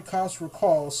appear that cops were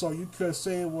called, so you could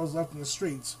say it was left in the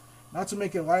streets. Not to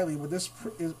make it lightly, but this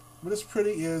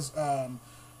pretty is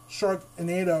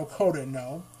Sharknado coded,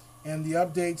 no. And the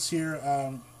updates here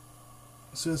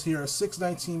says here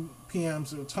 6:19 p.m. at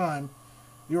the time.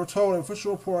 We were told an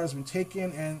official report has been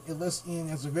taken and it lists Ian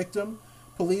as a victim.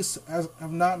 Police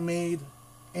have not made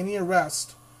any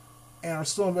arrests and are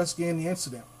still investigating the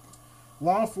incident.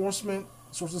 Law enforcement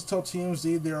Sources tell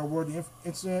TMZ they are aware of the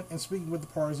incident and speaking with the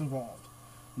parties involved.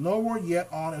 No word yet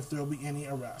on if there will be any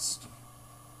arrest.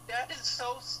 That is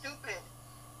so stupid.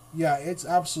 Yeah, it's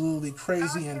absolutely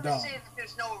crazy and dumb. Say that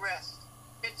there's no arrest.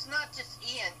 It's not just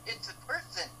Ian, it's a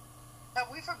person. Have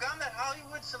we forgotten that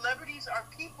Hollywood celebrities are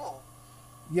people?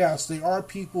 Yes, they are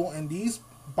people, and these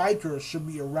bikers should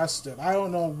be arrested. I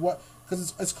don't know what,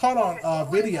 because it's caught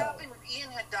on video. What happened if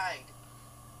Ian had died?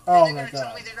 Oh they're my gonna tell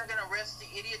God! me they're not going to arrest the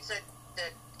idiots that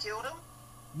killed him?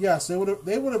 Yes, they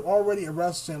would have already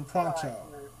arrested him pronto.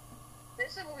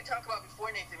 This is what we talked about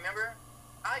before, Nathan. Remember,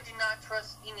 I do not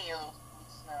trust any of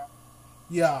these now.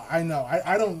 Yeah, I know.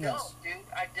 I don't. No, Yes. dude,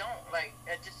 I don't. Like,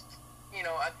 I just,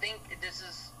 I think this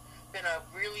has been a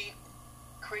really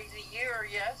crazy year,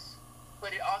 yes,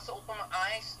 but it also opened my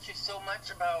eyes to so much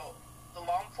about the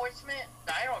law enforcement.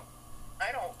 I don't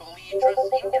trust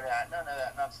any of that. None of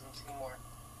that nonsense anymore.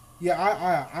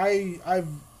 Yeah,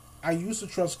 I used to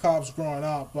trust cops growing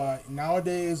up, but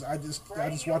nowadays I just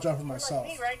watch out for myself.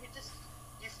 Like me, right?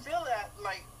 You feel that,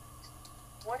 like,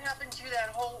 what happened to that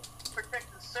whole protect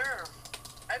and serve?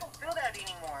 I don't feel that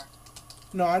anymore.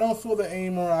 No, I don't feel that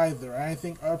anymore either. And I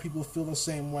think other people feel the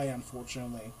same way,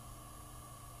 unfortunately.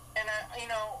 And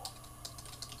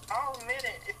I'll admit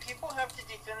it. If people have to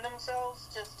defend themselves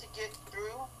just to get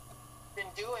through, then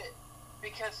do it.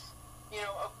 Because,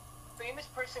 a famous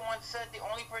person once said the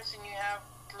only person you have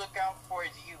to look out for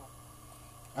is you.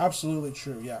 Absolutely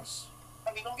true, yes.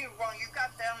 I mean, don't get me wrong. You've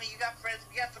got family, you got friends,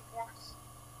 we got supports.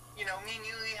 Me and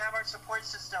you, we have our support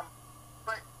system.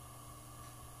 But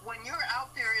when you're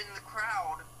out there in the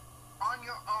crowd on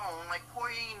your own, like poor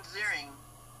Ian Ziering,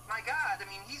 my God, I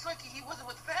mean, he's lucky he wasn't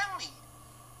with family.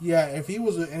 Yeah, if he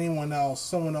was with anyone else,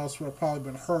 someone else would have probably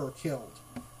been hurt or killed.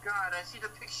 God, I see the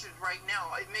pictures right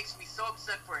now. It makes me so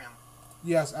upset for him.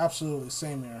 Yes, absolutely.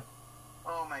 Same here.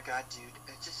 Oh my God, dude.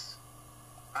 It just,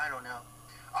 I don't know.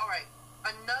 All right,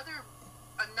 another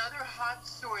hot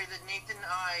story that Nathan and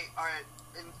I are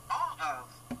in awe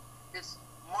of is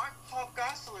Mark Paul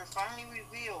Gosselaar finally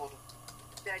revealed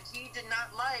that he did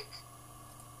not like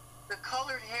the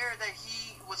colored hair that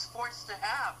he was forced to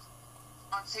have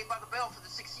on Saved by the Bell for the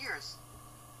 6 years.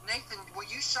 Nathan, were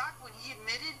you shocked when he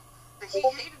admitted that he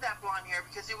hated that blonde hair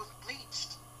because it was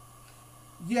bleached?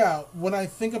 Yeah, when I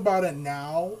think about it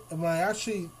now, and when I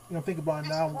actually think about it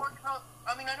now,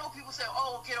 I mean, I know people say,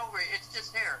 "Oh, get over it. It's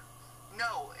just hair."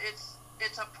 No, it's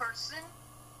a person.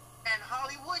 And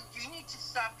Hollywood, you need to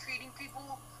stop treating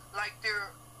people like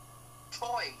they're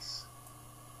toys.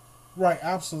 right?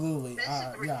 Absolutely. This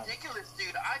is ridiculous,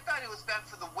 dude. I thought it was bad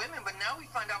for the women, but now we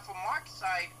find out from Mark's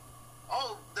side,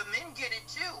 oh, the men get it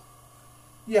too.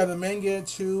 Yeah, the men get it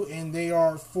too, and they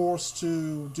are forced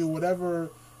to do whatever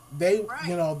they,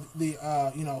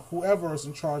 whoever is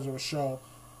in charge of a show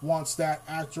wants that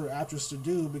actor or actress to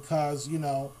do because, I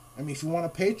mean, if you want a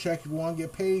paycheck, if you want to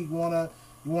get paid, you want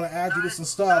to add to this and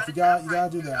stuff, you got to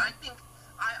do that. I think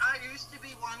I used to be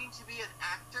wanting to be an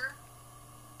actor,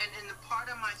 and in the part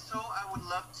of my soul, I would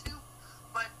love to,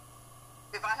 but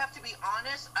if I have to be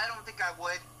honest, I don't think I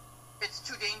would. It's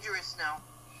too dangerous now.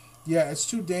 Yeah, it's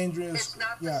too dangerous. It's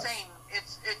not the same.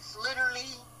 It's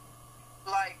literally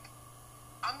like,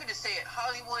 I'm going to say it,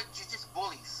 Hollywood, you're just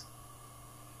bullies.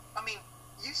 I mean,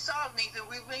 you saw, Nathan,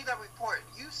 we made that report.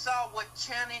 You saw what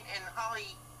Shannon and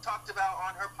Holly talked about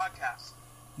on her podcast.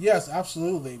 Yes,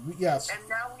 absolutely. Yes. And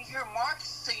now we hear Mark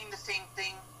saying the same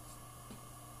thing.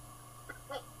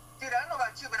 Dude, I don't know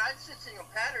about you, but I'm just seeing a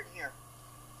pattern here.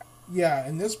 Yeah,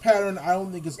 and this pattern I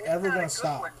don't think is ever going to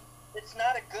stop. It's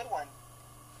not a good one.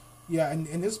 Yeah,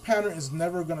 and this pattern is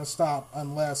never going to stop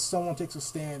unless someone takes a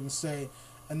stand and say,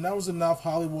 enough is enough,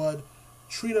 Hollywood.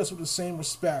 Treat us with the same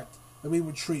respect that we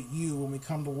would treat you when we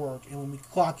come to work and when we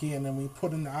clock in and we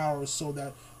put in the hours so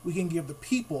that we can give the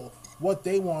people what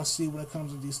they want to see when it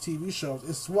comes to these TV shows.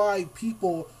 It's why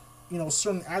people,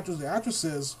 certain actors and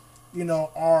actresses,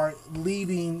 are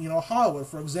leaving, Hollywood.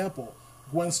 For example,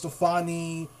 Gwen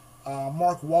Stefani,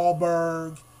 Mark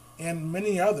Wahlberg, and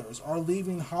many others are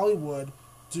leaving Hollywood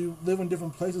to live in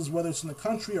different places, whether it's in the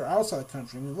country or outside the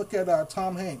country. I mean, look at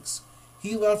Tom Hanks.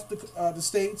 He left the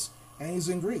States, and he's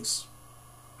in Greece.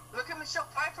 Look at Michelle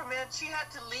Pfeiffer, man. She had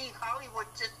to leave Hollywood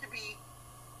just to be,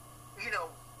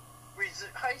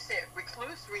 how do you say it,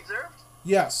 recluse, reserved?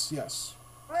 Yes.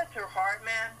 Bless her heart,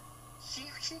 man.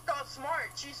 She thought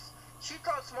smart. She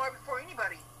thought smart before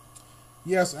anybody.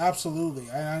 Yes, absolutely.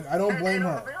 And I don't blame her.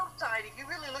 On the male side, if you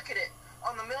really look at it,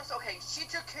 on the male side, okay, she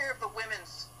took care of the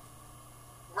women's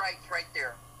rights right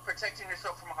there, protecting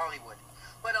herself from Hollywood.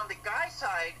 But on the guy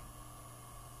side,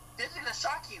 this is going to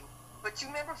shock you. But you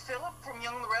remember Philip from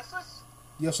Young and the Restless?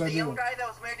 Yes, I do. The young guy that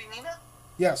was married to Nina?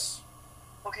 Yes.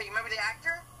 Okay, you remember the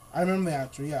actor? I remember the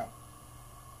actor, yeah.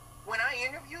 When I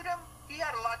interviewed him, he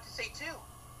had a lot to say too.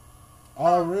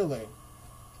 Oh, really?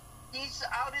 He's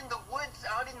out in the woods,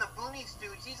 out in the boonies,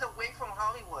 dude. He's away from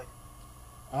Hollywood.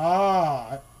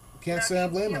 Ah, I can't Now, say I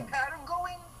do you blame see a him. pattern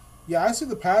going? Yeah, I see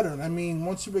the pattern. I mean,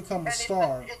 once you become a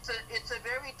star. It's a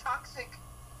very toxic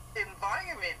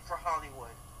environment for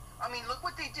Hollywood. I mean, look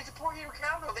what they did to poor Henry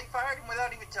Cavill. They fired him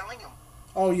without even telling him.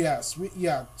 Oh yes,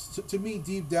 to me,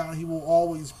 deep down, he will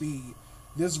always be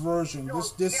this version,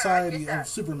 this side of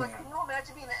Superman. But can you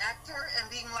imagine being an actor and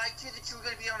being lied to that you were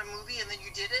going to be on a movie and then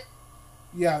you did it?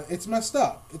 Yeah, it's messed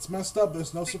up. It's messed up.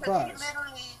 There's no surprise. He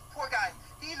literally, poor guy,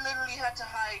 he literally had to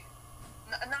hide,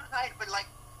 not hide, but like,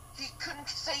 he couldn't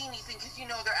say anything because, you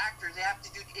know, they're actors. They have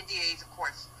to do NDAs, of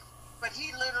course. But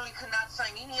he literally could not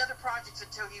sign any other projects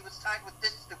until he was tied with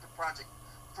this stupid project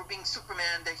for being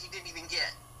Superman that he didn't even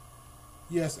get.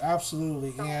 Yes,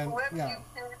 absolutely. So and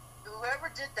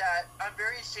whoever did that, I'm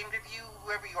very ashamed of you,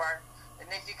 whoever you are. And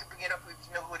if you can bring it up if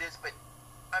you know who it is, but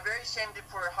I'm very ashamed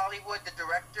for Hollywood, the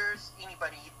directors,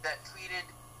 anybody that tweeted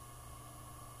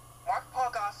Mark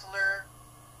Paul Gosselaar,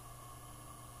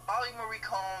 Holly Marie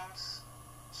Combs,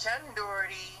 Shannon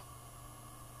Doherty,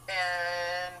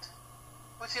 and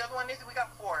what's the other one? Nathan, we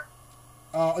got 4.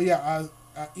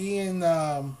 Ian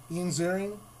Ziering. Ian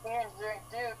Ziering,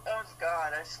 dude, oh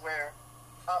God, I swear.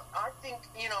 I think,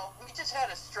 you know, we just had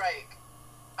a strike.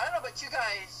 I don't know about you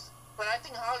guys, but I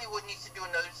think Hollywood needs to do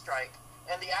another strike.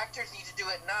 And the actors need to do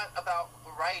it not about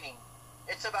writing.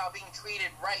 It's about being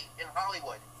treated right in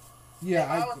Hollywood. Yeah,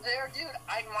 if I was there, dude,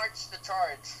 I'd march the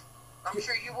charge. I'm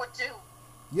sure you would too.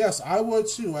 Yes, I would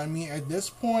too. I mean, at this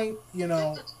point, you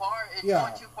know... It's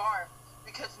gone too far.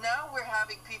 Because now we're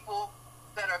having people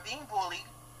that are being bullied,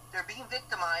 they're being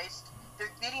victimized,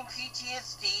 they're getting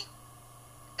PTSD,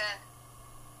 and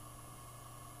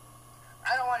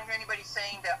I don't want to hear anybody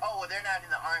saying that, oh, well, they're not in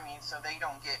the army, so they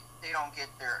don't get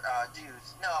their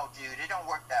dues. No, dude, it don't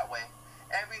work that way.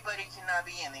 Everybody cannot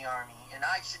be in the army, and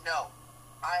I should know.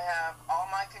 I have all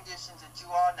my conditions that you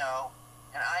all know,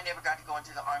 and I never got to go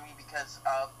into the army because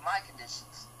of my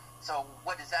conditions. So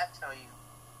what does that tell you?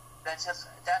 That's just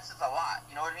a lot.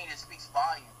 You know what I mean? It speaks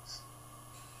volumes.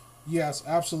 Yes,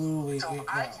 absolutely. So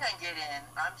I can't get in.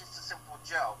 I'm just a simple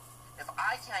Joe. If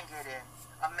I can't get in,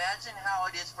 imagine how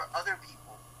it is for other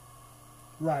people.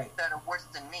 Right. That are worse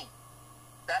than me.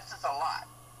 That's just a lot.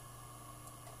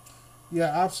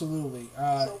 Yeah, absolutely.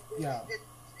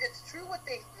 It's true what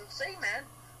they say, man.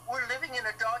 We're living in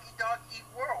a dog-eat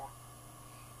world.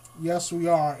 Yes, we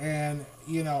are, and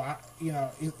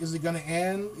is it going to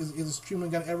end? Is this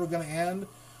treatment ever going to end?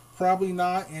 Probably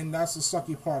not, and that's the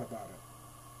sucky part about it.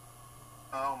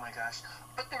 Oh my gosh!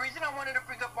 But the reason I wanted to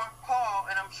bring up Mark Paul,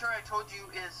 and I'm sure I told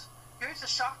you, is here's a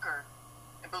shocker,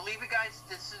 and believe me, guys,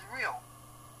 this is real.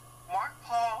 Mark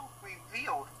Paul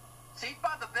revealed Saved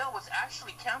by the Bell was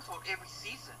actually canceled every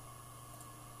season.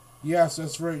 Yes,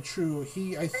 that's very true.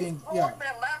 I think, yeah.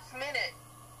 That last minute.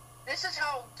 This is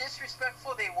how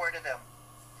disrespectful they were to them.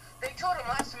 They told him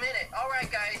last minute, all right,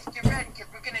 guys, get ready, because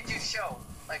we're going to do show.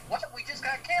 Like, what? We just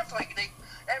got canceled. Like,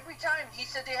 every time he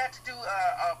said they had to do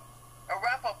a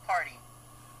wrap-up party.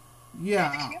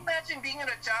 Yeah. Can you imagine being in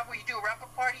a job where you do a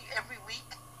wrap-up party every week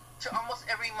to almost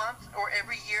every month or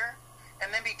every year,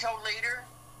 and then be told later,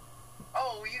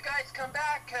 oh, you guys come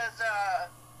back because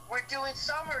we're doing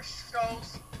summer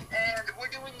shows, and we're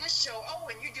doing this show. Oh,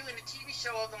 and you're doing a TV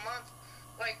show of the month.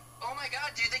 Like, oh my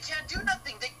God, dude, they can't do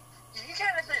nothing. You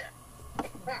can't, as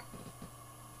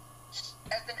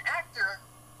an actor,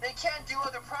 they can't do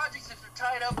other projects if they're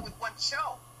tied up with one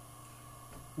show.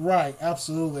 Right,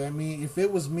 absolutely. I mean, if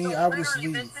it was me, I would just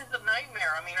leave. This is a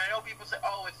nightmare. I mean, I know people say,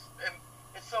 oh,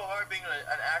 it's so hard being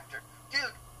an actor.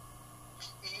 Dude,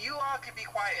 you all could be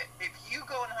quiet. If you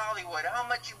go in Hollywood, how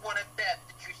much you want to bet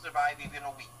that you survive even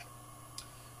a week?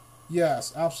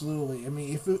 Yes, absolutely. I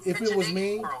mean, if it was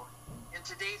me... In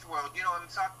today's world, you know, I'm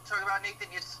talking about, Nathan,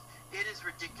 it is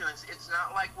ridiculous. It's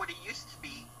not like what it used to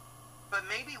be. But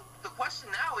maybe the question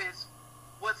now is,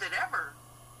 was it ever?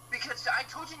 Because I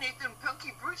told you, Nathan,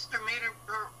 Punky Brewster made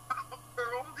her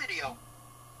own video.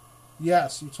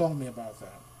 Yes, you told me about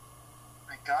that.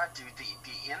 My God, dude,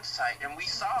 the insight. And we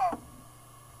saw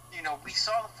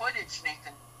the footage,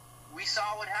 Nathan. We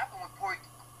saw what happened with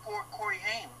poor Corey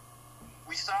Haim.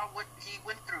 We saw what he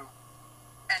went through.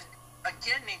 And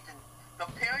again, Nathan, the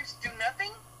parents do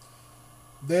nothing.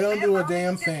 They don't do a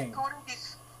damn thing.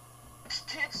 These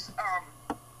kids,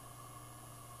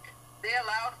 they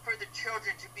allowed for the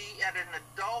children to be at an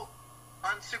adult,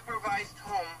 unsupervised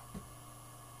home,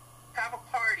 have a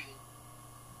party,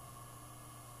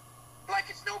 like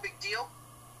it's no big deal.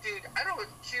 Dude, I don't know what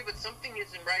you, but something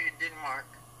isn't right in Denmark.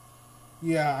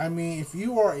 Yeah, I mean, if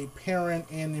you are a parent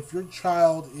and if your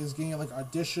child is getting like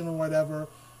audition or whatever,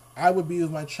 I would be with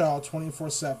my child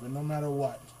 24/7, no matter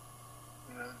what.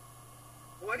 Yeah.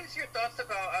 What is your thoughts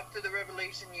about, after the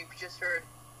revelation you've just heard?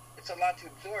 It's a lot to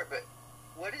absorb, but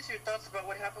what is your thoughts about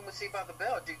what happened with Saved by the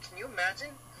Bell? Dude, can you imagine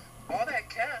all that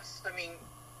cast? I mean,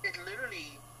 it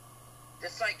literally,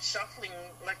 it's like shuffling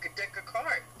like a deck of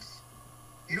cards.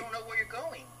 You don't know where you're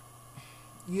going.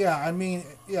 Yeah, I mean,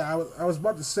 yeah, I was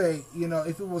about to say, you know,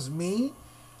 if it was me,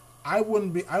 I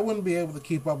wouldn't be able to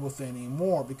keep up with it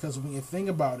anymore, because when you think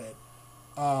about it,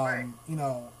 Right. you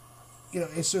know,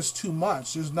 it's just too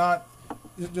much. There's not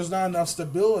enough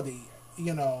stability,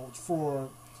 you know,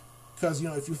 because, you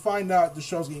know, if you find out the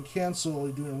show's getting canceled,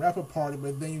 you're doing a wrap-up party,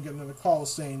 but then you get another call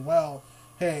saying, well,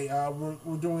 hey,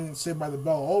 we're doing Saved by the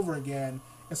Bell over again.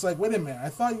 It's like, wait a minute, I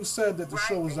thought you said that the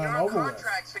show was done over with.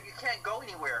 Contract, so you can't go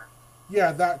anywhere.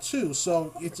 Yeah, that too.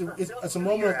 So it's a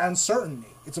moment of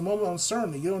uncertainty. It's a moment of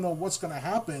uncertainty. You don't know what's going to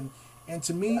happen. And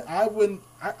to me,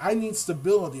 I need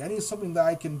stability. I need something that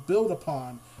I can build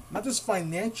upon, not just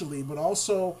financially, but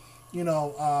also, you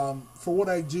know, for what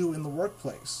I do in the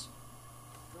workplace.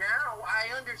 Now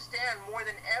I understand more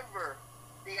than ever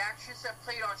the actress that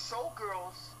played on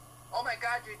Showgirls. Oh my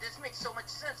God, dude, this makes so much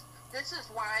sense. This is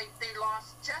why they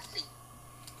lost Jessie.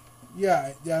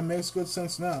 Yeah, it makes good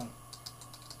sense now.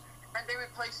 And they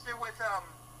replaced her with,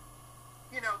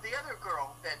 you know, the other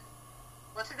girl that,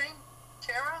 what's her name?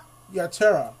 Tara? Yeah,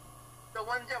 Tara. The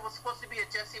one that was supposed to be a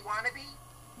Jessie wannabe?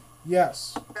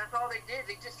 Yes. That's all they did.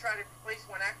 They just tried to replace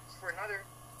one actress for another.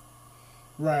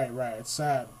 Right. It's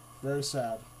sad. Very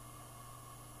sad.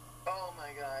 Oh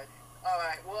my God.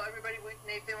 Alright, well everybody,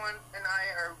 Nathan and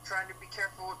I are trying to be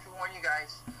careful to warn you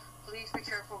guys. Please be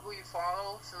careful who you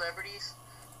follow, celebrities.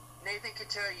 Nathan can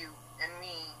tell you, and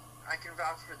me, I can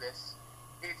vouch for this.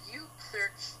 If you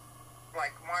search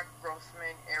like Mark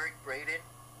Grossman, Eric Braeden,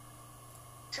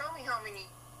 tell me how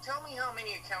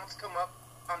many accounts come up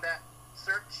on that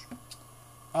search.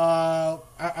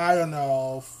 I don't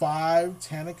know, 5,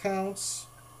 10 accounts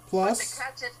plus. But the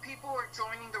catch is people are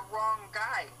joining the wrong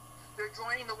guy. They're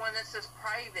joining the one that says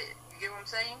private. You get what I'm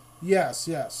saying? Yes.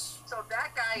 So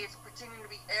that guy is pretending to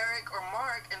be Eric or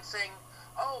Mark and saying,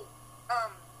 oh,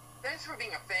 thanks for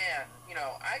being a fan. You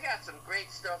know, I got some great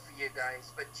stuff for you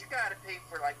guys, but you got to pay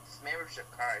for, like, this membership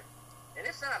card. And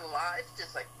it's not a lot. It's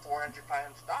just, like, $400,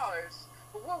 $500.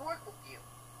 But we'll work with you.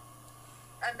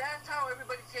 And that's how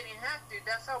everybody's getting hacked, dude.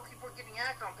 That's how people are getting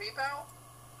hacked on PayPal.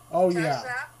 Oh, Cash yeah.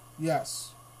 App,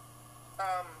 Yes.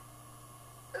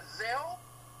 Zelle.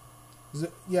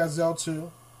 Zelle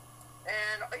too.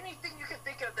 And anything you can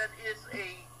think of that is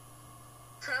a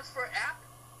transfer app.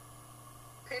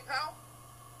 PayPal.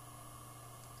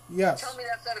 Yes. Tell me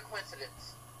that's not a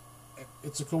coincidence.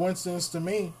 It's a coincidence to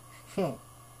me. Huh.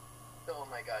 Oh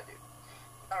my God, dude.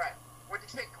 Alright, we're going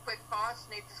to take a quick pause.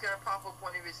 Nathan's going to pop up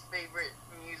one of his favorite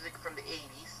music from the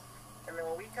 80s. And then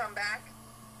when we come back,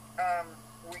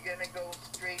 we're going to go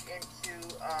straight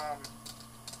into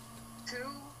 2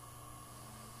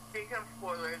 big-time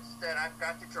spoilers that I've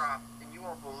got to drop, and you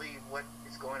won't believe what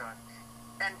is going on.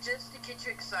 And just to get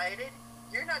you excited,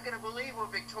 you're not going to believe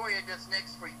what Victoria does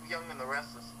next for Young and the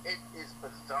Restless. It is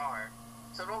bizarre.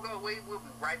 So don't go away. We'll be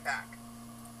right back.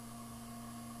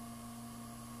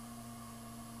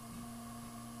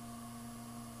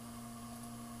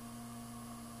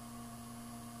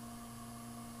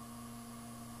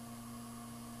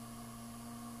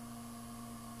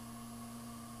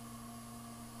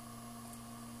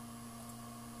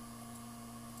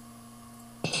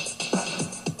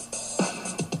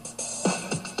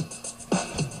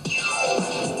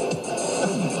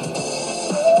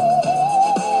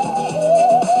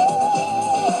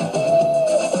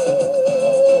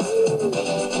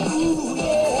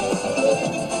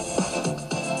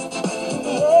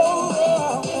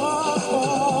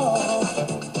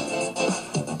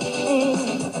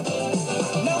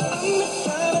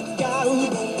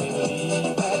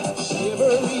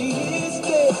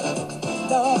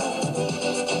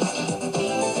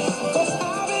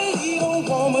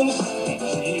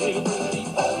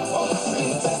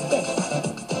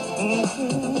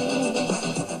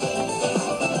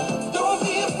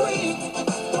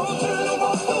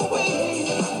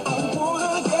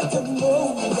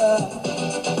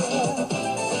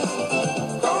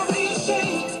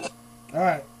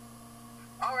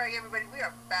 Alright, everybody, we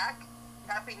are back.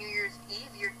 Happy New Year's Eve.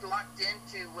 You're locked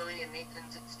into Willie and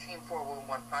Nathan's Extreme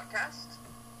 411 podcast.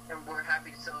 And we're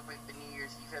happy to celebrate the New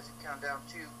Year's Eve as we count down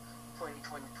to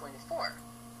 2020-24.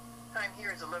 Time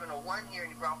here is 11:01 here in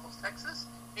New Braunfels, Texas.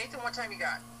 Nathan, what time you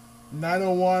got?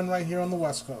 9:01 right here on the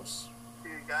West Coast.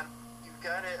 You got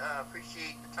to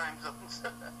appreciate the time zones.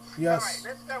 Yes. All right,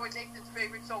 let's start with Nathan's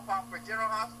favorite soap opera, General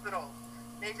Hospital.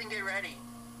 Nathan, get ready.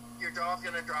 Your jaw's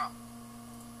going to drop.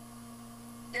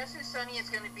 Guess who Sonny is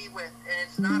going to be with? And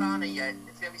it's not Anna yet.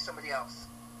 It's going to be somebody else.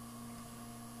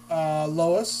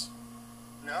 Lois?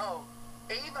 No.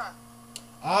 Ava.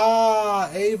 Ah,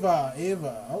 Ava.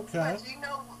 Okay. But you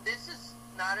know, this is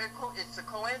not it's a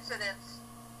coincidence.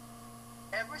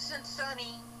 Ever since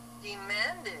Sonny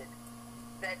demanded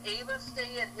that Ava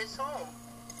stay at his home,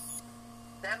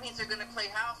 that means they're going to play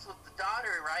house with the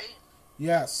daughter, right?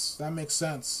 Yes, that makes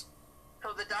sense.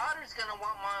 So the daughter's going to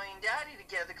want mommy and daddy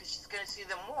together because she's going to see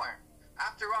them more.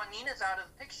 After all, Nina's out of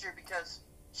the picture because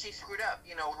she screwed up,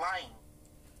 lying.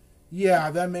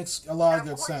 Yeah, that makes a lot of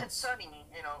good sense. It's Sonny,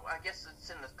 I guess it's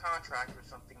in the contract or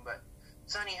something, but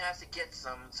Sonny has to get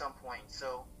some at some point.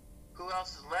 So who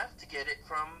else is left to get it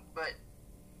from but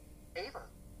Ava?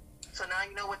 So now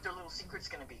you know what their little secret's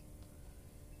going to be.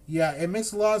 Yeah, it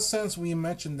makes a lot of sense when you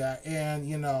mentioned that.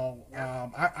 And,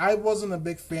 I wasn't a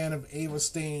big fan of Ava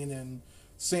staying in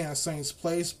Sonny's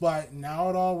place, but now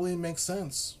it all really makes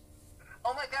sense.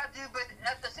 Oh my God, dude, but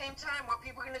at the same time, what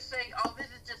people are going to say, oh, this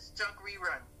is just junk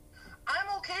rerun. I'm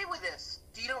okay with this.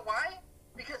 Do you know why?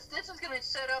 Because this is going to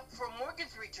set up for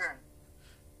Morgan's return.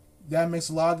 That makes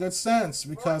a lot of good sense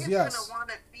because, Morgan's yes. going to want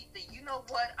to beat the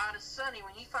you-know-what out of Sonny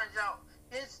when he finds out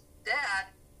his dad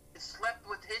slept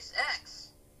with his ex.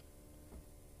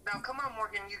 Now, come on,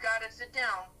 Morgan, you got to sit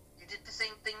down. You did the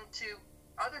same thing to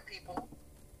other people,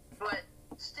 but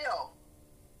still,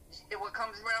 what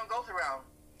comes around goes around.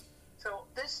 So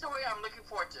this story I'm looking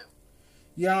forward to.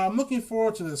 Yeah, I'm looking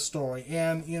forward to this story.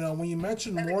 And, when you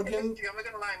mentioned Morgan... I'm not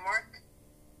going to lie,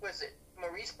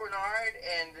 Maurice Bernard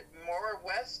and Maura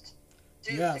West?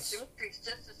 Dude, yes.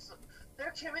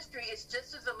 Their chemistry is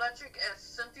just as electric as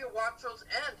Cynthia Watros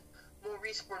and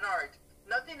Maurice Bernard.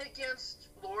 Nothing against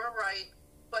Laura Wright,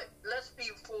 but let's be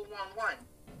full 1-1.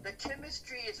 The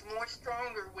chemistry is more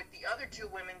stronger with the other two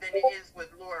women than it is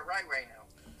with Laura Wright right now.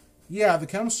 Yeah, the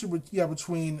chemistry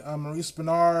between Maurice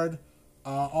Bernard,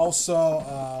 also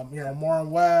Maura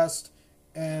West,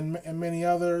 and many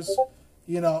others.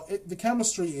 The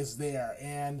chemistry is there,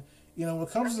 and when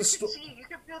it comes to you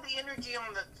can feel the energy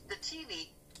on the TV.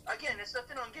 Again, there's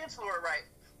nothing against Laura Wright,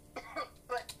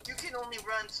 but you can only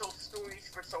run stories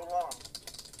for so long.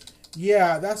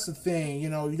 Yeah, that's the thing. You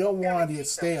don't want to get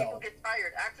stale. People get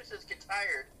tired. Actresses get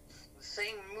tired. The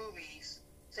same movies,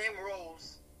 same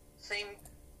roles, same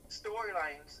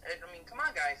storylines. I mean, come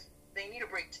on, guys. They need a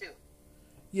break too.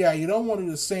 Yeah, you don't want to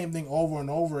do the same thing over and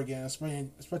over again,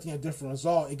 expecting a different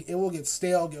result. It will get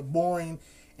stale, get boring,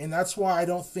 and that's why I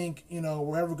don't think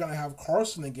we're ever going to have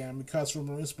Carson again. Because for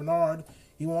Maurice Bernard,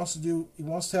 he wants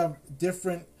to have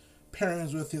different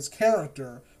pairings with his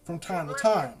character from time to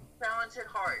time. Talented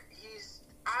heart.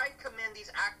 I commend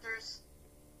these actors,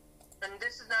 and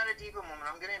this is not a diva moment.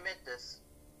 I'm going to admit this.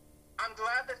 I'm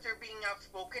glad that they're being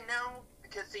outspoken now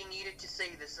because they needed to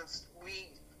say this, since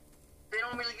they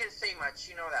don't really get to say much.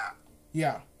 You know that.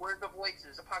 Yeah. We're the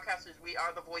voices. The podcasters, we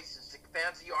are the voices. The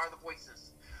fans, you are the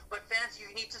voices. But fans, you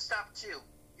need to stop too.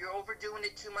 You're overdoing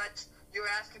it too much. You're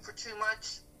asking for too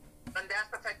much, and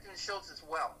that's affecting the shows as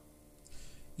well.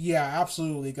 Yeah,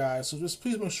 absolutely, guys. So just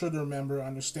please make sure to remember,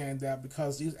 understand that,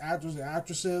 because these actors and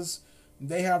actresses,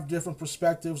 they have different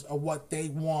perspectives of what they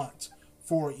want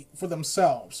for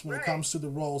themselves when it comes to the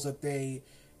roles that they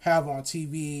have on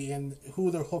TV and who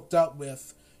they're hooked up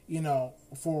with,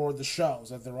 for the shows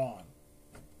that they're on.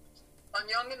 On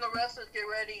Young and the Restless, get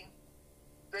ready.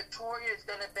 Victoria is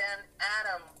going to ban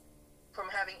Adam from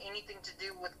having anything to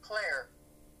do with Claire.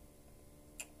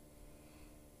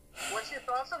 What's your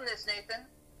thoughts on this, Nathan?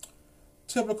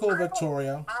 Typical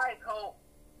Victoria. I hope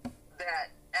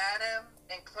that Adam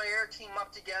and Claire team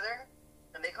up together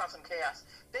and they cause some chaos.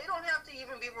 They don't have to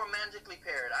even be romantically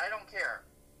paired. I don't care.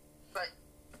 But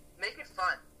make it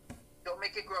fun. Don't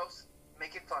make it gross.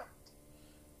 Make it fun.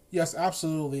 Yes,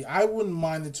 absolutely. I wouldn't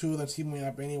mind the two of them teaming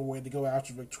up anyway to go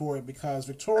after Victoria, because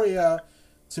Victoria,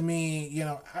 to me,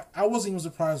 I wasn't even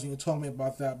surprised when you told me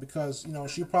about that, because,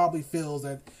 she probably feels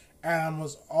that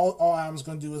all Adam's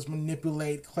going to do is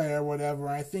manipulate Claire or whatever.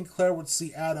 I think Claire would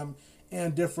see Adam in a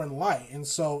different light, and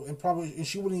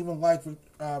she wouldn't even like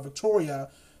Victoria,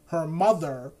 her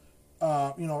mother,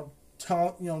 bossing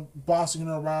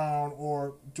her around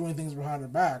or doing things behind her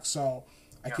back. So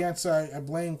I can't say I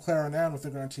blame Claire and Adam if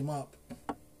they're going to team up.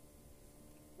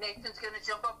 Nathan's going to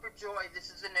jump up for joy.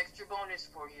 This is an extra bonus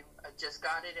for you. I just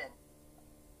got it in.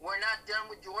 We're not done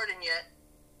with Jordan yet.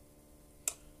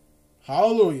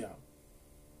 Hallelujah.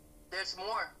 There's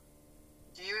more.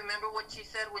 Do you remember what she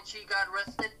said when she got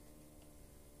arrested?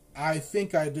 I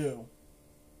think I do.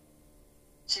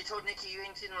 She told Nikki, "You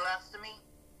ain't seen the last of me."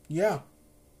 Yeah.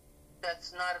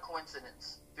 That's not a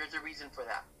coincidence. There's a reason for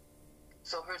that.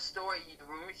 So her story, the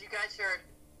rumors you guys heard,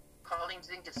 Colleen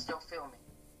Zink is still filming.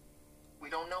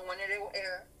 We don't know when it will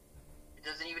air. It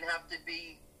doesn't even have to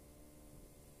be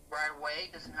right away.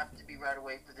 It doesn't have to be right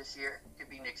away for this year. It could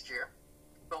be next year.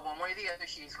 But one way or the other,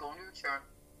 she's going to return.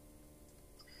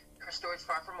 Her story's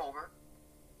far from over.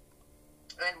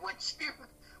 And when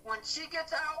she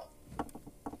gets out,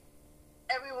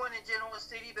 everyone in Genoa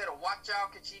City better watch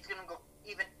out, because she's going to go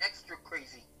even extra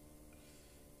crazy.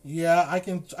 Yeah, I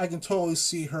can totally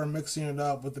see her mixing it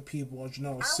up with the people of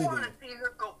Genoa City. I want to see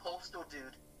her go postal,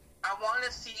 dude. I want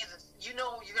to see the. You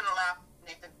know, you're gonna laugh,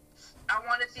 Nathan. I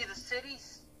want to see the city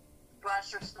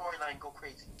slasher storyline go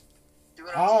crazy. Do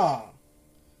it on TV.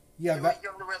 Yeah, do that.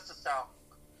 it the rest of the South.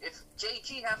 If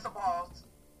JG has the balls,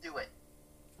 do it.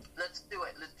 Let's do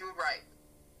it. Let's do it right.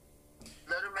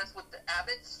 Let her mess with the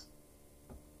Abbotts,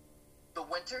 the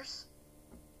Winters,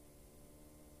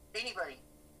 anybody.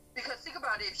 Because think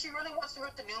about it, if she really wants to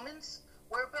hurt the Newmans,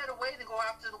 where better way than go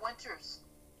after the Winters?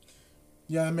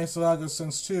 Yeah, that makes a lot of good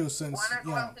sense too. Since why not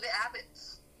go after the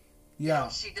Abbotts? Yeah. You know,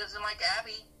 she doesn't like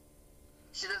Abby.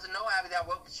 She doesn't know Abby that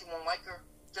well, but she won't like her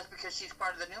just because she's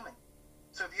part of the Newman.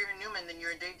 So if you're a Newman, then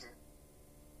you're in danger.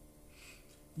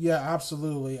 Yeah,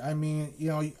 absolutely. I mean,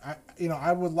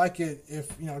 I would like it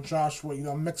if Josh would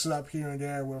mix it up here and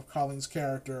there with Colleen's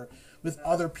character with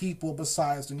other people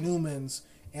besides the Newmans,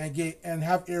 and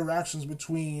have interactions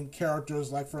between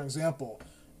characters like, for example,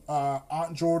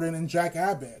 Aunt Jordan and Jack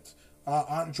Abbott,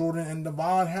 Aunt Jordan and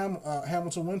Devon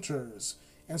Hamilton Winters,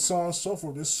 and so on and so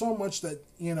forth. There's so much that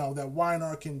that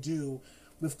Y&R can do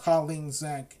with Colleen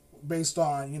Zink based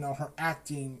on her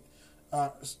acting.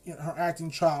 Her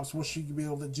acting chops, what she could be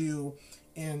able to do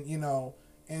in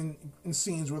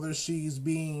scenes, whether she's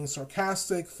being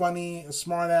sarcastic, funny, a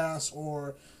smartass,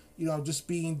 or just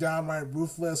being downright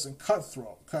ruthless and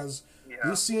cutthroat. Because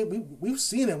we've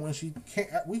seen it when she came.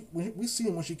 We've seen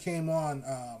it when she came on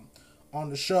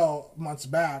the show months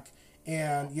back,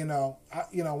 and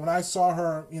when I saw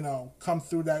her come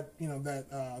through that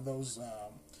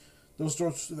those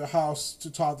doors to the house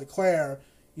to talk to Claire.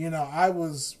 I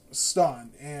was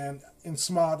stunned and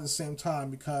smiled at the same time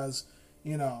because,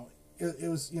 it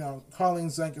was,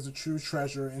 Colleen Zink is a true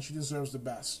treasure and she deserves the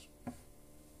best. And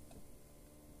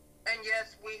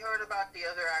yes, we heard about the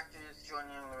other actors joining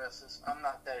the rest. I'm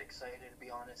not that excited, to be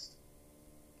honest.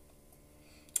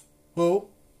 Who?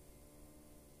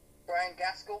 Brian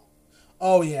Gaskell.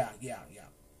 Oh, yeah.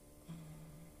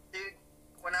 Dude,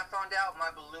 when I found out, my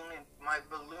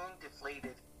balloon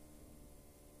deflated.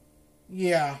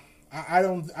 Yeah, I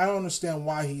don't understand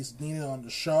why he's needed on the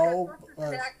show.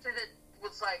 An actor that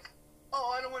was like,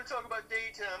 "Oh, I don't want to talk about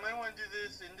daytime. I want to do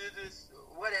this and do this."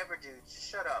 Whatever, dude. Just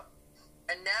shut up.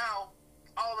 And now,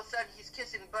 all of a sudden, he's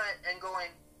kissing butt and going,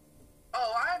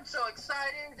 "Oh, I'm so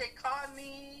excited. They caught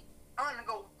me. I'm gonna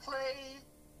go play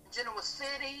in Genoa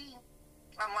City."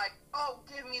 I'm like, "Oh,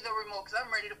 give me the remote because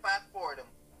I'm ready to fast forward him."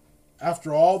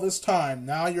 After all this time,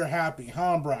 now you're happy,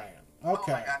 huh, Brian?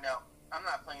 Okay. Oh my God, no. I'm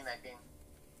not playing that game.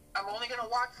 I'm only going to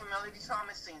watch for Melody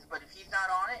Thomas scenes, but if he's not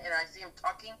on it and I see him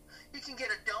talking, he can get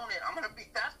a donut. I'm going to be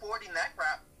fast-forwarding that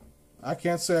crap. I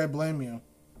can't say I blame you.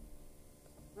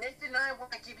 Nathan and I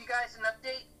want to give you guys an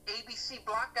update. ABC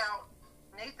Blackout.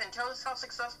 Nathan, tell us how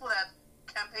successful that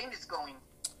campaign is going.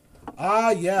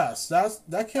 Yes.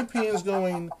 That campaign is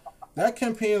going... That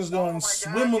campaign is going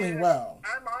swimmingly well.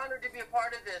 I'm honored to be a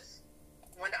part of this.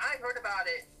 When I heard about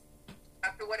it,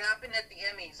 after what happened at the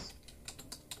Emmys,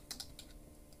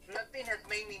 nothing has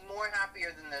made me more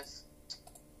happier than this.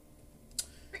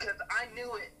 Because I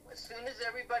knew it. As soon as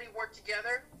everybody worked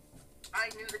together, I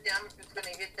knew the damage was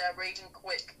going to hit that rating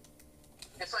quick.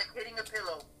 It's like hitting a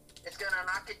pillow. It's going to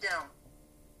knock it down.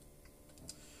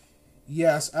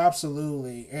 Yes,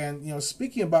 absolutely. And,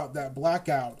 speaking about that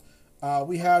blackout,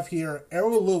 we have here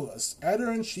Errol Lewis,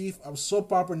 editor-in-chief of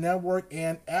Soap Opera Network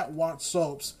and At Watch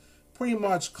Soaps, pretty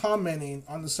much commenting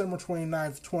on December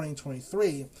 29th,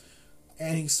 2023.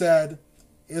 And he said,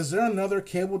 "Is there another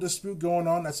cable dispute going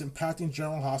on that's impacting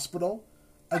General Hospital?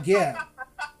 Again,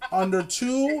 under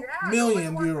 2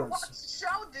 million viewers."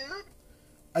 Show, dude.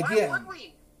 Again. Why would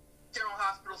we? General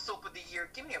Hospital Soap of the Year.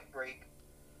 Give me a break.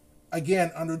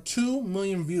 Again, under 2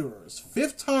 million viewers.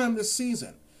 5th time this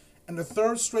season. And the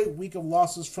 3rd straight week of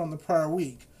losses from the prior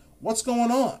week. What's going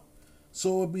on?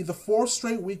 So it would be the 4th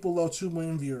straight week below 2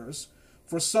 million viewers.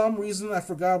 For some reason, I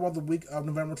forgot about the week of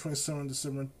November 27th,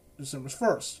 December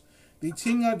 1st. The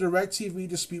Ting on DirecTV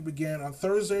dispute began on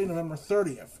Thursday, November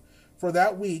 30th. for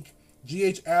that week,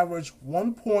 GH averaged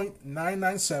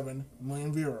 1.997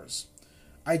 million viewers.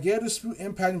 I get a dispute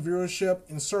impacting viewership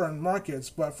in certain markets,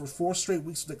 but for 4 straight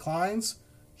weeks of declines,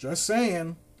 just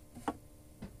saying.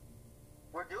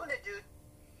 We're doing it, dude.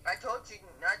 I told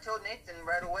Nathan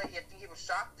right away. I think he was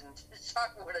shocked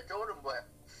when I told him, but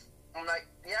I'm like,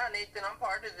 yeah, Nathan, I'm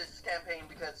part of this campaign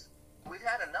because we've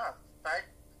had enough, right?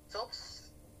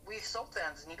 We soap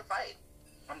fans need to fight.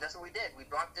 And that's what we did. We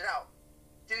blocked it out.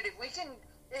 Dude, if we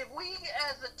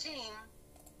as a team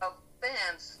of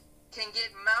fans can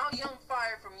get Mal Young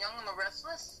fired from Young and the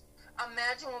Restless,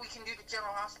 imagine what we can do to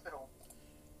General Hospital.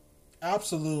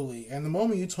 Absolutely. And the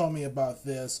moment you told me about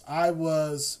this, I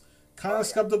was kind of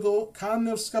skeptical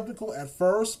at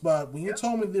first, but when you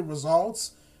told me the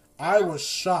results, I was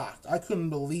shocked. I couldn't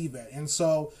believe it. And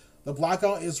so the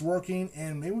blackout is working,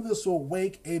 and maybe this will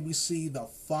wake ABC the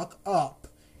fuck up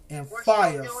and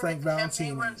fire Frank Valentini.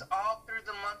 Campaign runs all through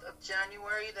the month of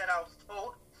January that I was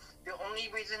told. The only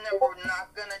reason that we're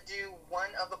not going to do one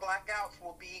of the blackouts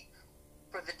will be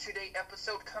for the 2-day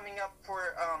episode coming up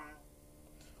for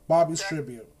Bobby's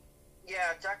tribute.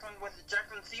 Yeah, Jacqueline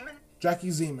Zeman? Jackie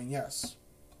Zeman, yes.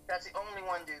 That's the only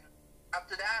one, dude.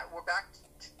 After that, we're back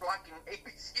to blocking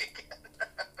ABC again.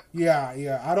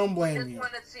 Yeah, I don't blame you. I just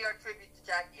want to see our tribute to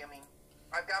Jackie. I mean,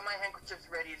 I've got my handkerchiefs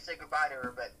ready to say goodbye to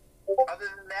her, but other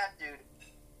than that, dude,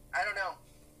 I don't know.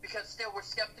 Because still, we're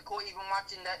skeptical even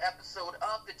watching that episode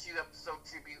of the 2-episode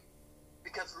tribute.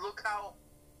 Because look how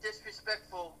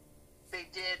disrespectful they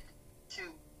did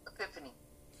to Epiphany.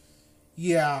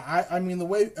 Yeah, I mean, the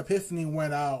way Epiphany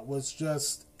went out was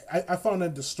just, I found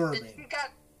it disturbing.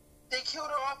 They killed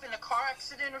her off in a car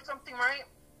accident or something, right?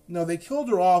 No, they killed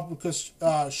her off because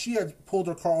she had pulled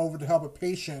her car over to help a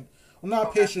patient. Well, not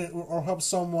a patient, or help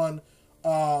someone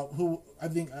who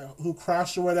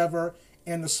crashed or whatever.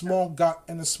 And the smoke got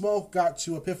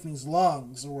to Epiphany's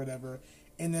lungs or whatever,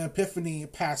 and then Epiphany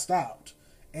passed out,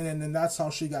 and then that's how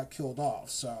she got killed off.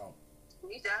 So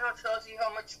that tells you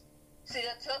how much. See,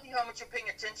 that tells you how much you're paying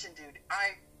attention, dude.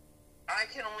 I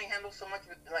can only handle so much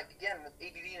with, like, again, with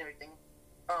ADD and everything.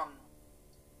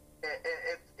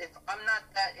 If I'm not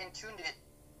that in tune to it,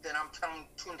 then I'm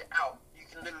tuned out. You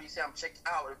can literally say I'm checked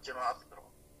out of General Hospital.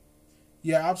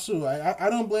 Yeah, absolutely. I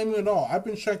don't blame you at all. I've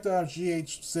been checked out of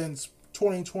GH since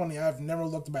 2020. I've never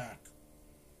looked back.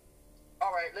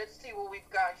 All right, let's see what we've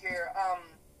got here.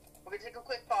 We're gonna take a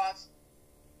quick pause.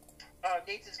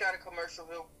 Nathan's got a commercial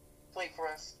he'll play for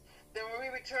us. Then when we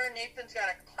return, Nathan's got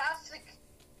a classic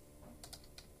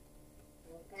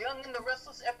Young and the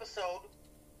Restless episode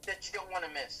that you don't want to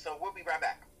miss. So we'll be right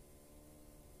back.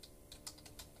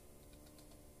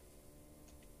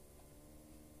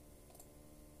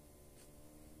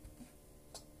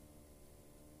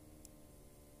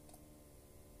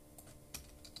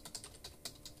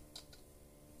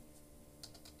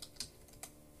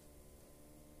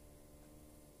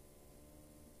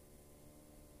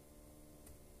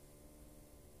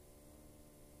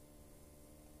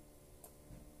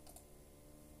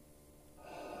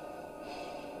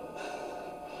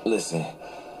 Listen,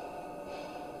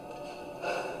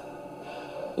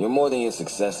 you're more than your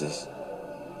successes.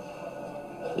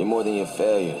 You're more than your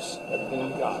failures.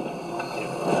 Everything you got.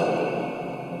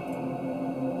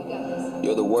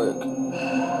 You're the work.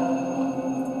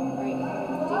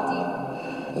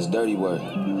 It's dirty work.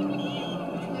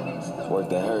 It's work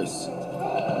that hurts.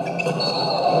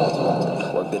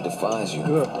 Work that defines you.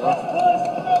 Good, bro.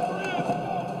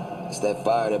 It's that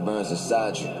fire that burns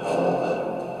inside you.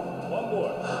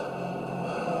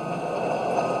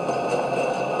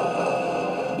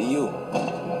 Be you.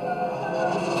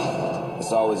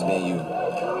 It's always been you.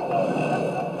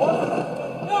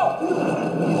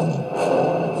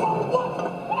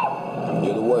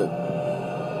 You're the work.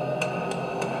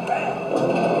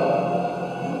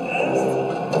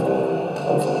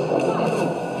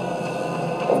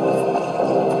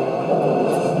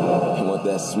 You want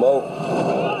that smoke?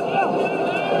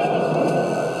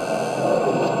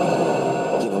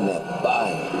 Give him that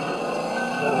fire.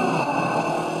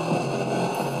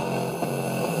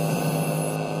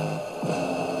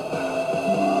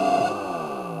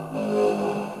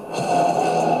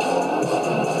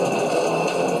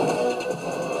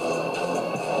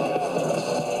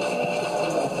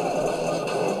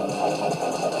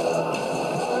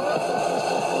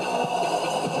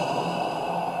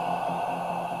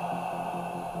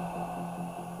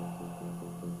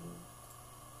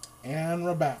 And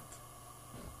we're back.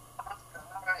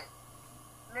 Alright.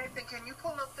 Nathan, can you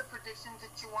pull up the predictions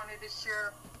that you wanted to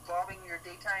share involving your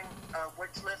daytime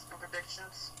wish list for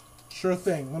predictions? Sure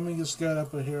thing. Let me just get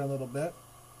up here a little bit.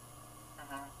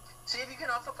 See if you can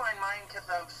also find mine, because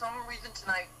for some reason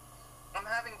tonight I'm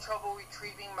having trouble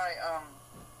retrieving my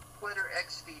Twitter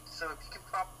X feed. So if you can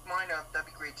pop mine up, that'd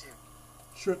be great too.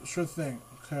 Sure thing.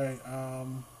 Okay. I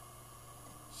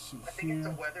think it's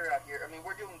the weather out here. I mean,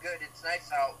 we're doing good. It's nice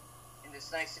out, and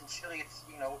it's nice and chilly. It's,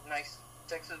 you know, nice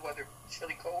Texas weather,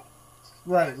 chilly cold.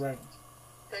 Right.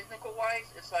 Technical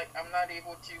wise, it's like I'm not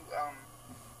able to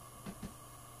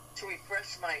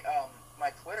refresh my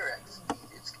my Twitter X feed.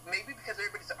 It's maybe because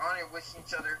everybody's on here wishing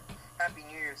each other Happy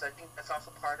New Year's. I think that's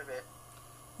also part of it.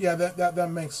 Yeah,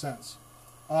 that makes sense.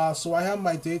 So I have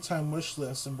my daytime wish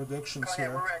list and predictions Go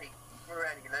ahead, here. We're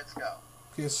ready. Let's go.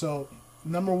 Okay, so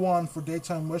number 1 for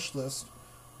daytime wish list: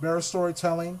 better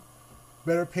storytelling,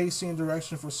 better pacing and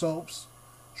direction for soaps,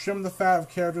 trim the fat of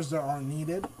characters that aren't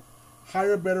needed,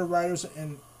 hire better writers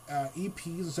and EPs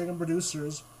and second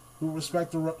producers who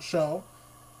respect the show,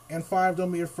 and 5,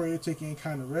 don't be afraid to take any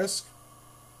kind of risk.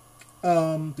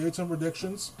 Daytime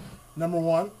predictions: number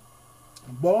 1,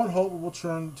 Bo and Hope will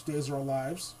return to Days of Our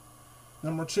Lives.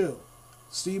 Number 2,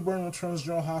 Steve Burton returns to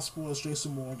General Hospital as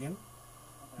Jason Morgan.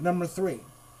 Number 3,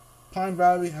 Pine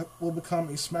Valley will become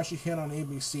a smashy hit on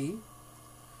ABC.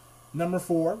 Number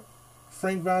 4,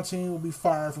 Frank Valentini will be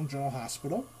fired from General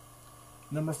Hospital.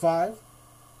 Number 5,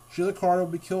 Sheila Carter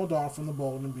will be killed off from The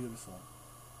Bold and Beautiful.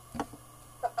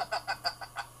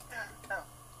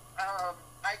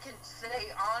 I can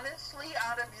say honestly,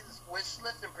 out of his wish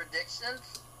list and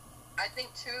predictions, I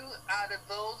think 2 out of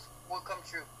those will come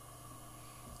true.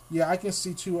 Yeah, I can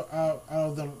see 2 out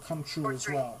of them come true Or as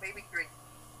 3, well. maybe 3.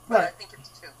 But Right. I think it's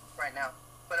 2 right now.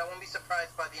 But I won't be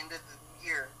surprised by the end of the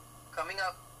year coming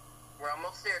up. We're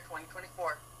almost there,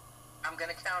 2024. I'm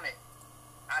gonna count it.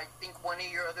 I think one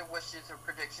of your other wishes or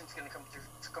predictions gonna come through.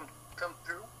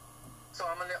 So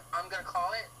I'm gonna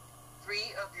call it.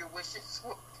 3 of your wishes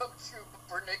will come true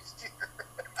for next year.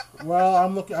 Well,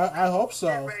 I'm looking. I hope so.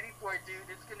 Get ready for it, dude.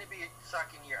 It's gonna be a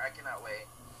shocking year. I cannot wait.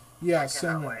 Yeah, I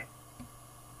same cannot here. wait.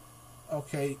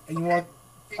 Okay, and you want?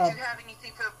 Did you have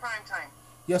anything for the prime time?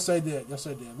 Yes, I did. Let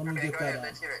me Okay, get go that ahead. out.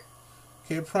 Let's hear it.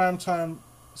 Okay, prime time.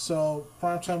 So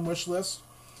prime time wish list.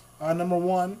 Number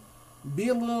 1, be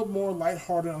a little more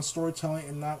lighthearted on storytelling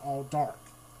and not all dark.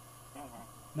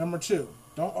 Number 2,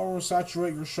 don't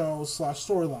oversaturate your shows /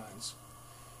 storylines.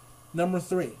 Number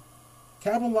 3,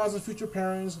 capitalize on future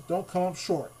pairings, don't come up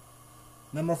short.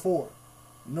 Number 4,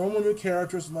 no more new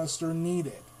characters unless they're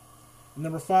needed. And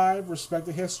number 5, respect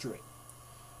the history.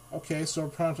 Okay, so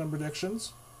primetime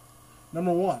predictions.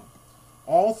 Number 1,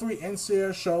 all 3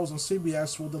 NCIS shows on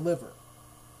CBS will deliver.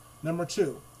 Number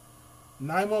 2,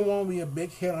 911 will be a big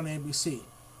hit on ABC.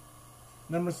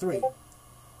 Number 3,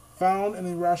 Found and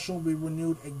Irrational will be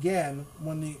renewed again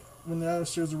when the other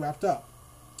series are wrapped up.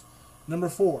 Number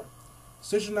 4,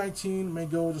 Station 19 may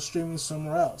go to streaming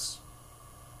somewhere else.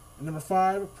 And number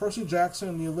 5, Percy Jackson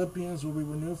and the Olympians will be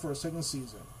renewed for a second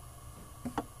season.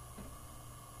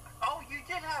 Oh, you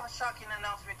did have a shocking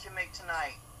announcement to make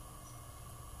tonight.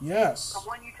 Yes. The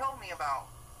one you told me about.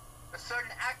 A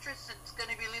certain actress that's going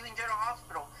to be leaving General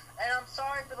Hospital. And I'm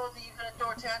sorry for those of you going to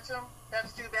throw a tantrum.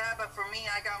 That's too bad, but for me,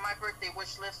 I got my birthday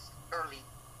wish list early.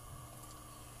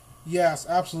 Yes,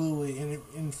 absolutely.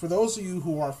 And for those of you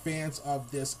who are fans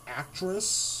of this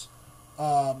actress,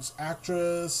 who's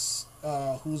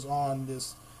on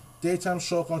this daytime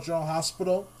show called General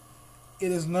Hospital,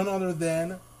 it is none other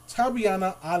than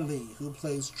Tabyana Ali, who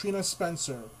plays Trina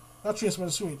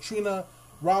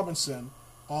Robinson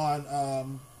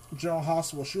on General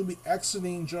Hospital. She'll be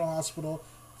exiting General Hospital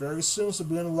very soon, so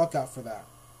be on the lookout for that.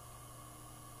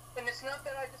 And it's not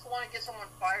that I just want to get someone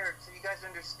fired, so you guys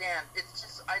understand. It's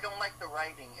just I don't like the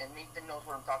writing, and Nathan knows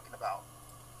what I'm talking about.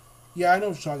 Yeah, I know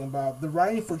what you're talking about. The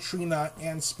writing for Trina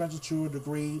and Spencer, to a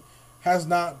degree, has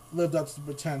not lived up to the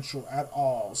potential at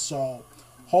all. So,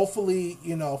 hopefully,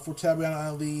 for Tabyana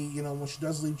Ali, when she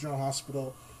does leave General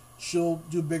Hospital, she'll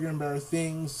do bigger and better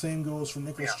things. Same goes for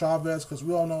Nicolas Chavez, because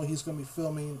we all know he's going to be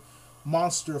filming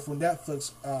Monster for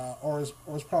Netflix, or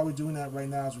is probably doing that right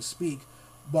now as we speak.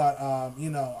 But I'll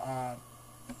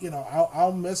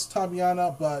miss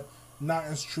Tabyana, but not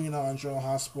as Trina on General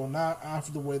Hospital. Not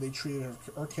after the way they treated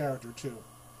her character too.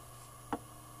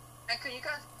 And can you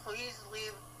guys please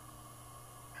leave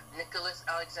Nicholas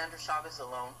Alexander Chavez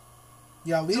alone?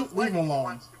 Yeah, leave him alone. He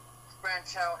wants to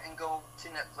branch out and go to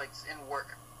Netflix and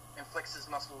work and flex his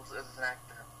muscles as an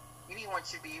actor. Anyone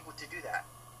should be able to do that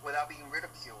without being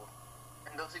ridiculed.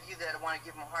 And those of you that want to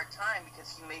give him a hard time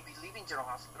because he may be leaving General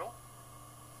Hospital,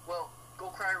 well, go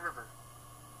cry a river.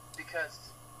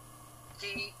 Because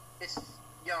he is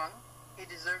young, he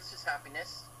deserves his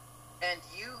happiness, and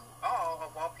you all,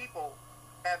 of all people,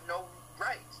 have no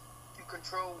right to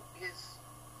control his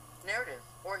narrative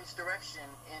or his direction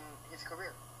in his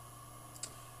career.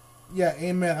 Yeah,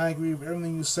 amen. I agree with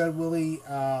everything you said, Willie.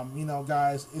 You know,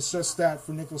 guys, it's just that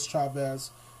for Nicholas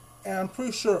Chavez, and I'm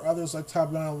pretty sure others like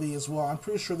Taibana Lee as well. I'm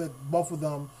pretty sure that both of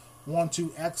them want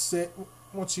to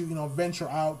venture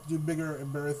out, do bigger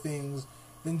and better things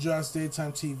than just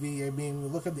daytime TV. I mean, we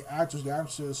look at the actors, the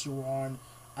actresses who were on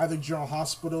either General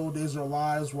Hospital, Days of Our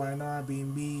Lives, YNR,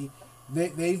 B&B.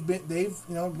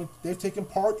 They've taken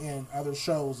part in other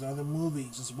shows and other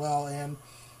movies as well, and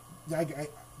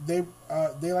they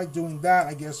like doing that,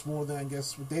 I guess, more than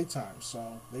with daytime.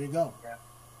 So there you go. Yeah.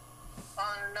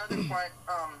 On another front,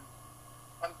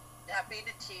 I'm happy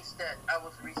to tease that I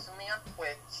was recently on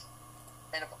Twitch,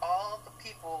 and of all the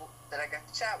people that I got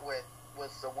to chat with,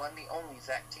 was the one, the only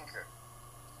Zach Tinker,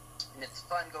 and it's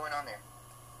fun going on there.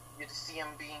 You get to see him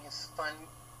being his fun,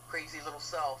 crazy little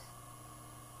self,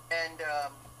 and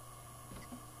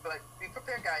but be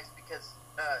prepared, guys, because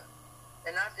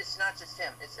it's not just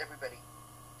him; it's everybody.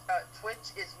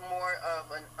 Twitch is more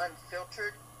of an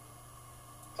unfiltered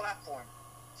platform.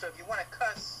 So if you want to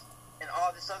cuss and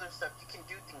all this other stuff, you can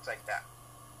do things like that.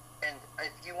 And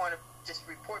if you want to just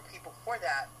report people for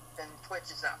that, then Twitch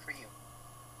is not for you.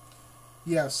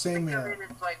 Yeah, same here.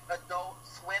 It's like Adult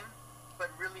Swim,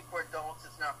 but really for adults,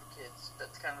 it's not for kids.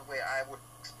 That's kind of the way I would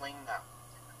explain that.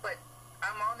 But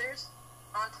I'm on there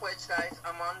on Twitch, guys.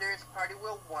 I'm on there as Party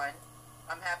Will 1.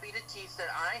 I'm happy to tease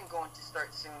that I'm going to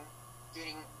start soon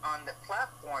getting on the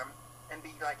platform and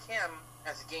be like him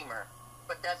as a gamer.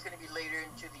 But that's going to be later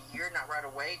into the year, not right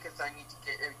away, because I need to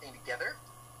get everything together.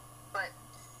 But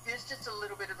here's just a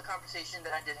little bit of the conversation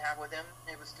that I did have with him.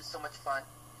 It was just so much fun.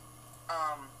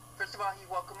 First of all, he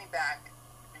welcomed me back,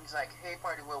 and he's like, "Hey,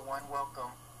 Party Will 1,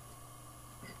 welcome."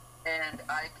 And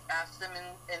I asked him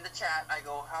in the chat, I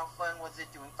go, "How fun was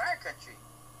it doing Fire Country?"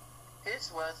 His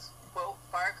was, quote,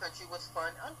 "Fire Country was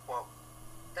fun," unquote.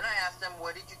 Then I asked him,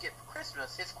 "What did you get for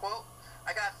Christmas?" His quote,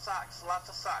 "I got socks, lots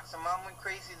of socks. And Mom went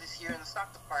crazy this year in the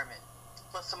stock department,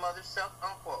 plus some other stuff,"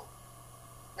 unquote.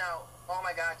 Now, oh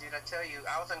my God, dude, I tell you,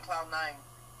 I was on cloud 9,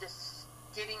 just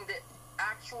getting the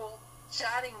actual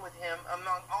chatting with him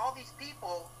among all these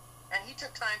people, and he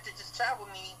took time to just chat with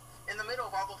me in the middle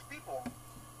of all those people.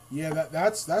 Yeah,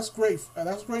 that's great.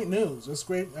 That's great news. That's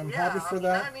great. I'm happy for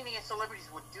that. Not many celebrities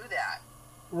would do that.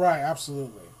 Right,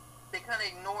 absolutely. They kind of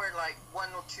ignore like one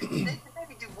or two. They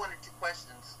maybe do one or two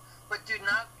questions, but do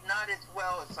not as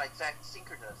well as like Zach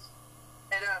Tinker does.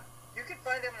 And you can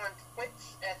find him on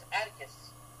Twitch as Atticus.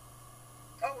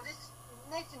 Oh,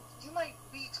 Nathan, you might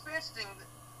be experiencing.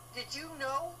 Did you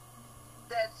know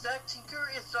that Zach Tinker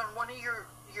is on one of your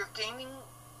gaming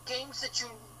games that you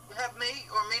have made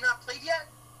or may not played yet?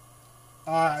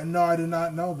 No, I did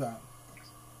not know that.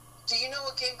 Do you know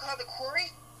a game called The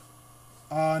Quarry?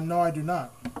 No, I do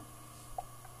not.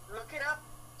 Look it up.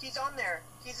 He's on there.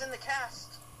 He's in the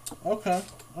cast. Okay,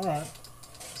 all right.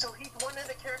 So he's one of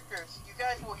the characters. You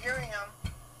guys will hear him.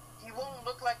 He won't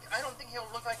look like, I don't think he'll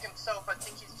look like himself. I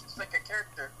think he's just like a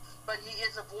character. But he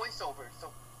is a voiceover.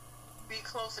 So be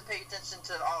close and pay attention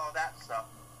to all of that stuff.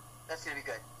 That's going to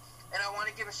be good. And I want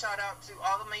to give a shout out to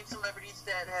all the main celebrities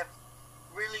that have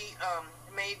really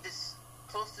made this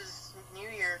close to this New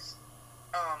Year's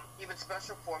even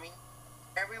special for me.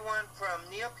 Everyone from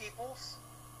Nia Peoples,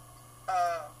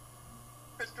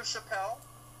 Crystal Chappelle,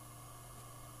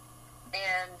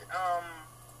 and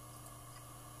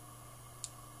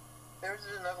there's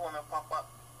another one that'll pop up.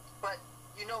 But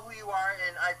you know who you are,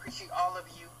 and I appreciate all of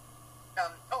you.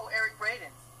 Eric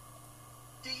Braden.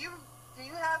 Do you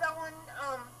have that one,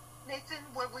 Nathan?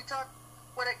 When we talked,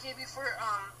 what I gave you for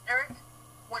Eric,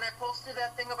 when I posted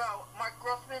that thing about Mark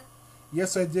Grossman?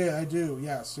 Yes, I did. I do.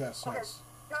 Yes. Okay.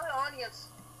 Tell the audience,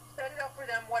 set it up for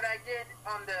them what I did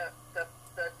on the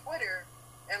Twitter,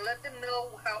 and let them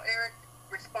know how Eric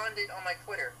responded on my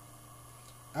Twitter.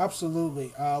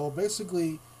 Absolutely. Well,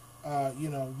 basically, let's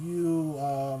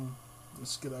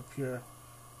get up here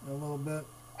a little bit.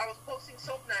 I was posting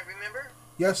Soap Night, remember?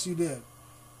 Yes, you did.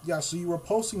 Yeah, so you were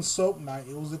posting Soap Night.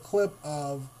 It was a clip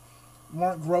of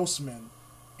Mark Grossman,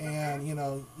 and, you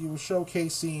were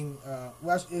showcasing,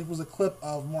 it was a clip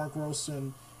of Mark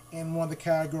Grossman in one of the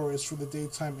categories for the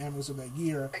Daytime Emmys of that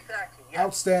year. Exactly, yeah.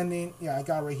 Outstanding, I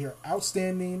got it right here.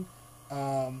 Outstanding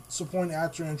Supporting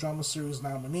Actor in Drama Series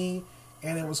nominee,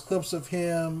 and it was clips of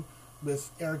him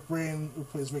with Eric Braden, who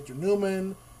plays Victor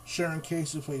Newman, Sharon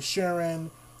Case, who plays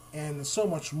Sharon, and so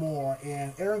much more.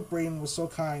 And Eric Braden was so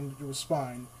kind to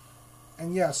respond.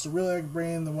 And yes, the real Eric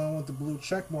Braden, the one with the blue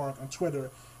check mark on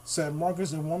Twitter, said Mark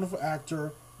is a wonderful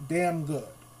actor, damn good.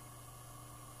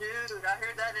 Dude, I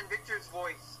heard that in Victor's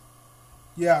voice.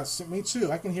 Yeah, me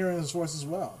too. I can hear it in his voice as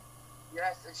well.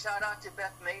 Yes, and shout out to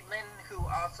Beth Maitland, who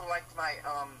also liked my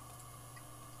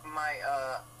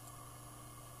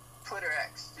Twitter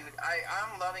X, dude.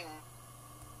 I'm loving.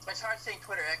 It's hard saying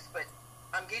Twitter X, but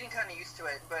I'm getting kind of used to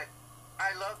it. But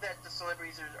I love that the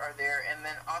celebrities are there, and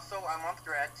then also I'm on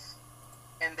Threads,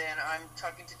 and then I'm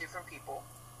talking to different people,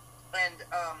 and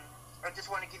I just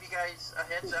want to give you guys a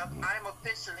heads up. I'm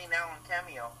officially now on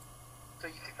Cameo, so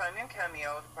you can find me on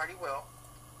Cameo, the Party Will,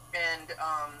 and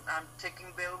I'm taking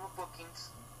available bookings,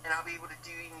 and I'll be able to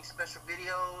do any special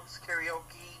videos,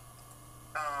 karaoke,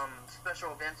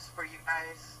 special events for you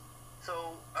guys.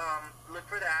 So look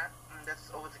for that, and that's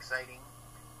always exciting.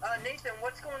 Nathan,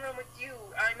 what's going on with you?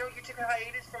 I know you took a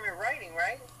hiatus from your writing,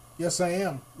 right? Yes, I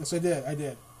am. Yes, I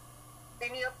did.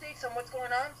 Any updates on what's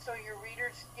going on so your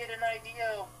readers get an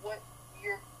idea of what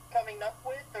you're coming up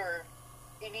with, or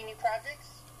any new projects?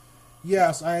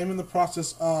 Yes, I am in the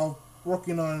process of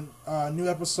working on new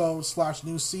episodes /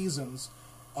 new seasons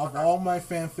of all my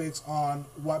fanfics on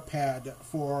Wattpad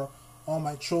for All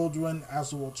My Children,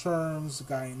 As the World Turns,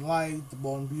 Guiding Light, The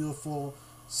Bold and Beautiful,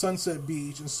 Sunset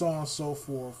Beach, and so on and so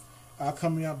forth,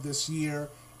 coming up this year.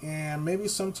 And maybe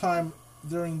sometime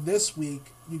during this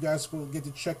week, you guys will get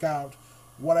to check out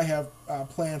what I have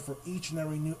planned for each and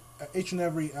every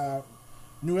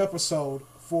new episode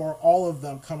for all of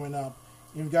them coming up.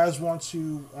 If you guys want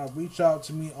to reach out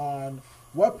to me on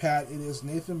Wattpad, it is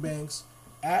Nathan Banks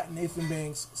at Nathan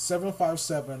Banks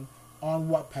 757 on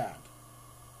Wattpad.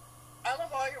 I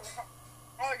love all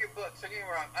your books. Don't get me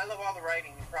wrong. I love all the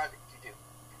writing and projects you do.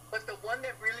 But the one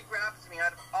that really grabs me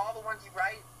out of all the ones you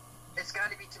write, it's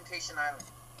got to be Temptation Island.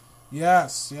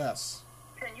 Yes.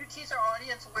 Can you tease our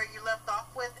audience where you left off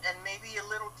with, and maybe a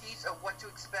little tease of what to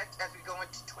expect as we go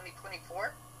into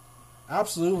 2024?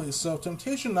 Absolutely. So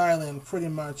Temptation Island pretty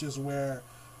much is where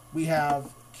we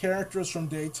have characters from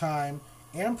daytime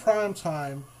and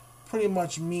primetime pretty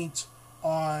much meet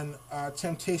on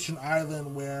Temptation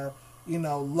Island, where, you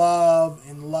know, love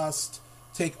and lust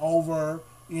take over.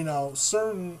 You know,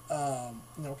 certain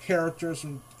characters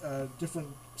from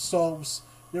different soaps,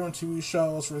 different TV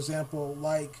shows, for example,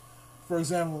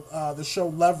 the show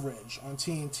Leverage on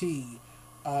TNT,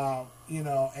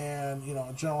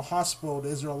 General Hospital,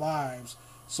 Days of Our Lives,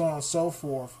 so on and so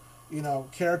forth. You know,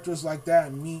 characters like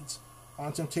that meet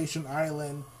on Temptation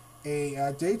Island,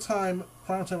 a daytime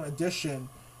primetime edition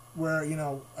where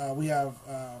we have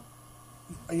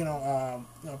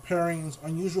pairings,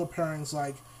 unusual pairings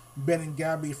like Ben and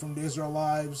Gabby from Days of Our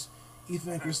Lives,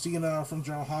 Ethan and Christina from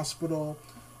General Hospital,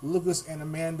 Lucas and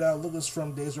Amanda, Lucas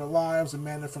from Days of Our Lives,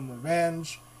 Amanda from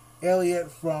Revenge,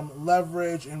 Elliot from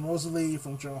Leverage, and Rosalie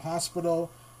from General Hospital.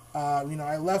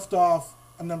 I left off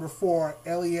on number 4,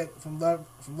 Elliot from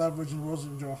Leverage and Rosalie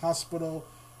from General Hospital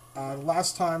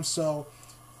last time. So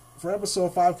for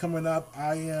episode 5 coming up,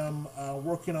 I am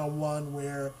working on one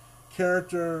where a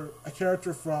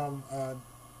character from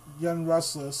Young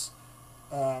Restless,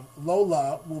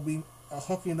 Lola, will be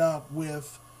hooking up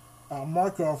with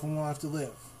Marco from One Life to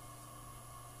Live.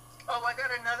 Oh, I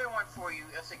got another one for you,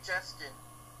 a suggestion.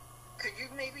 Could you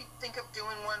maybe think of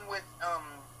doing one with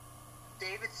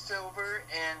David Silver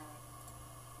and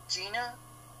Gina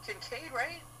Kincaid,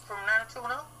 right? From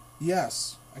 90210?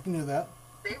 Yes, I can do that.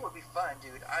 They would be fun,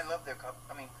 dude. I love their couple.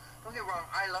 I mean, don't get me wrong,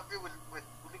 I loved it with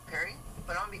Luke Perry,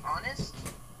 but I'll be honest,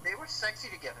 they were sexy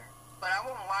together. But I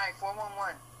won't lie,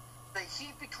 411, the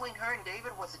heat between her and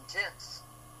David was intense.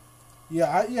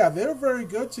 Yeah, they're very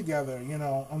good together,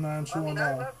 on 90210. I mean,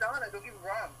 I love Donna, don't get me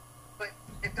wrong. But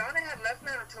if Donna had left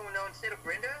 90210 instead of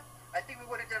Brenda, I think we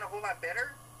would have done a whole lot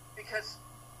better. Because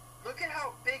look at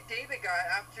how big David got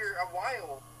after a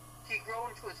while. He grew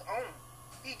into his own.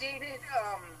 He dated,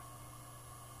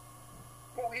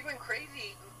 he went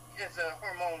crazy as a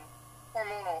hormonal.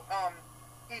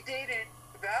 He dated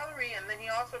Valerie, and then he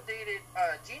also dated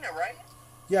Gina, right?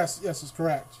 Yes, it's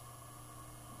correct.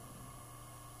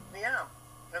 Yeah,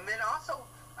 and then also,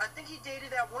 I think he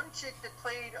dated that one chick that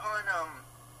played on,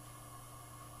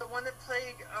 the one that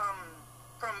played,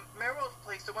 from Meryl's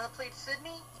Place, the one that played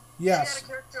Sydney? Yes. She had a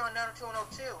character on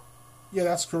 90210 too. Yeah,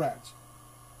 that's correct.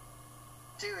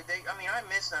 Dude, I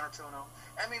miss 90210.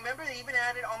 I mean, remember they even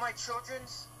added All My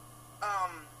Children's,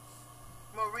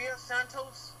 Maria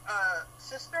Santos'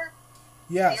 sister?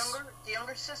 Yes. The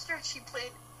younger sister, she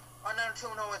played on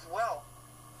 90210 as well.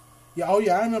 Yeah,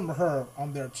 I remember her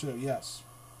on there too, yes.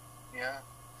 Yeah.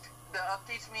 The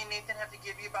updates me and Nathan have to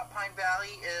give you about Pine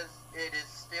Valley is it is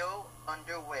still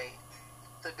underway.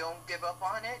 So don't give up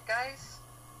on it, guys,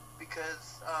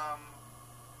 because,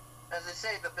 as I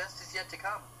say, the best is yet to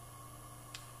come.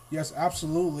 Yes,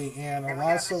 absolutely, and a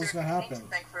lot of stuff is going to happen.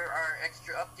 Thank for our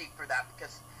extra update for that,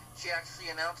 because she actually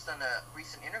announced on a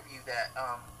recent interview that,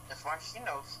 as far as she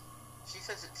knows, she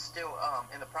says it's still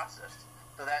in the process.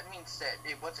 So that means that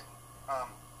it wasn't,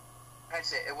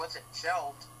 it wasn't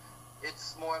shelved.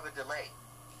 It's more of a delay.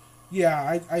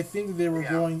 Yeah, I think that they were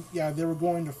going. Yeah, they were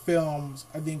going to film.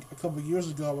 I think a couple of years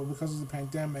ago, but because of the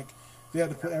pandemic, they had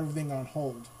to put everything on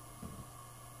hold.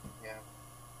 Yeah.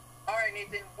 All right,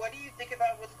 Nathan. What do you think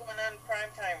about what's going on in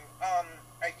primetime?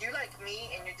 Are you like me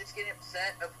and you're just getting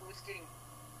upset of who's getting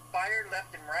fired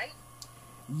left and right?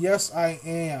 Yes, I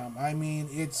am. I mean,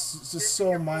 it's just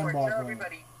so mind-boggling. Tell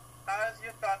everybody, how's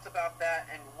your thoughts about that,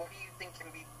 and what do you think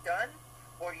can be done?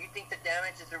 Or do you think the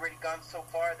damage has already gone so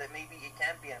far that maybe it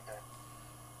can't be undone?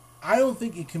 I don't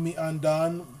think it can be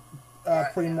undone,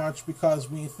 pretty much, because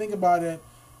when you think about it,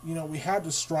 you know, we had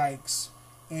the strikes,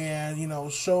 and, you know,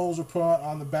 shows were put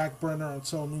on the back burner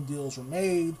until new deals were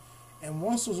made, and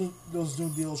once those new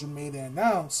deals were made and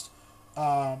announced,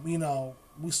 you know,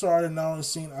 we started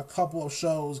noticing a couple of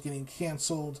shows getting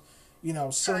canceled, you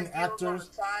know, certain actors. On the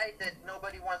side that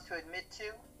nobody wants to admit to?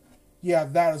 Yeah,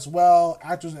 that as well.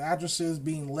 Actors and actresses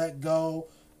being let go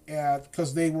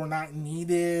because they were not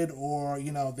needed, or,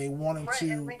 you know, they wanted to.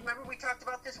 And remember we talked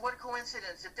about this? What a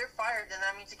coincidence. If they're fired, then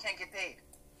that means they can't get paid.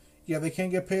 Yeah, they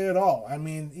can't get paid at all. I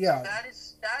mean, yeah. So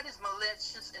that is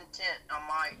malicious intent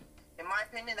in my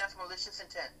opinion, that's malicious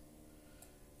intent.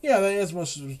 Yeah, that is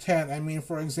malicious intent. I mean,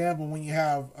 for example, when you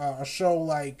have a show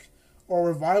like, or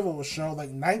a revival of a show like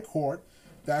Night Court,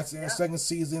 that's in the second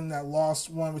season, that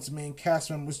lost one of its main cast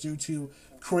members due to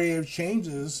creative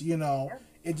changes, you know,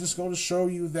 it just goes to show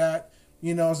you that,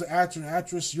 you know, as an actor and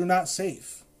actress, you're not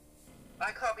safe.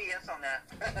 I call BS on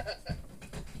that.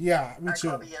 Yeah, me too.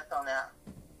 I call BS on that.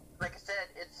 Like I said,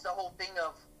 it's the whole thing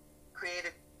of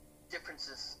creative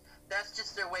differences. That's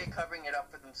just their way of covering it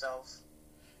up for themselves.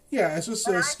 Yeah, it's just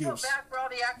an excuse. I feel bad for all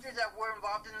the actors that were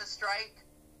involved in the strike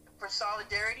for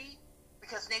solidarity,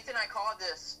 because Nathan and I called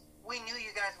this. We knew you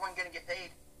guys weren't going to get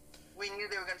paid. We knew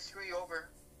they were going to screw you over.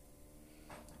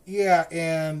 Yeah,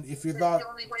 and if you thought... It's the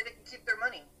only way they can keep their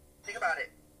money. Think about it.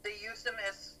 They used them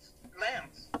as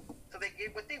lambs. So they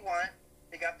get what they want.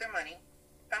 They got their money.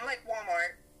 Kind of like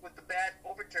Walmart with the bad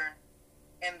overturn.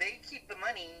 And they keep the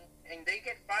money, and they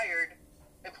get fired.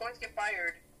 Employees get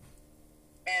fired.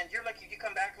 And you're lucky if you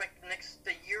come back like the next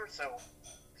year or so.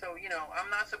 So, you know,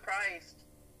 I'm not surprised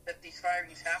that these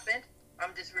firings happened.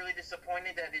 I'm just really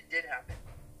disappointed that it did happen.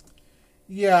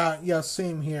 Yeah,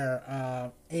 same here.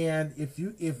 And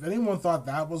if anyone thought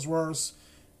that was worse,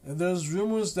 there's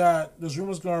rumors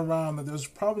going around that there's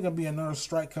probably going to be another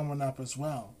strike coming up as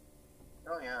well.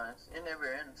 Oh yeah, it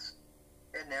never ends.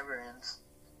 It never ends.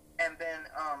 And then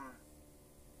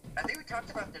I think we talked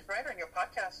about this right on your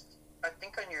podcast. I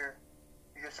think on your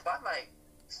spotlight,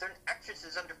 certain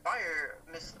actresses under fire,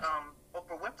 Miss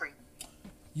Oprah Winfrey.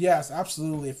 Yes,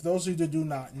 absolutely. If those of you that do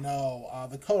not know,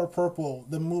 The Color Purple,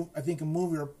 a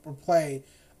movie or play,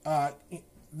 that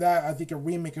I think a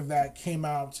remake of that came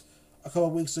out a couple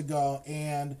of weeks ago,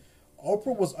 and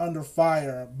Oprah was under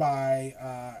fire by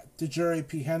DeJury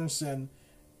P. Henderson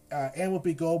and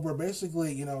Whoopi Goldberg.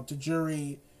 Basically, you know,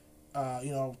 DeJury,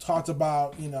 you know, talked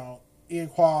about, you know,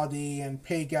 inequality and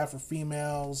pay gap for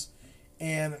females,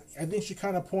 and I think she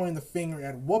kind of pointed the finger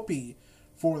at Whoopi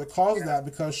for the cause of that,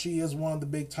 because she is one of the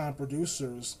big time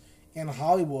producers in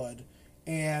Hollywood.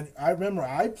 And I remember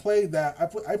I played that.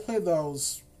 I played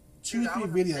those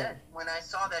 2-3 videos. When I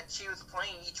saw that she was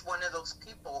playing each one of those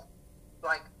people,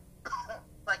 like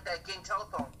that game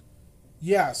Telephone.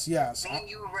 Yes. Me and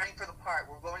you were running for the part.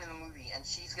 We're going in the movie, and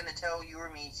she's gonna tell you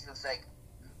or me. She was like,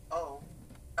 "Oh,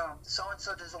 so and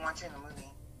so doesn't want you in the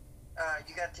movie.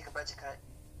 You gotta take a budget cut.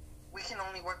 We can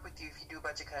only work with you if you do a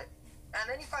budget cut." And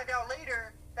then you find out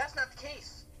later, that's not the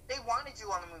case. They wanted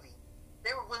you on the movie.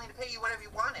 They were willing to pay you whatever you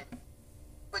wanted.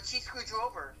 But she screwed you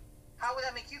over. How would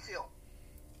that make you feel?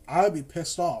 I would be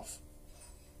pissed off.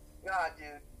 God, dude.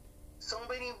 So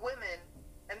many women.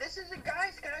 And this isn't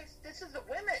guys. This is the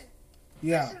women.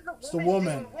 Yeah, it's the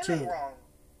woman, too. Wrong.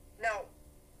 Now,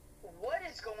 what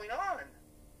is going on?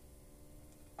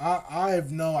 I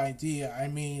have no idea. I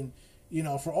mean, you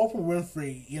know, for Oprah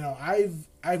Winfrey, you know,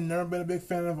 I've never been a big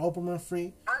fan of Oprah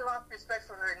Winfrey. I lost respect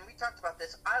for her, and we talked about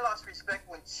this. I lost respect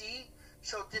when she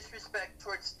showed disrespect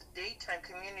towards the daytime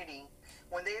community.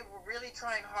 When they were really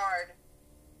trying hard,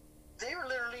 they were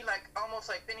literally like almost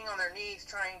like bending on their knees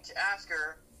trying to ask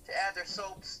her to add their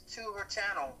soaps to her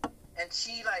channel. And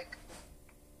she like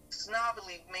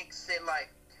snobbily makes it like,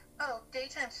 "Oh,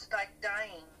 daytime's like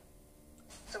dying,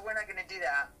 so we're not going to do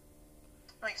that."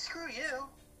 Like, screw you.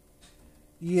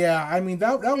 Yeah, I mean,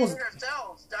 that was...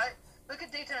 Ourselves. Look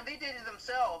at daytime. They dated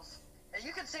themselves. And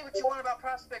you can say what you want about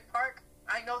Prospect Park.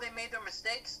 I know they made their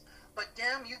mistakes, but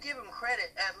damn, you give them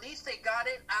credit. At least they got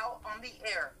it out on the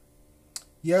air.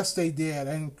 Yes, they did,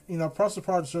 and Across the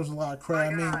Park deserves a lot of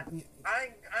credit. I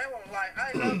won't lie.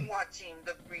 I love watching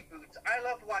the reboots. I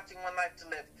loved watching One Life to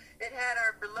Live. It had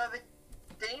our beloved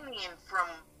Damien from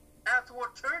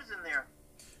Afterward Turns in there.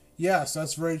 Yes,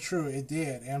 that's very true. It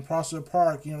did, and Across the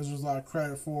Park, there's a lot of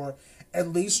credit for at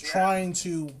least trying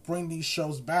to bring these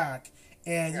shows back.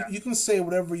 And you can say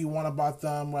whatever you want about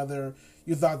them, whether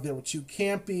you thought they were too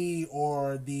campy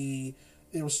or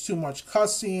there was too much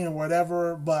cussing or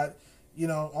whatever, but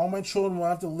All My Children Will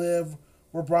Have to Live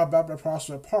were brought back by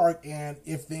Prospect Park, and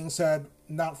if things had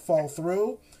not fall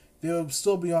through, they would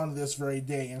still be on to this very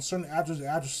day, and certain actors and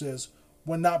actresses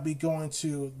would not be going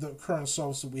to the current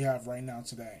soaps that we have right now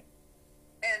today.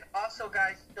 And also,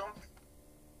 guys, don't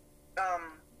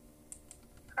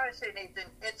how to say, Nathan,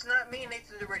 it's not me and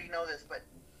Nathan already know this, but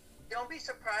don't be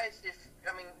surprised if,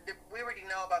 we already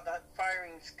know about the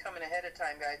firings coming ahead of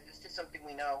time, guys. It's just something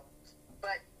we know.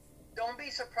 But don't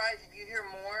be surprised if you hear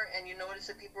more and you notice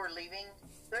that people are leaving.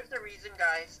 There's the reason,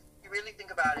 guys. You really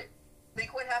think about it.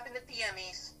 Think what happened at the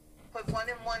Emmys. Put 1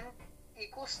 and 1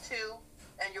 equals 2,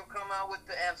 and you'll come out with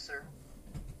the answer.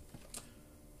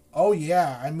 Oh,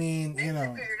 yeah. They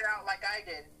figured it out like I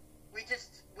did.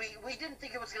 We didn't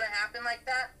think it was going to happen like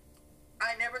that.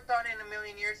 I never thought in a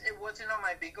million years it wasn't on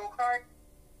my bingo card.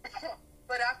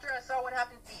 But after I saw what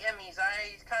happened to the Emmys,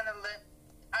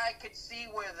 I could see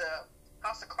where the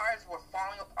House of Cards were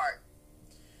falling apart.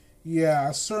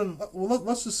 Yeah,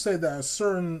 let's just say that a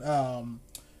certain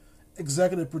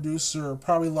executive producer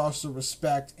probably lost the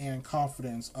respect and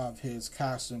confidence of his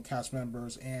cast and cast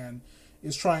members, and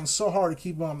is trying so hard to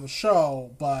keep them on the show,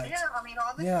 but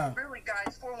all this really,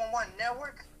 guys, 411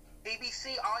 Network,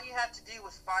 ABC, all you had to do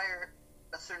was fire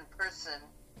a certain person,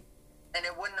 and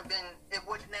it would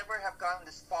never have gone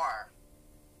this far.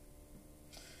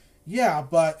 Yeah,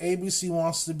 but ABC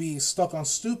wants to be stuck on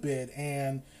stupid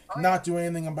and not do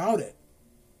anything about it.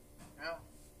 Yeah.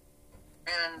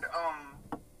 And,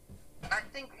 I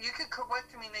think, you could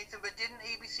correct me, Nathan, but didn't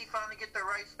ABC finally get their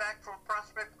rights back from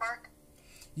Prospect Park?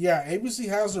 Yeah, ABC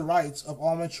has the rights of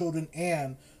All My Children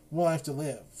and One Life to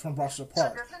Live from Prospect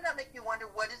Park. So doesn't that make you wonder,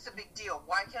 what is the big deal?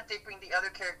 Why can't they bring the other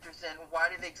characters in? Why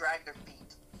do they drag their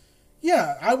feet?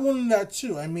 Yeah, I wondered that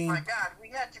too. My God, we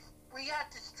had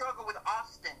to struggle with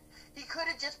Austin. He could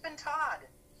have just been Todd.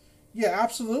 Yeah,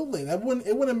 absolutely. It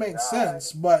wouldn't make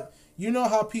sense. But you know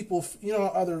how people,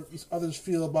 how others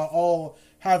feel about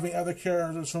having other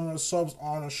characters from the subs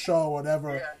on a show or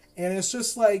whatever, and it's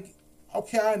just like,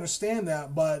 okay, I understand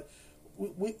that, but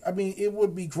it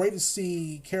would be great to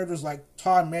see characters like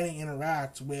Todd Manning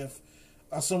interact with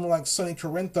someone like Sonny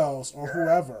Corinthos or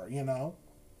whoever, Yeah,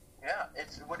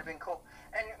 it would have been cool.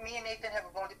 And me and Nathan have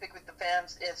a bone to pick with the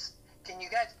fans is, can you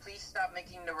guys please stop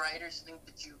making the writers think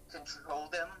that you control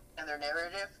them and their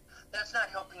narrative? That's not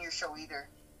helping your show either.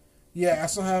 Yeah,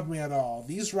 that's not helping at all.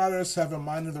 These writers have a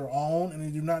mind of their own, and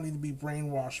they do not need to be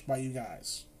brainwashed by you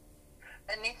guys.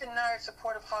 And Nathan and I are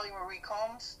supportive of Holly Marie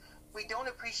Combs. We don't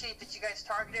appreciate that you guys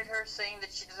targeted her, saying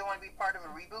that she doesn't want to be part of a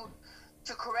reboot.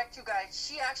 To correct you guys,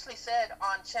 she actually said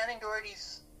on Channing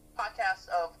Doherty's podcast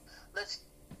of Let's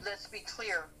Be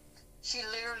Clear, she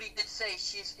literally did say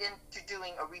she's into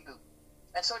doing a reboot.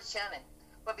 And so did Shannon.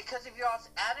 But because of y'all's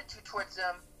attitude towards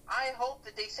them, I hope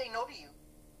that they say no to you.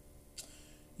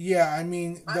 Yeah,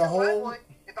 if I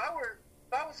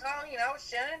was Holly and I was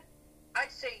Shannon,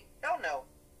 I'd say hell no.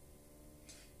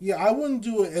 Yeah, I wouldn't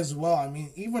do it as well.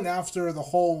 Even after the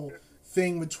whole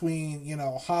thing between,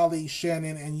 Holly,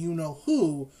 Shannon, and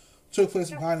who took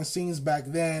place behind the scenes back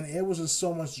then, it was just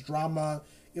so much drama.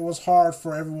 It was hard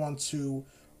for everyone to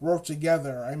work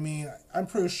together. I'm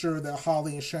pretty sure that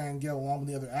Holly and Shannon get along with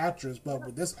the other actors, but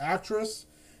with this actress,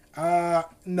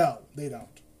 no, they don't.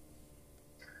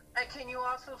 And can you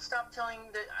also stop telling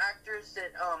the actors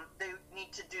that they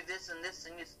need to do this and this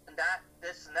and this and that,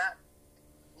 this and that?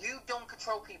 You don't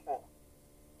control people.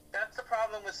 That's the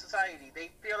problem with society. They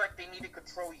feel like they need to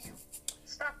control you.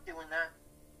 Stop doing that.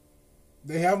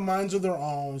 They have minds of their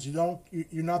own.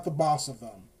 You're not the boss of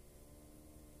them.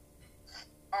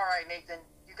 All right, Nathan.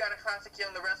 You got a classic here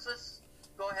on The Restless?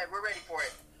 Go ahead. We're ready for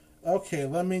it. Okay,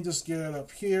 let me just get it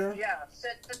up here. Yeah,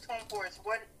 set the tone for us.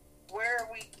 Where are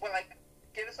we?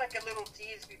 Give us a little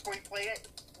tease before you play it.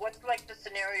 What's the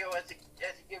scenario as you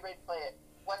get ready to play it?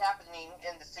 What happening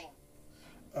in the scene?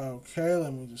 Okay,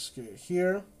 let me just get it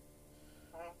here.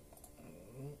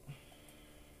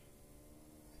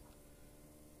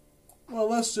 Well,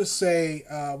 let's just say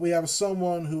we have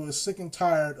someone who is sick and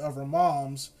tired of her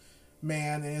mom's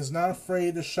man and is not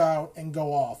afraid to shout and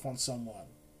go off on someone.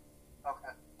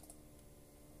 Okay.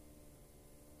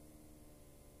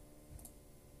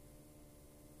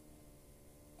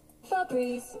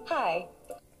 Febreze. Hi.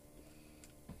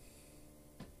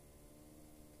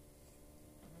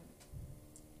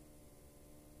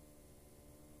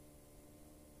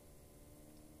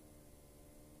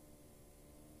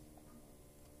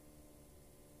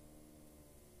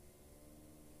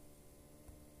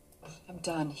 I'm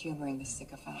done humoring this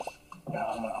sycophant. Yeah,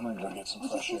 I'm gonna go get some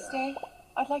Would you fresh please air. stay?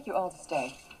 I'd like you all to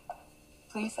stay.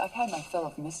 Please, I've had my fill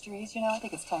of mysteries, you know. I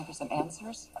think it's time for some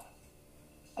answers.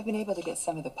 I've been able to get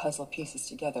some of the puzzle pieces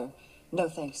together, no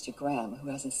thanks to Graham, who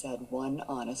hasn't said one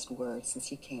honest word since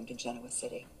he came to Genoa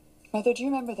City. Mother, do you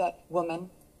remember that woman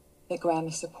that Graham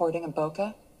is supporting in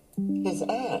Boca? His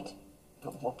aunt.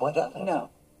 What of it? No.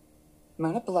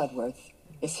 Myrna Bloodworth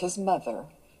is his mother,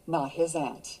 not his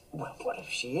aunt. Well, what if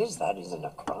she is? That isn't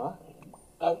a crime.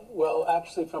 Well,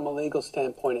 actually, from a legal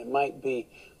standpoint, it might be.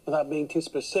 Without being too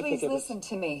specific... Please listen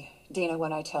to me, Dina,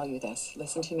 when I tell you this.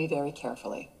 Listen to me very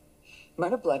carefully.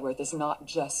 Myrna Bloodworth is not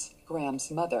just Graham's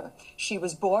mother. She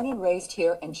was born and raised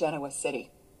here in Genoa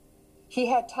City. He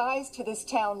had ties to this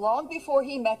town long before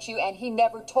he met you, and he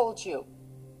never told you.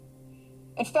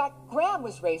 In fact, Graham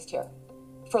was raised here.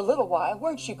 For a little while,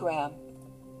 weren't you, Graham?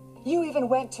 You even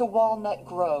went to Walnut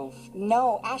Grove.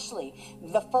 No, Ashley,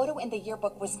 the photo in the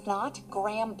yearbook was not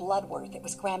Graham Bloodworth. It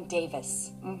was Graham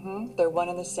Davis. Mm-hmm. They're one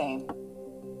and the same.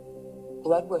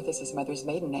 Bloodworth is his mother's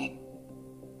maiden name.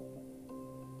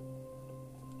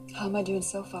 How am I doing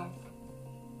so far?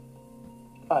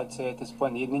 I'd say at this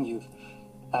point in the evening, you've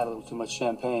had a little too much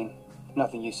champagne.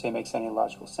 Nothing you say makes any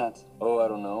logical sense. Oh, I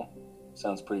don't know.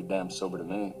 Sounds pretty damn sober to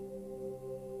me.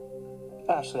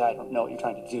 Actually, I don't know what you're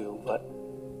trying to do, but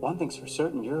one thing's for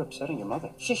certain, you're upsetting your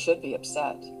mother. She should be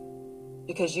upset.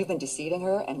 Because you've been deceiving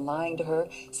her and lying to her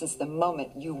since the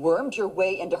moment you wormed your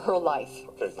way into her life.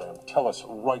 Okay, Graham, tell us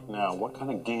right now, what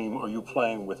kind of game are you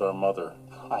playing with our mother?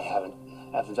 I haven't.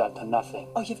 I've done nothing.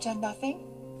 Oh, you've done nothing?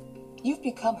 You've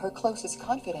become her closest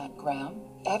confidant, Graham.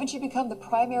 Haven't you become the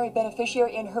primary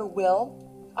beneficiary in her will?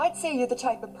 I'd say you're the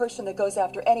type of person that goes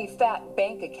after any fat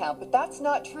bank account, but that's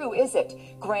not true, is it,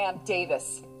 Graham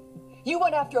Davis? You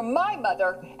went after my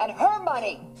mother and her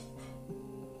money.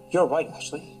 You're right,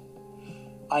 Ashley.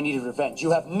 I needed revenge.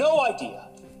 You have no idea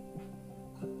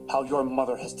how your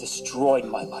mother has destroyed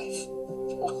my life.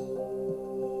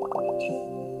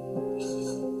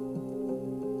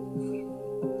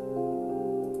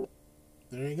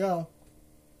 There you go.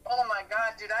 Oh my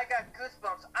God, dude, I got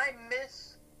goosebumps. I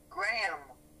miss Graham.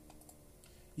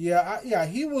 Yeah,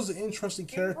 he was an interesting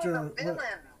character. He was a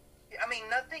villain. I mean,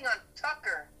 nothing on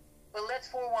Tucker, but let's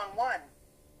 411.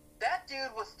 That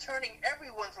dude was turning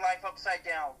everyone's life upside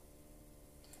down.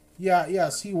 Yeah,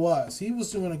 yes, he was. He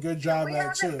was doing a good job at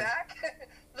it too. Back?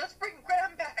 Let's bring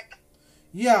Graham back.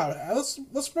 Yeah,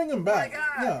 let's bring him back. Oh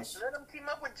my God. Yes. Let him team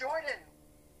up with Jordan.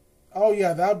 Oh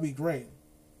yeah, that'd be great.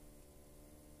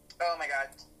 Oh my God.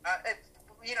 If,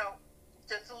 you know,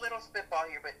 just a little spitball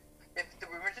here, but if the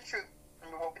rumors are true,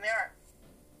 and we're hoping they are,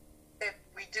 if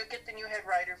we do get the new head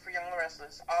writer for Young and the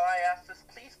Restless, all I ask is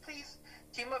please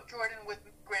team up Jordan with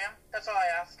Graham. That's all I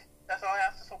ask. That's all I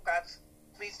ask is hope gods.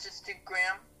 Please just do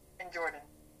Graham and Jordan.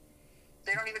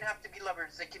 They don't even have to be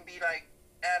lovers. They can be like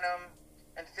Adam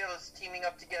and Phyllis teaming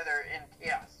up together in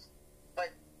chaos. But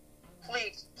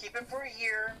please keep it for a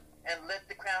year and let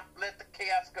the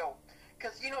chaos go.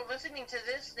 Because, you know, listening to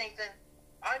this, Nathan,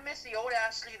 I miss the old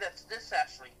Ashley that's this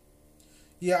Ashley.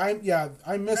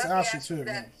 I miss Ashley too.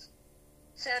 That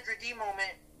Sandra D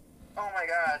moment, oh my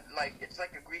God, like, it's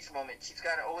like a Grease moment. She's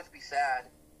got to always be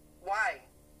sad. Why?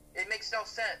 It makes no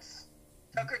sense.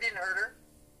 Tucker didn't hurt her.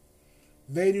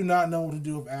 They do not know what to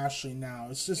do with Ashley now.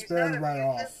 It's just barely right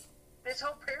off. This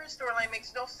whole Paris storyline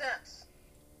makes no sense.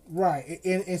 Right.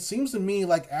 It seems to me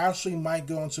like Ashley might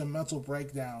go into a mental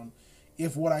breakdown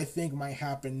if what I think might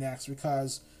happen next,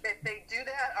 because... If they do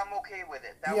that, I'm okay with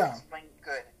it. That would explain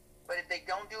good. But if they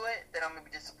don't do it, then I'm going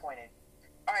to be disappointed.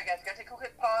 Alright guys, gotta take a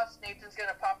quick pause. Nathan's going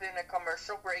to pop in a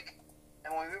commercial break.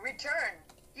 And when we return,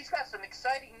 he's got some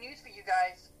exciting news for you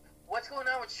guys. What's going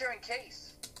on with Sharon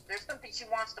Case? There's something she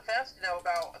wants the fans to know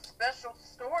about, a special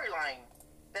storyline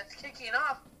that's kicking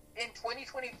off in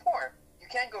 2024. You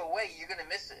can't go away. You're going to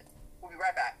miss it. We'll be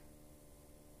right back.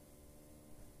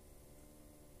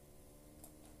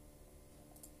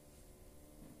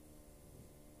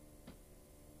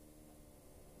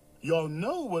 Y'all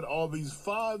know what all these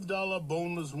 $5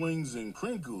 boneless wings and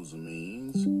crinkles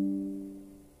means.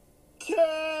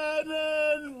 Cannonball!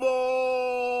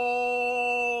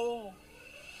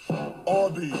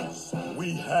 Arby's,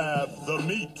 we have the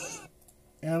meat.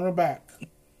 And we're back.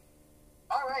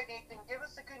 All right, Nathan, give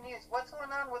us the good news. What's going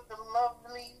on with the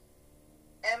lovely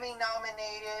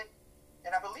Emmy-nominated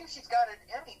and I believe she's got an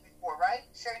Emmy before, right?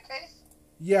 Sharon Case?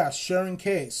 Yes, Sharon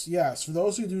Case. Yes, for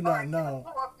those who do not know.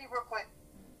 Real quick.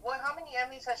 How many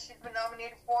Emmys has she been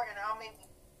nominated for, and how many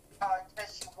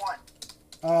has she won?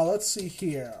 Let's see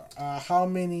here. How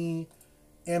many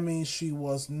Emmys she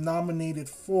was nominated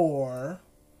for?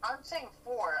 I'm saying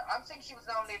 4. I'm saying she was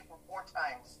nominated for 4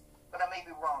 times, but I may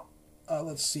be wrong.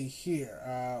 Let's see here.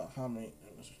 How many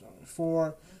Emmys was nominated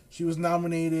for? She was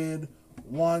nominated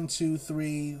 1, 2,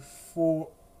 3, 4.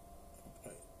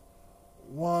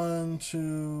 1,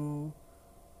 2,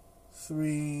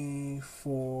 3,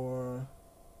 4,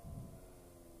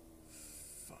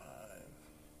 5.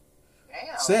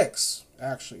 Damn. 6,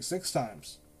 actually. 6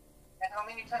 times. And how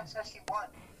many times has she won?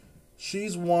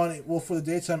 She's won, well, for the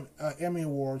Daytime Emmy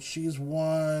Awards, she's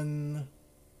won,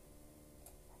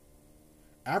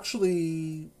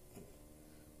 actually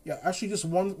just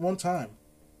one time.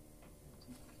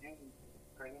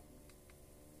 Great.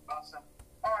 Awesome.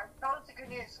 All right, tell us the good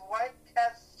news. What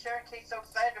has Sharon Case so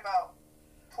excited about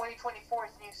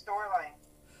 2024's new storyline?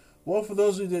 Well, for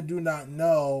those of you that do not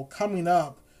know, coming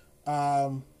up,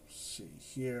 let's see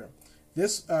here,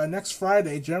 this next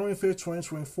Friday, January 5th,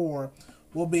 2024,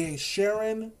 will be a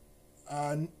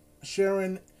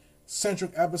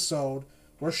Sharon-centric episode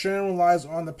where Sharon relies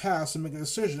on the past to make a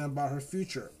decision about her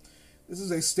future. This is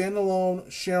a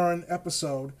standalone Sharon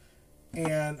episode,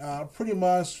 and pretty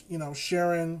much,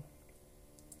 Sharon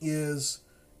is,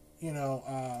 is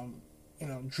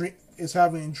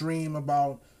having a dream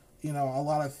about, a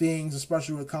lot of things,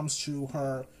 especially when it comes to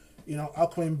her,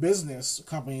 upcoming business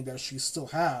company that she still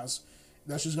has,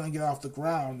 that she's going to get off the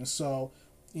ground. And so,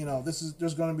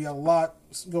 there's going to be a lot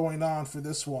going on for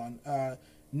this one.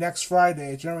 Next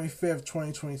Friday, January 5th,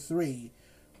 2023,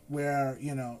 where,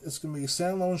 it's going to be a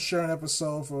standalone Sharon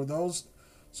episode for those.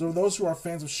 So for those who are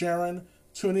fans of Sharon,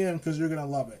 tune in because you're going to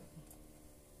love it.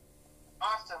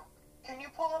 Awesome. Can you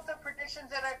pull up the predictions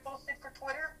that I posted for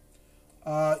Twitter?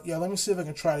 Yeah, let me see if I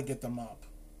can try to get them up.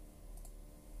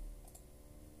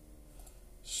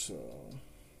 So...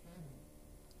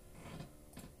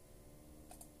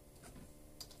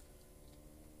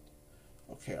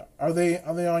 Okay, are they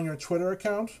on your Twitter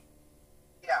account?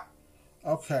 Yeah.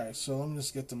 Okay, so let me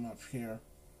just get them up here.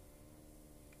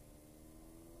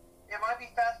 It might be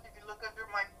fast if you look under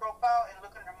my profile and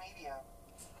look under media.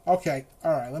 Okay,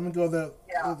 all right. Let me go the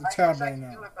tab right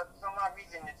now. Do it, but for some odd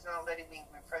reason, it's not letting me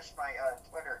refresh my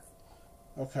Twitter.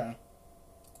 Okay.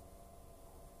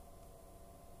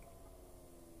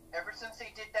 Ever since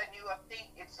they did that new update,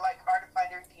 it's like hard to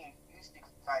find everything you used to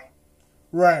find.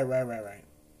 Right.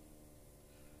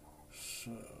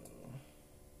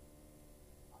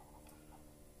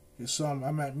 So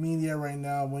I'm at media right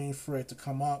now, waiting for it to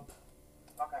come up.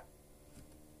 Okay.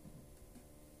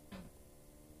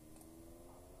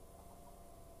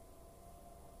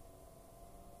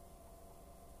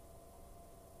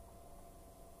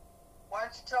 Why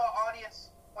don't you tell our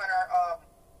audience what our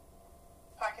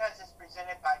podcast is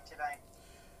presented by tonight?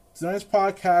 Tonight's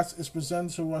podcast is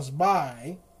presented to us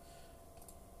by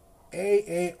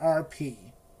AARP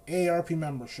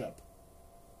membership.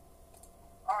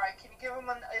 All right, can you give them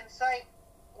an insight?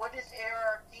 What is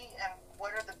AARP and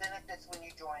what are the benefits when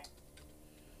you join?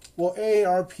 Well,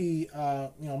 AARP,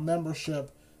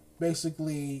 membership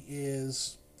basically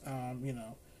is,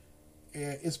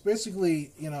 it's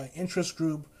basically, an interest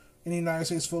group in the United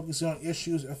States focusing on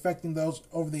issues affecting those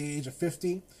over the age of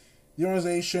 50. The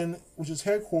organization, which is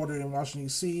headquartered in Washington,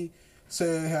 D.C.,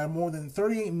 said it had more than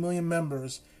 38 million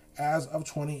members as of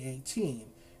 2018.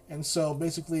 And so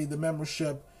basically the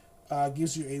membership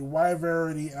gives you a wide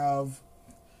variety of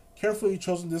carefully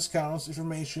chosen discounts,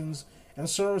 informations, and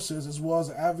services, as well as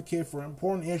advocate for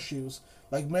important issues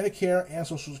like Medicare and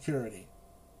Social Security.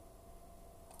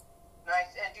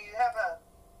 Nice. And do you have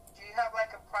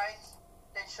like a price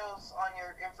that shows on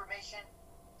your information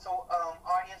so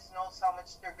audience knows how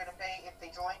much they're gonna pay if they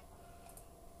join?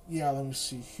 Yeah, let me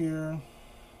see here.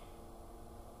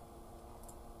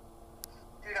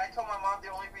 Dude, I told my mom the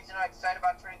only reason I'm excited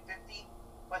about turning 50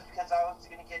 was because I was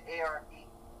going to get AARP.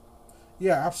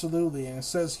 Yeah, absolutely. And it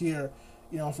says here,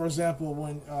 for example,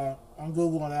 when on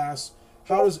Google it asks,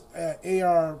 how does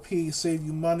AARP save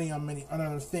you money on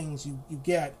other things you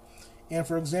get? And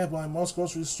for example, most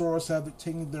grocery stores have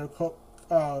taken their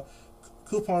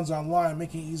coupons online,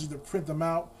 making it easier to print them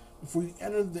out before you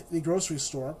enter the grocery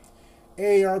store.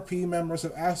 AARP members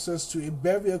have access to a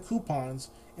bevy of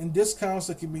coupons and discounts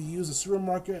that can be used at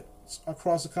supermarkets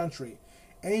across the country.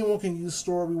 Anyone can use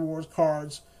store rewards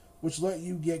cards, which let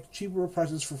you get cheaper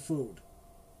prices for food.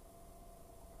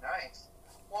 Nice.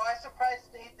 Well, I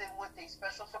surprised Nathan with a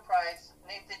special surprise.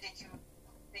 Nathan, did you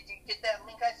Did you get that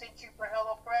link I sent you for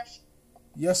HelloFresh?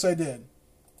 Yes, I did.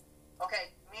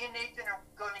 Okay, me and Nathan are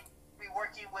going to be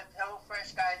working with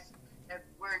HelloFresh, guys. And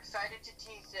we're excited to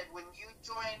tease that when you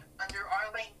join under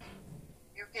our link,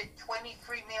 you get 20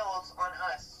 free meals on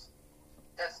us.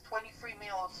 That's 20 free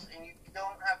meals, and you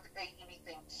don't have to pay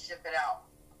anything to ship it out.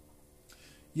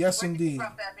 Yes, indeed.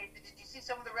 Did you see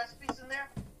some of the recipes in there?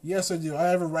 Yes, I do. I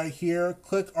have it right here.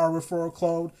 Click our referral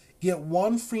code. Get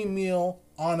 1 free meal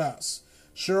on us.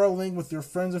 Share a link with your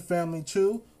friends and family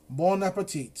too. Bon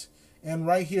appetit. And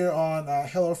right here on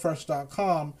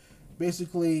HelloFresh.com,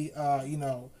 basically,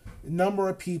 number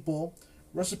of people,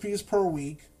 recipes per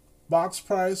week, box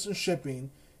price and shipping,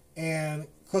 and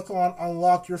click on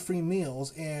unlock your free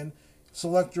meals and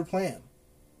select your plan.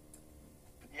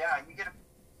 Yeah,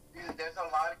 dude, there's a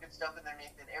lot of good stuff in there,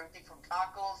 Nathan. Everything from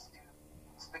tacos to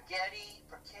spaghetti,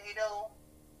 potato,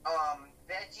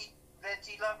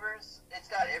 veggie lovers. It's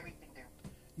got everything, dude.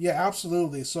 Yeah,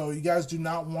 absolutely. So you guys do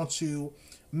not want to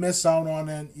miss out on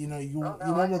it. You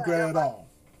won't regret it at all.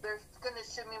 They're going to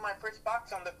ship me my first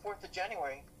box on the 4th of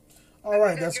January. All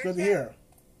right, that's good to hear.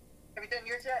 Have you done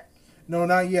yours yet? No,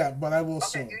 not yet, but I will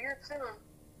soon. Okay, do yours soon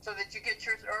so that you get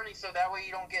yours early so that way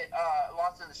you don't get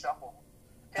lost in the shuffle.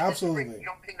 Absolutely. You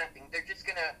don't pay nothing. They're just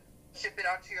going to ship it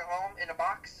out to your home in a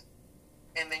box,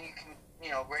 and then you can,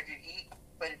 ready to eat.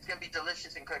 But it's going to be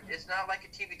delicious and cooked. It's not like a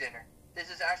TV dinner. This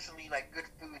is actually like good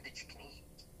food that you can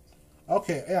eat.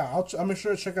 Okay, yeah, I'll make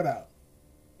sure to check it out.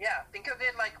 Yeah, think of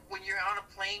it like when you're on a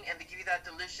plane and they give you that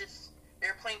delicious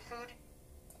airplane food.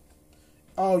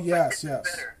 Oh, yes, this yes.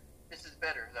 Is better. This is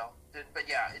better, though. But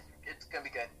yeah, it's going to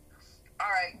be good. All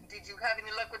right, did you have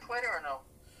any luck with Twitter or no?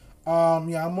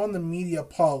 Yeah, I'm on the media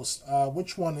post.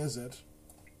 Which one is it?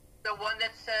 The one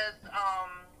that says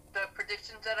the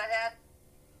predictions that I had.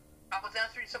 I was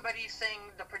answering somebody saying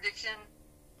the prediction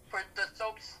for the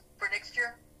soaps for next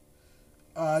year.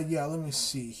 Yeah, let me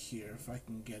see here if I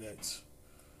can get it.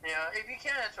 Yeah, if you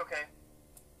can, it's okay.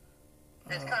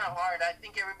 It's kind of hard. I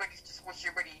think everybody's just wish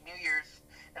everybody New Year's,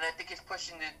 and I think it's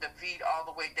pushing the feed all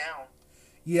the way down.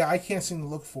 Yeah, I can't seem to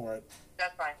look for it.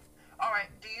 That's fine. All right,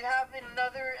 do you have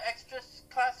another extra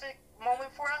classic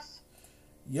moment for us?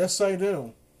 Yes, I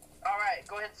do. All right,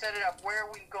 go ahead and set it up. Where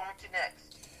are we going to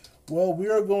next? Well, we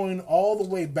are going all the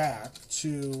way back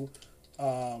to,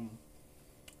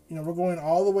 we're going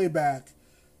all the way back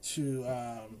to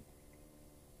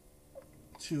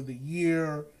the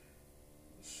year.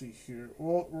 Let's see here.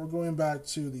 Well, we're going back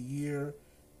to the year.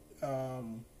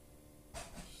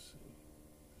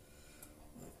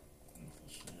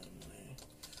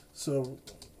 So.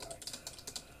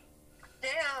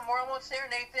 Damn, we're almost there,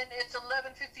 Nathan. It's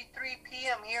 11:53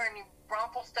 p.m. here in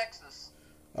Braunfels, Texas.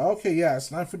 Okay, yeah, it's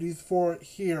 9:54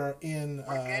 here in West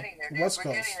Coast.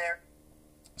 We're getting there.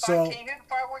 So, can you hear the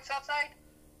fireworks outside?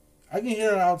 I can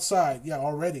hear it outside, yeah,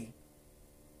 already.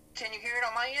 Can you hear it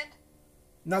on my end?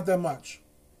 Not that much.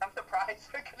 I'm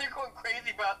surprised. They're going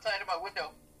crazy outside of my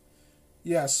window.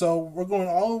 Yeah, so we're going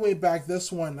all the way back,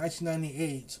 this one,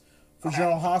 1998, for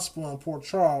General Hospital in Port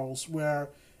Charles, where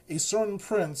a certain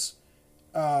prince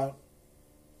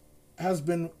has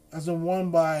been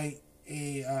won by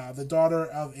the daughter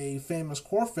of a famous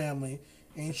core family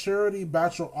in a charity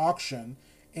bachelor auction,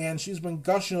 and she's been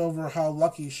gushing over how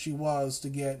lucky she was to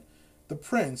get the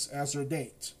prince as her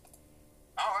date.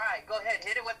 All right, go ahead,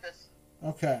 hit it with this.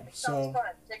 Okay, so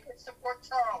tickets to Port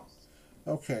Charles.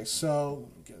 Okay, so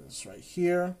let me get this right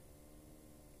here.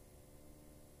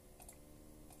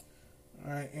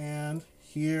 All right, and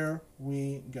here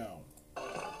we go.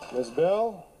 Miss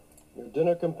Bell, your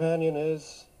dinner companion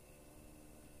is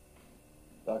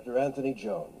Dr. Anthony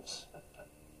Jones.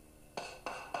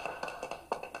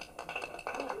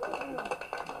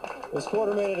 Miss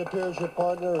Quartermain, it appears your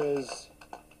partner is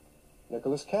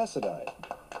Nicholas Cassadine.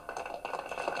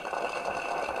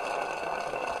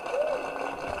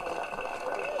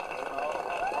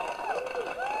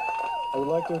 I would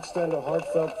like to extend a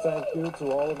heartfelt thank you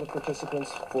to all of the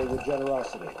participants for your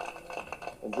generosity.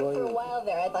 Enjoy For a while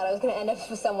there, I thought I was going to end up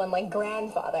with someone like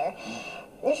grandfather.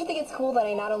 I should think it's cool that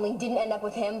I not only didn't end up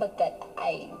with him, but that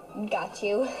I got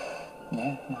you.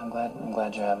 Yeah, I'm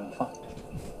glad you're having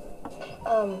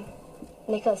fun.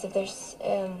 Nicholas, if there's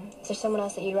is there someone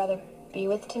else that you'd rather be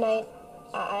with tonight?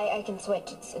 I can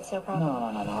switch. It's no problem.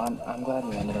 No. I'm glad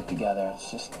we ended up together. It's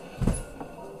just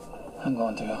I'm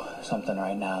going through something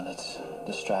right now that's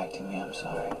distracting me. I'm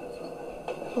sorry.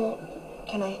 Well,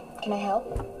 can I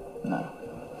help?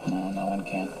 No one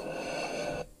can.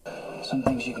 Some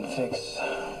things you can fix.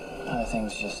 Other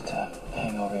things just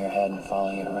hang over your head and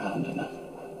follow you around, you know.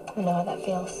 I know how that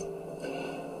feels.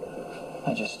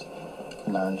 I just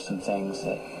learned some things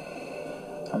that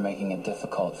are making it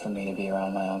difficult for me to be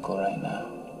around my uncle right now.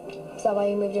 Is that why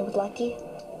you moved in with Lucky?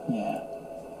 Yeah.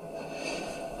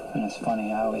 And it's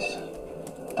funny, I always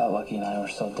thought Lucky and I were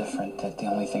so different that the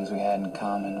only things we had in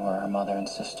common were our mother and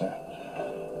sister.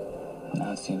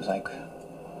 Now it seems like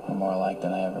we're more alike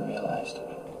than I ever realized.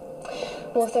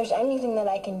 Well, if there's anything that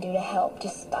I can do to help,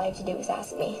 just all you have to do is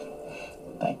ask me.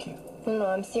 Thank you. No,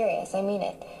 I'm serious. I mean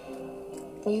it.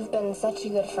 You've been such a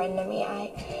good friend to me.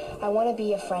 I want to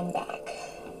be a friend back.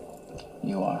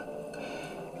 You are.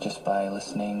 Just by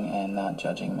listening and not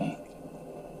judging me.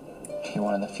 You're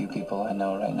one of the few people I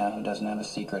know right now who doesn't have a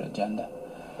secret agenda.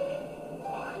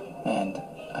 And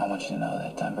I want you to know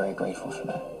that I'm very grateful for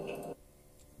that.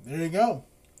 There you go.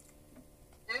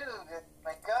 Dude,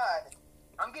 my God.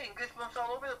 I'm getting goosebumps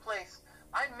all over the place.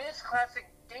 I miss classic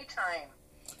daytime.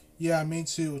 Yeah, me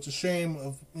too. It's a shame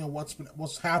of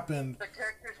what's happened. The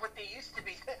characters, what they used to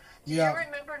be. Do Yeah. you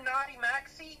remember Naughty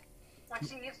Maxie when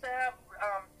she used to have?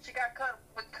 She got cut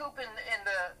with Coop in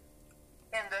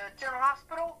the General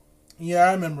Hospital. Yeah,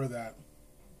 I remember that.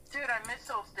 Dude, I miss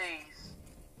those days.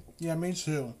 Yeah, me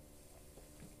too.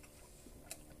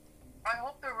 I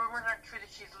hope the rumors aren't true that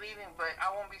she's leaving, but I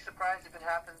won't be surprised if it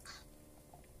happens.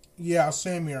 Yeah,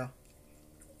 same here.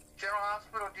 General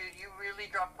Hospital, dude, you really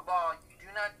dropped the ball. You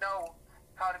do not know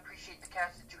how to appreciate the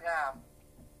cast that you have.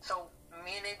 So,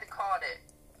 me and Nathan called it.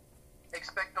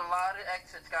 Expect a lot of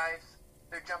exits, guys.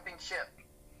 They're jumping ship.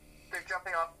 They're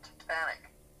jumping off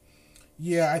Titanic.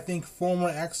 Yeah, I think 4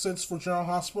 more exits for General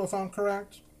Hospital, if I'm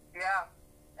correct. Yeah.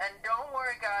 And don't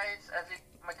worry, guys, as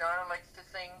Madonna likes to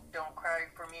sing, don't cry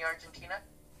for me, Argentina.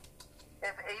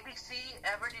 If ABC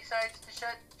ever decides to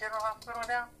shut General Hospital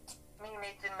down, me and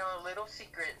Nathan know a little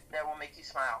secret that will make you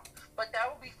smile. But that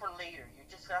will be for later. You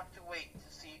just have to wait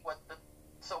to see what the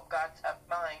soap gods have in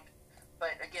mind.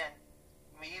 But again,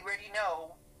 we already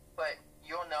know, but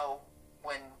you'll know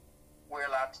when we're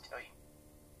allowed to tell you.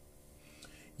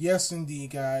 Yes,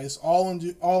 indeed, guys. All in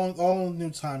due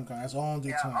time, guys. All in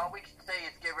due time. All we can say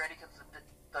is get ready because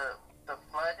the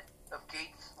flood of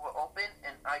gates will open,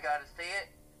 and I gotta say it.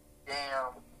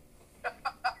 Damn.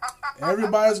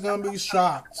 Everybody's gonna be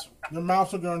shocked. Their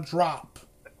mouths are gonna drop.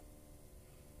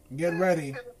 Get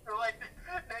ready.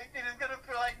 Nathan is gonna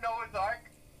feel like Noah's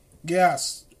Ark.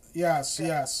 Yes. Yes.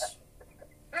 Yes.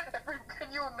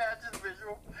 Can you imagine the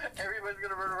visual? Everybody's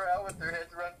gonna run around with their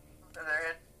heads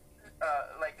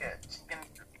like a chicken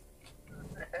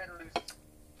head loose.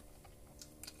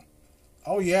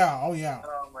 Oh yeah. Oh yeah.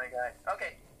 Oh my God.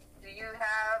 Okay. Do you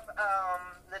have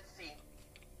let's see.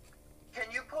 Can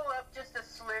you pull up just a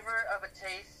sliver of a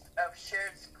taste of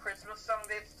Cher's Christmas song?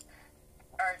 This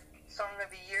our song of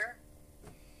the year.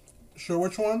 Sure.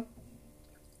 Which one?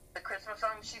 The Christmas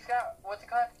song she's got. What's it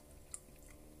called?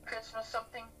 Christmas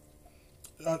something.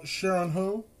 Sharon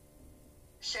who?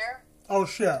 Cher. Oh,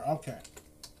 Cher. Okay.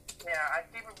 Yeah, I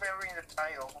keep remembering the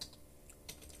title.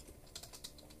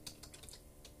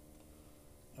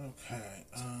 Okay.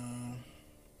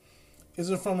 Is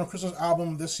it from a Christmas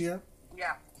album this year?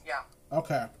 Yeah. Yeah.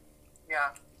 Okay.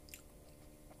 Yeah.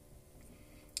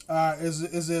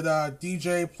 Is it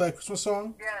DJ Play Christmas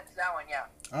Song? Yeah, it's that one. Yeah.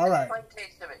 All right. Plain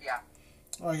taste of it. Yeah.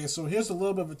 Okay, so here's a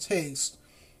little bit of a taste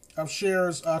of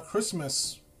Cher's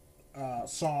Christmas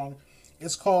song.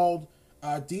 It's called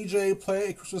DJ Play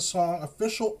a Christmas Song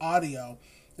official audio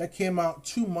that came out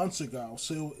 2 months ago.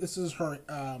 So this is her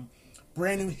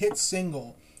brand new hit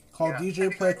single called DJ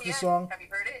Play a Christmas Song. Have you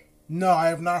heard it? No, I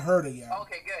have not heard it yet.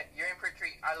 Okay, good. You're in for a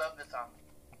treat. I love this song.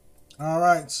 All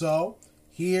right, so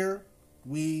here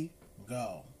we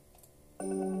go.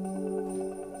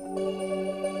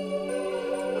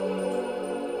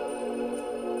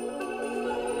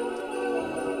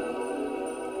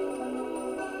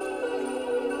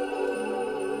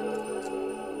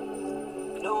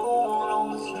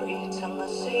 And the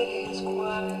city is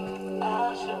quiet.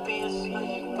 I should be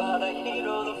asleep by the heat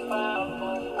of the fire,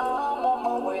 but I'm on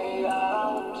my way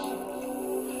out.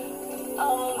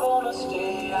 I'm gonna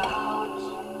stay out.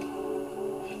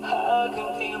 I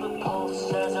can feel the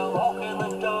pulse as I walk in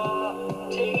the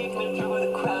door. Take me through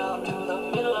the crowd to the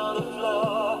middle of the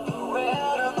floor. The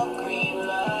red and the green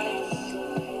lights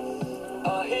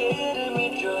are hitting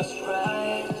me just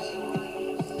right.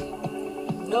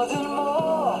 Nothing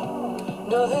more,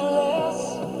 nothing less.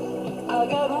 I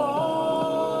got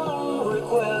one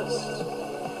request.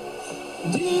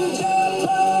 DJ,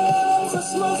 play a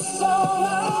Christmas song. I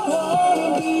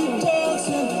wanna be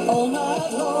dancing all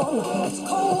night long. It's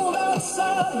cold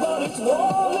outside, but it's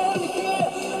warm in here,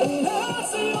 and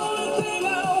that's the only thing I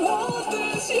want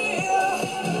this year.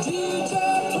 DJ,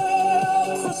 play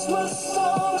a Christmas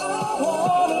song. I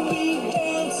wanna be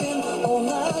dancing all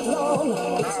night long.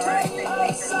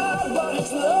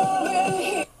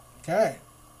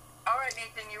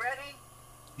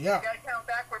 Yeah. You gotta count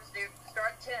backwards, dude.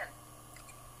 Start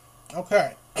 10.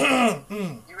 Okay.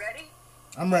 You ready?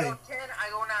 I'm ready. You go 10, I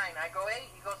go 9. I go 8,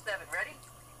 you go 7. Ready?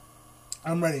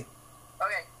 I'm ready.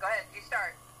 Okay, go ahead. You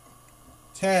start.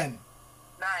 10,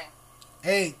 9,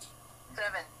 8,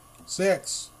 7,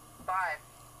 6, 5,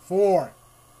 4,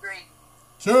 3,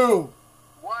 2.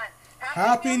 1.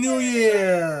 Happy New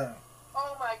Year!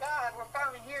 Oh my God, we're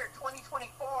finally here,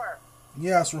 2024.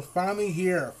 Yes, we're finally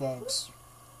here, folks.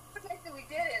 We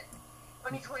did it.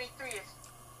 2023 is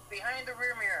behind the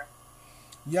rear mirror.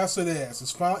 Yes, it is.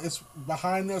 It's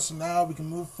behind us, and now we can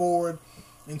move forward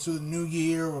into the new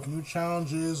year with new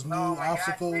challenges, new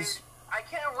obstacles. Gosh, I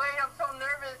can't wait. I'm so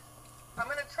nervous. I'm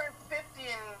going to turn 50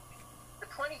 in the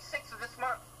 26th of this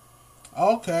month.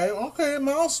 Okay,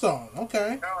 milestone.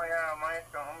 Okay. Oh, yeah,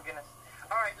 milestone. Oh, my goodness.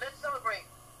 All right, let's celebrate.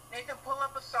 Nathan, pull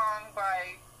up a song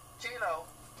by J-Lo.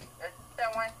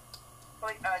 That one.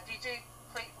 DJ,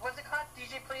 play, what's it called?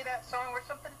 DJ, play that song or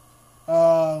something?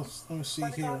 Let me see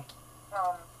here.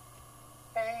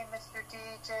 Hey, Mr.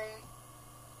 DJ.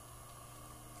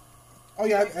 Oh,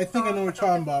 yeah, I think I know what you're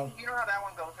talking about. You know how that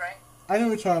one goes, right? I know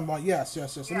what you're talking about. Yes.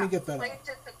 Let me get that play up.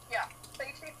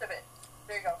 play a taste of it.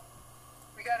 There you go.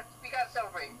 We gotta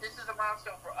celebrate. This is a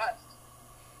milestone for us.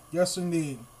 Yes,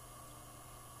 indeed.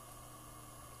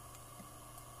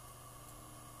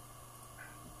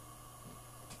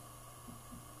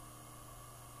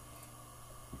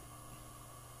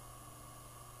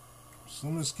 So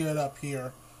let me just get it up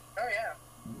here. Oh, yeah.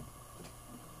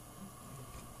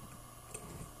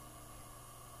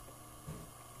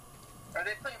 Are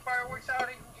they playing fireworks out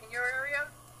in your area?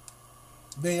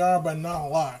 They are, but not a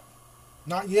lot.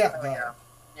 Not yet, though. Yeah.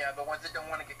 Yeah, the ones that don't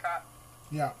want to get caught.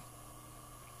 Yeah.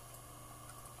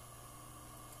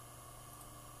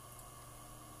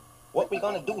 What we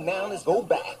gonna do now is go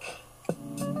back.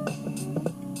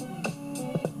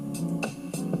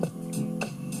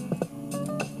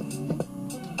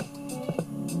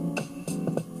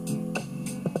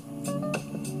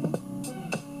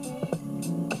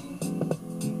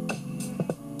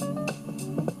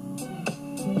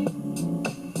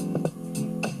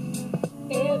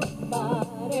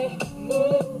 Everybody,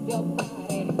 move your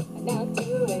body. Now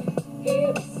do it.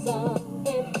 Here is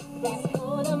something that's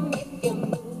gonna make you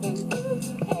move and groove.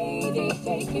 Hey,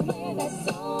 DJ, keep playing that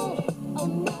song all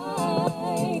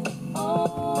night.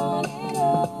 On and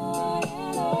on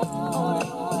and on.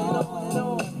 On and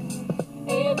on.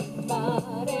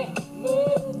 Everybody,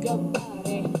 move your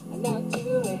body. Now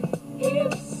do it. Here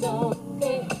is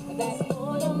something that's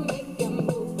gonna make you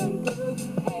move and groove.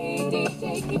 Hey, DJ,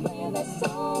 keep playing that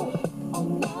song all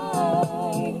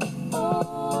night.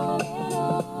 On and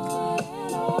on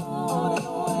and on.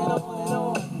 On and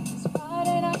on. It's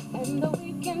Friday night and the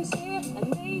weekend's here. I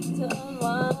need to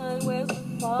unwind. Where's the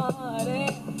party?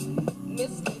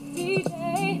 Mr. DJ,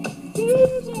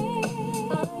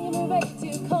 I am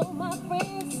ready to call my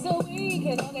friends so we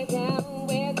can all get down.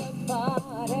 Where's the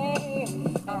party?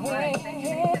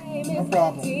 Hey, No Mr.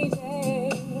 problem. DJ.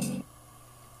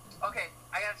 Okay,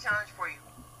 I got a challenge for you.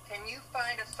 Can you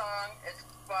find a song? It's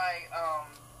by,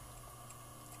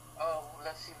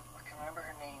 let's see, I can remember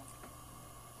her name.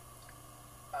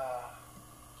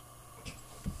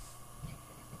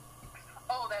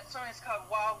 That song is called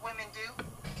Wild Women Do.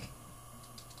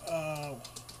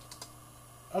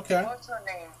 Okay. What's her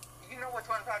name? You know which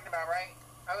one I'm talking about, right?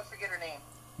 I always forget her name.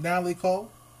 Natalie Cole?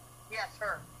 Yes,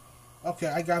 her. Okay,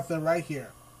 I got that right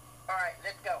here. All right,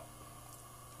 let's go.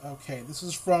 Okay, this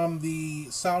is from the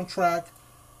soundtrack.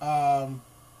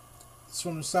 It's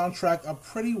from the soundtrack of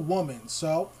Pretty Woman.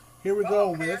 So here we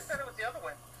go okay, I with. thought it was the other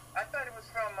one. I thought it was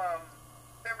from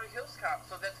Beverly Hills Cop.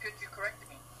 So that's good you corrected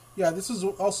me. Yeah, this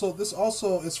also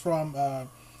is from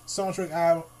soundtrack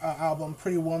album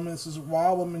Pretty Woman. This is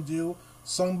Wild Women Do,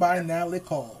 sung by Natalie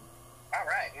Cole. All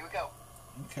right, here we go.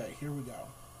 Okay, here we go.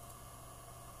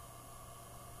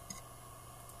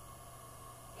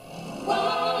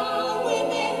 Wild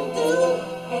women do,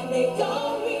 and they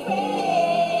don't regret.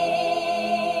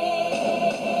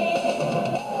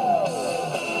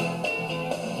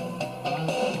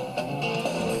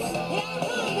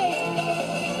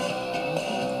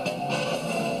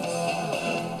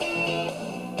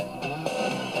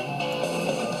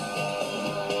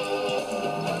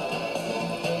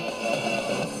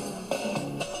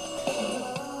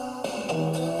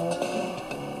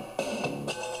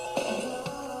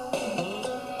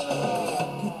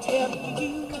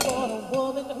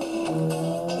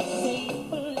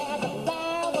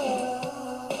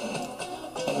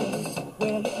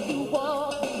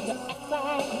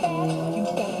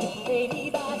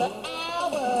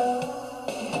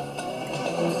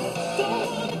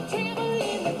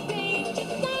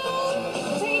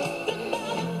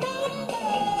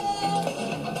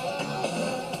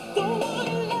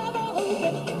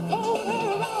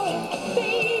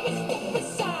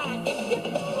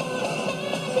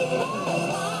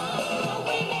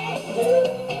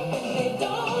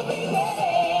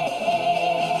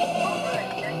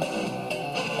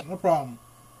 problem.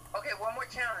 Okay, one more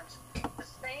challenge. The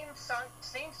same song,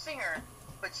 same singer,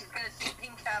 but she's gonna sing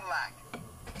Pink Cadillac.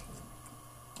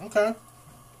 Okay.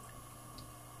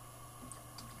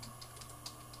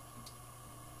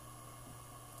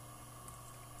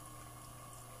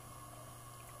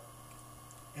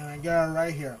 And I got it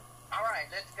right here. All right,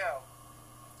 let's go.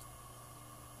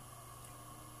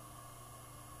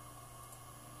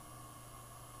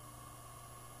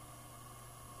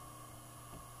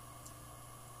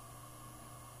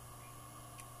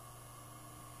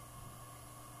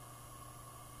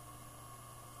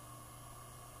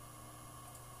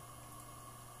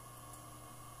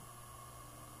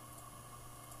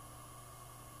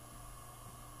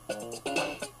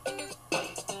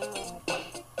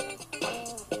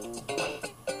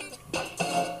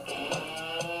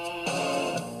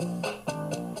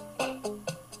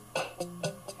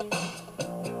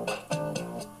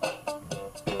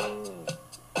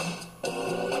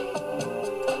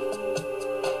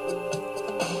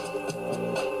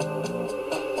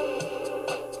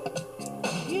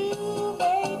 You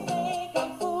may think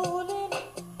I'm fooling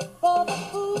for the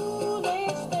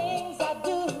foolish things I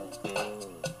do.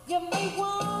 You may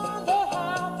wonder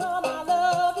how come I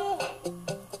love you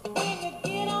when you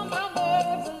get on my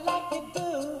nerves like you do.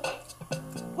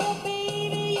 Well,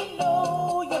 baby, you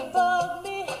know you bug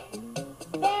me.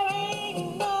 There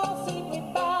ain't no secret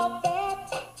about that.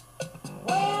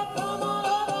 Well, come on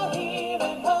over here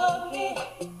and hug me.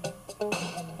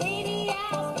 Baby,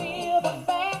 I'll spill the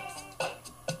facts.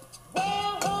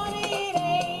 Well, honey, it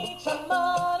ain't your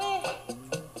money,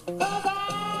 'cause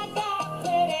I got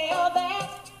plenty of that.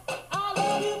 I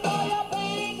love you for your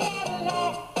pretty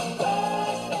Cadillac,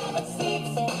 plush velvet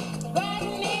seats,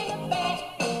 riding in the back,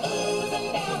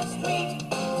 oozing down the street,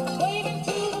 waving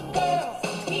to the girls,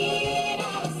 feeling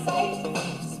out of sight,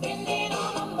 spending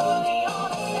all my money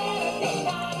on a Saturday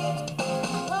night.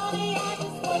 Honey, I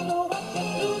just wonder what you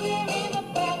do there in the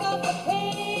back of the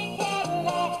pink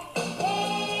Cadillac,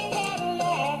 pink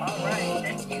Cadillac. All right,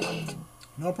 thank you.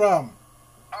 No problem.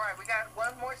 All right, we got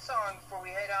one more song before we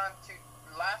head on to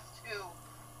the last two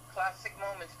classic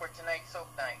moments for tonight's soap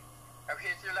night. All right,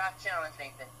 here's your last challenge,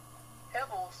 Nathan.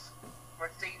 Pebbles,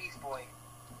 Mercedes Boy.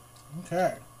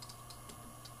 Okay.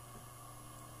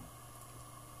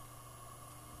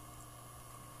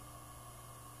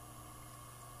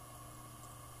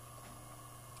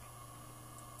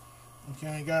 Okay,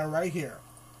 I got it right here.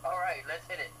 All right, let's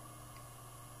hit it.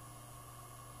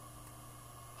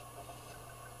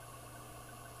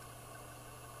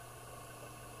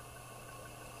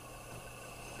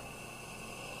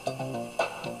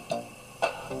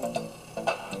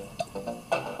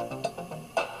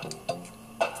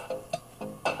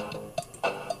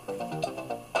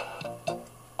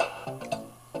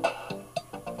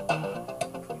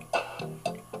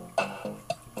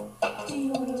 Do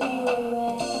you wanna be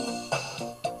alright?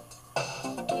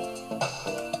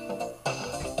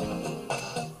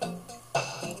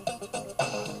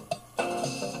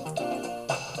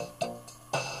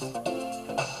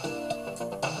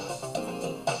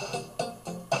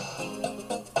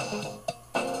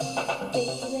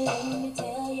 Baby, let me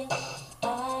tell you,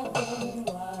 I've been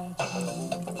watching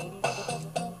you.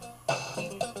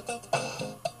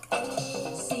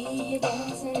 See you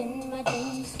dancing in my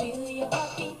dreams, feel your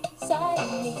heartbeat inside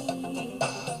of me.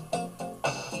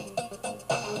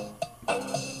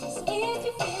 So if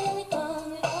you feel it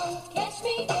coming on, catch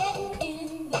me getting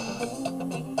in the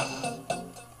mood.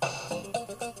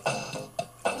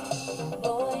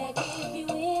 Boy, I give you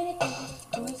anything,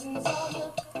 cruising's all you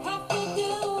have to do.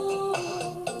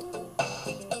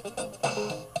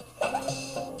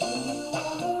 Do you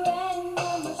wanna ride in my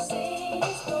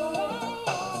Mercedes, boy?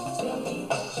 Tell me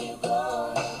what you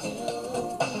gonna do.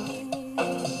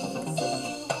 So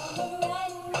you wanna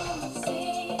ride in my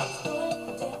Mercedes, boy?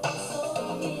 There are so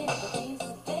many things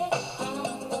that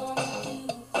I'm gonna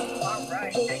do. All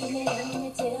right, thank you, Baby, let Nathan. me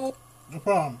tell No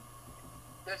problem.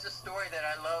 There's a story that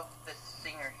I love this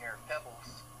singer here,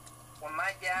 Pebbles. When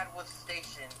my dad was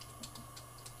stationed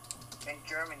in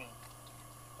Germany,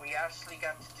 we actually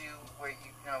got to do where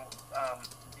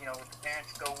the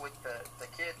parents go with the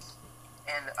kids,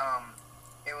 and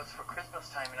it was for Christmas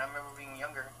time, and I remember being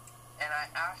younger, and I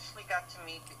actually got to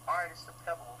meet the artist of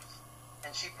Pebbles,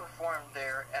 and she performed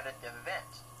there at an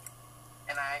event,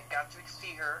 and I got to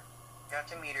see her, got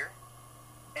to meet her,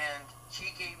 and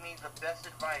she gave me the best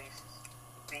advice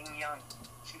being young.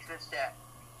 She says that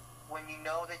when you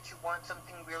know that you want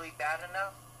something really bad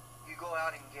enough, you go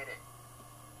out and get it.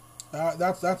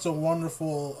 That's a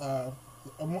wonderful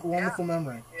wonderful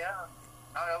memory. Yeah,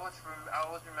 I always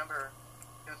remember.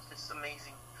 It was just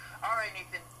amazing. All right,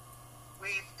 Nathan.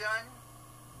 we've done,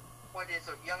 what is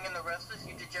it, Young and the Restless?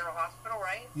 You did General Hospital,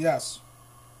 right? Yes.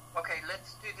 Okay,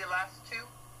 let's do the last two.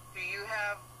 Do you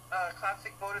have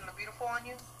Classic Bold and the Beautiful on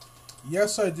you?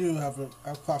 Yes, I do have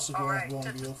a classic All one right, of Bold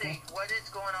set and the Beautiful. stage. What is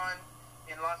going on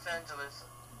in Los Angeles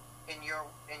in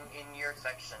your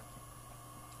section?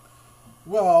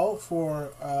 Well,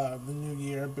 for the new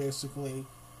year, basically,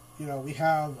 we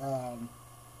have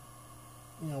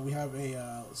we have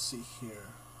a let's see here.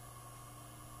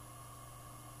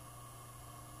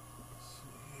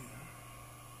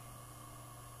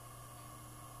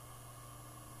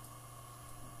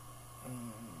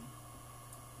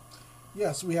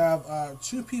 Yes, we have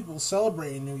two people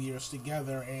celebrating New Year's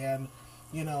together, and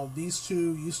these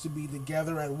two used to be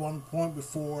together at one point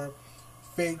before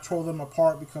fate tore them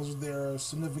apart because of their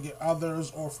significant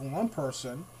others or from one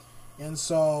person, and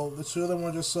so the two of them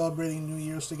were just celebrating New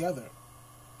Year's together.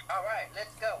 All right,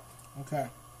 let's go. Okay.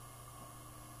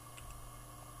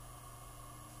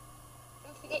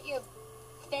 Don't forget your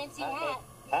fancy hat.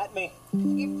 Hat me.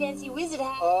 Your fancy wizard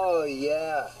hat. Oh,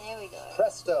 yeah. There we go.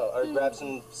 Presto. Or grab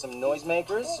some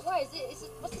noisemakers. Hey, why is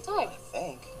it? What's the time? I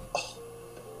think. Oh,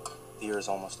 the year is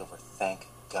almost over. Thank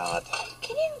God.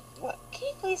 Can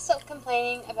you please stop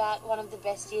complaining about one of the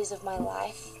best years of my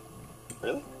life?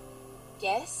 Really?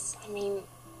 Yes. I mean,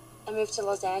 I moved to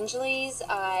Los Angeles.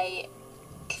 I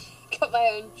got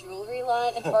my own jewelry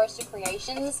line at Forrester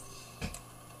Creations.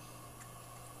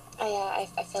 I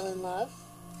fell in love.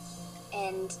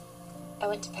 And I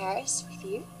went to Paris with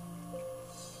you.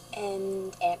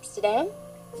 And Amsterdam.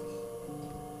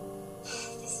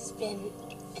 This has been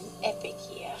an epic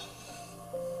year.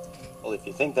 Well, if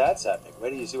you think that's epic,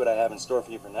 wait till you see what I have in store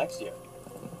for you for next year.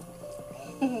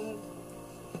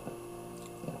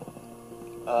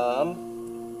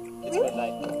 It's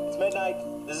midnight. It's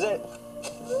midnight. This is it.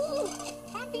 Ooh,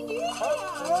 Happy New Year!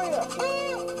 Happy New Year!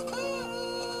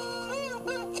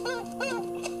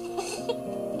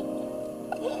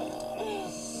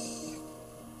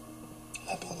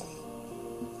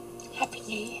 Happy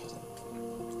New Year.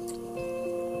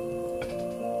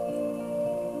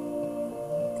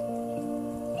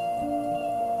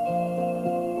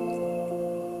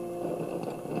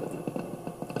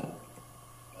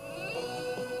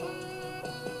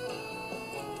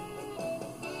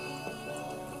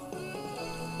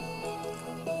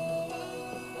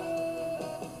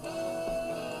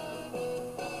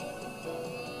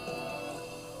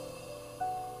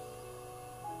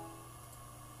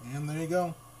 And there you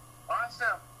go.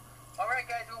 Awesome. All right,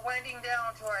 guys, we're winding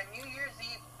down to our New Year's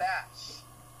Eve bash.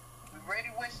 We've already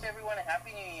wished everyone a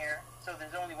Happy New Year, so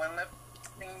there's only one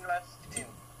thing left to do.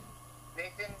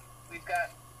 Nathan, we've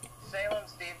got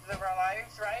Salem's Days of Our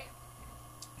Lives, right?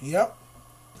 Yep.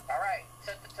 All right,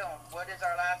 set the tone. What is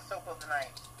our last soap of the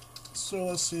night? So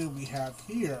let's see what we have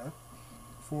here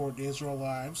for Days of Our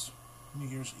Lives, New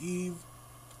Year's Eve.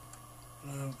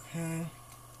 Okay.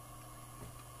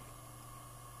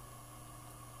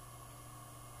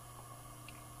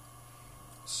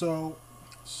 So,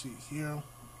 let's see here.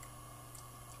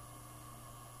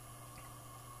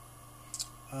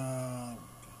 Let's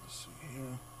see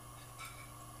here.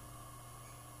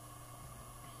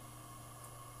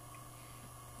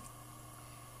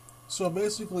 So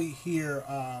basically here,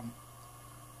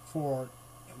 for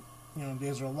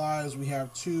Days of Our Lives, we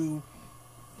have two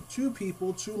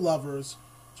people, two lovers,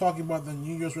 talking about the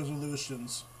New Year's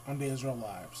resolutions on Days of Our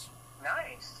Lives.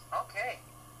 Nice. Okay,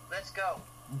 let's go.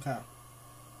 Okay.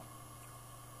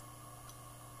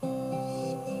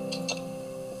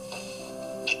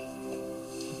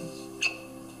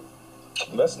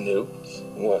 That's new.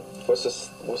 What? What's this?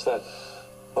 What's that?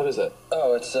 What is it?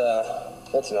 Oh, it's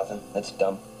nothing. It's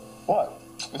dumb. What?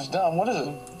 It's dumb. What is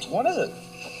it? What is it?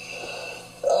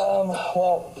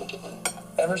 Well,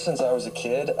 ever since I was a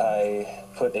kid, I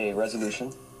put a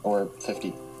resolution, or 50,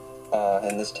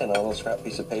 in this tin on a little scrap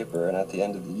piece of paper, and at the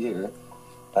end of the year,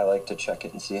 I like to check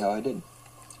it and see how I did.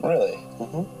 Really?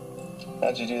 Mm-hmm.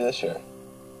 How'd you do this year?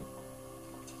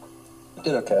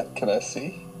 Did okay. Can I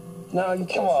see? No, you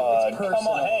can't. Come on. It's personal. Come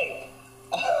on. Hey.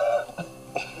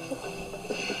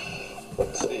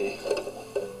 Let's see.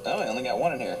 Oh, I only got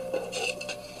one in here.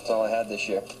 That's all I had this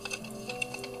year.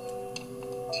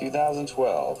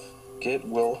 2012. Get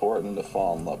Will Horton to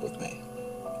fall in love with me.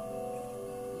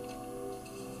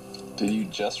 Did you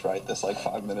just write this like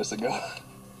 5 minutes ago?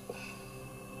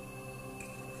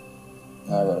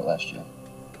 No, I wrote it last year.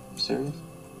 Serious?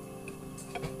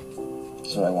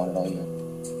 That's what I wanted all year.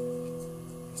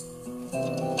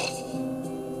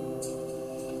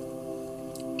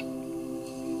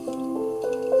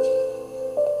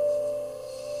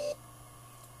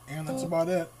 And that's about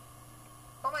it.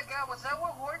 Oh my God, was that Will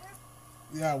Horton?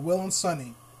 Yeah, Will and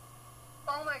Sunny.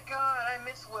 Oh my God, I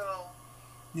miss Will.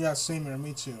 Yeah, same here.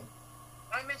 Me too.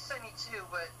 I miss Sunny too,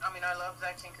 but I mean, I love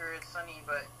Zach Tinker as Sunny,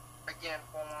 but again,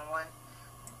 411.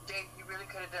 Dave, you really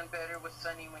could have done better with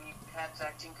Sunny when you had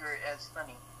Zach Tinker as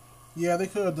Sunny. Yeah, they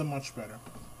could have done much better.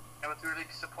 I was really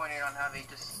disappointed on how they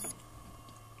just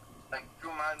like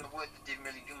threw him out in the woods and didn't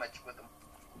really do much with him.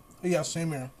 Yeah,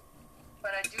 same here.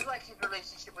 But I do like his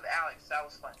relationship with Alex. That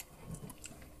was fun.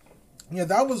 Yeah,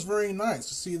 that was very nice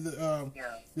to see the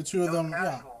two of them.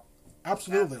 Casual. Yeah,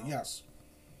 absolutely, Casual. yes.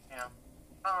 Yeah.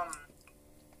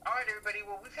 All right, everybody.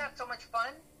 Well, we've had so much fun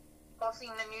hosting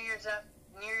the New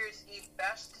Year's Eve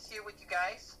bash this year with you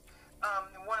guys.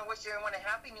 We want to wish everyone a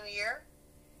happy New Year,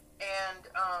 and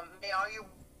may all your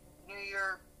New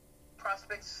Year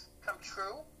prospects come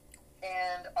true,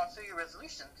 and also your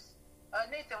resolutions.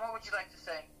 Nathan, what would you like to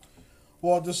say?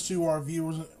 Well, just to our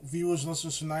viewers and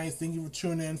listeners tonight, thank you for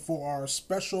tuning in for our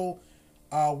special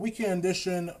weekend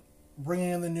edition, bringing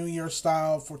in the New Year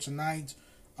style for tonight.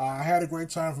 I had a great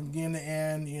time from beginning to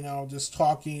end, just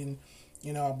talking,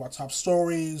 about top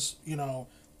stories,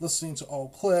 listening to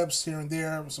old clips here and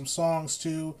there, some songs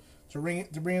too, to bring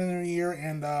in the new year.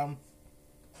 And I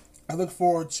look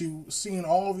forward to seeing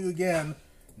all of you again,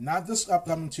 not this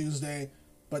upcoming Tuesday,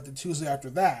 but the Tuesday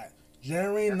after that.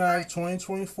 January 9th,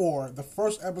 2024, the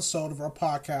first episode of our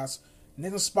podcast,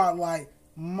 Nathan Spotlight,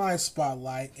 My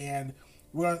Spotlight. And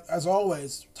we're going to, as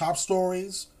always, top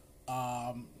stories,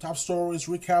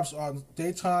 recaps on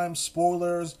daytime,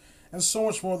 spoilers, and so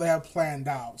much more they have planned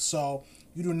out. So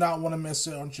you do not want to miss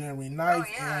it on January 9th. Oh,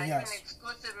 yeah, and yes, an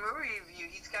exclusive movie review.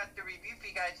 He's got the review for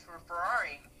you guys for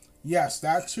Ferrari. yes,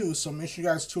 that too. So make sure you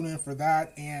guys tune in for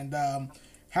that. And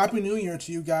Happy New Year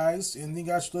to you guys. And thank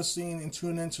you guys for listening and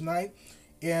tuning in tonight.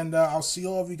 And I'll see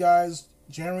all of you guys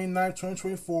January 9th,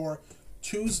 2024,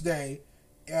 Tuesday.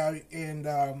 And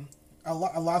a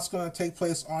lot's going to take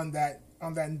place on that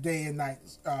day and night,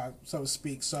 so to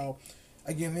speak. So,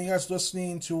 again, thank you guys for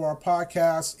listening to our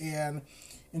podcast, and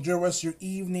enjoy the rest of your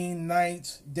evening,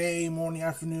 night, day, morning,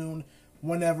 afternoon,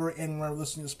 whenever and wherever you're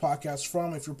listening to this podcast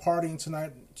from. If you're partying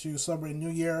tonight to celebrate New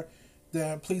Year,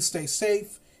 then please stay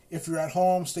safe. If you're at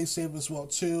home, stay safe as well,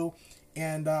 too.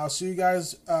 And I'll see you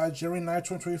guys January 9th,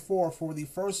 2024 for the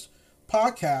first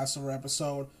podcast or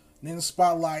episode, Nathan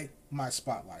Spotlight, My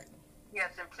Spotlight.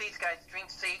 Yes, and please, guys, drink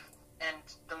safe and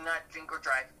do not drink or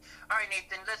drive. All right,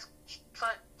 Nathan, let's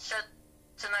shut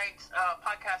tonight's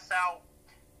podcast out.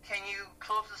 Can you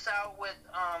close us out with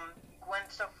Gwen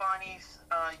Stefani's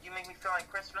You Make Me Feel Like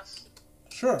Christmas?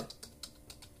 Sure.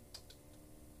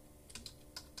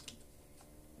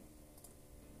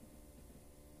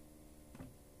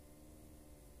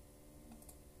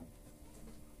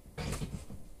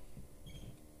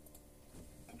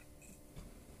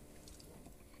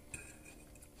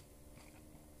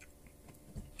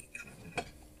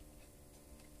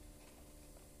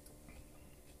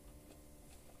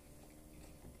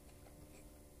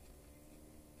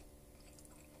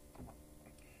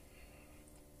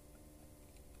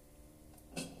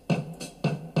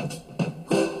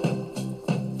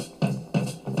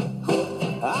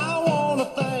 I wanna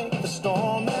thank the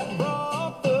storm that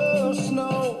brought the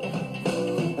snow,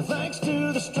 and thanks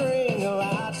to the string of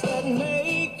lights that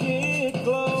make it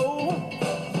glow.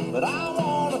 But I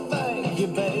wanna thank you,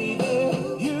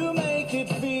 baby, you make it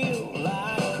feel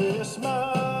like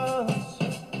Christmas.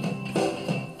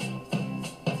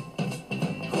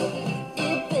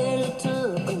 It barely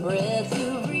took a breath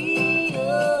to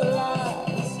realize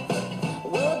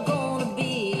we're gonna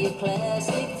be a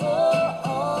classic for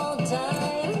all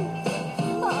time.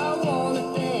 I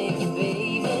wanna thank you,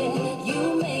 baby.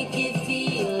 You make it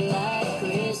feel like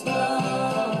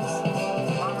Christmas.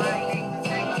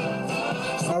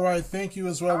 All right, thank you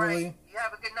as well, Willie. You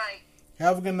have a good night.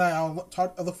 Have a good night. I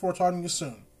look forward to talking to you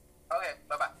soon. Okay,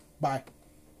 bye-bye. Bye.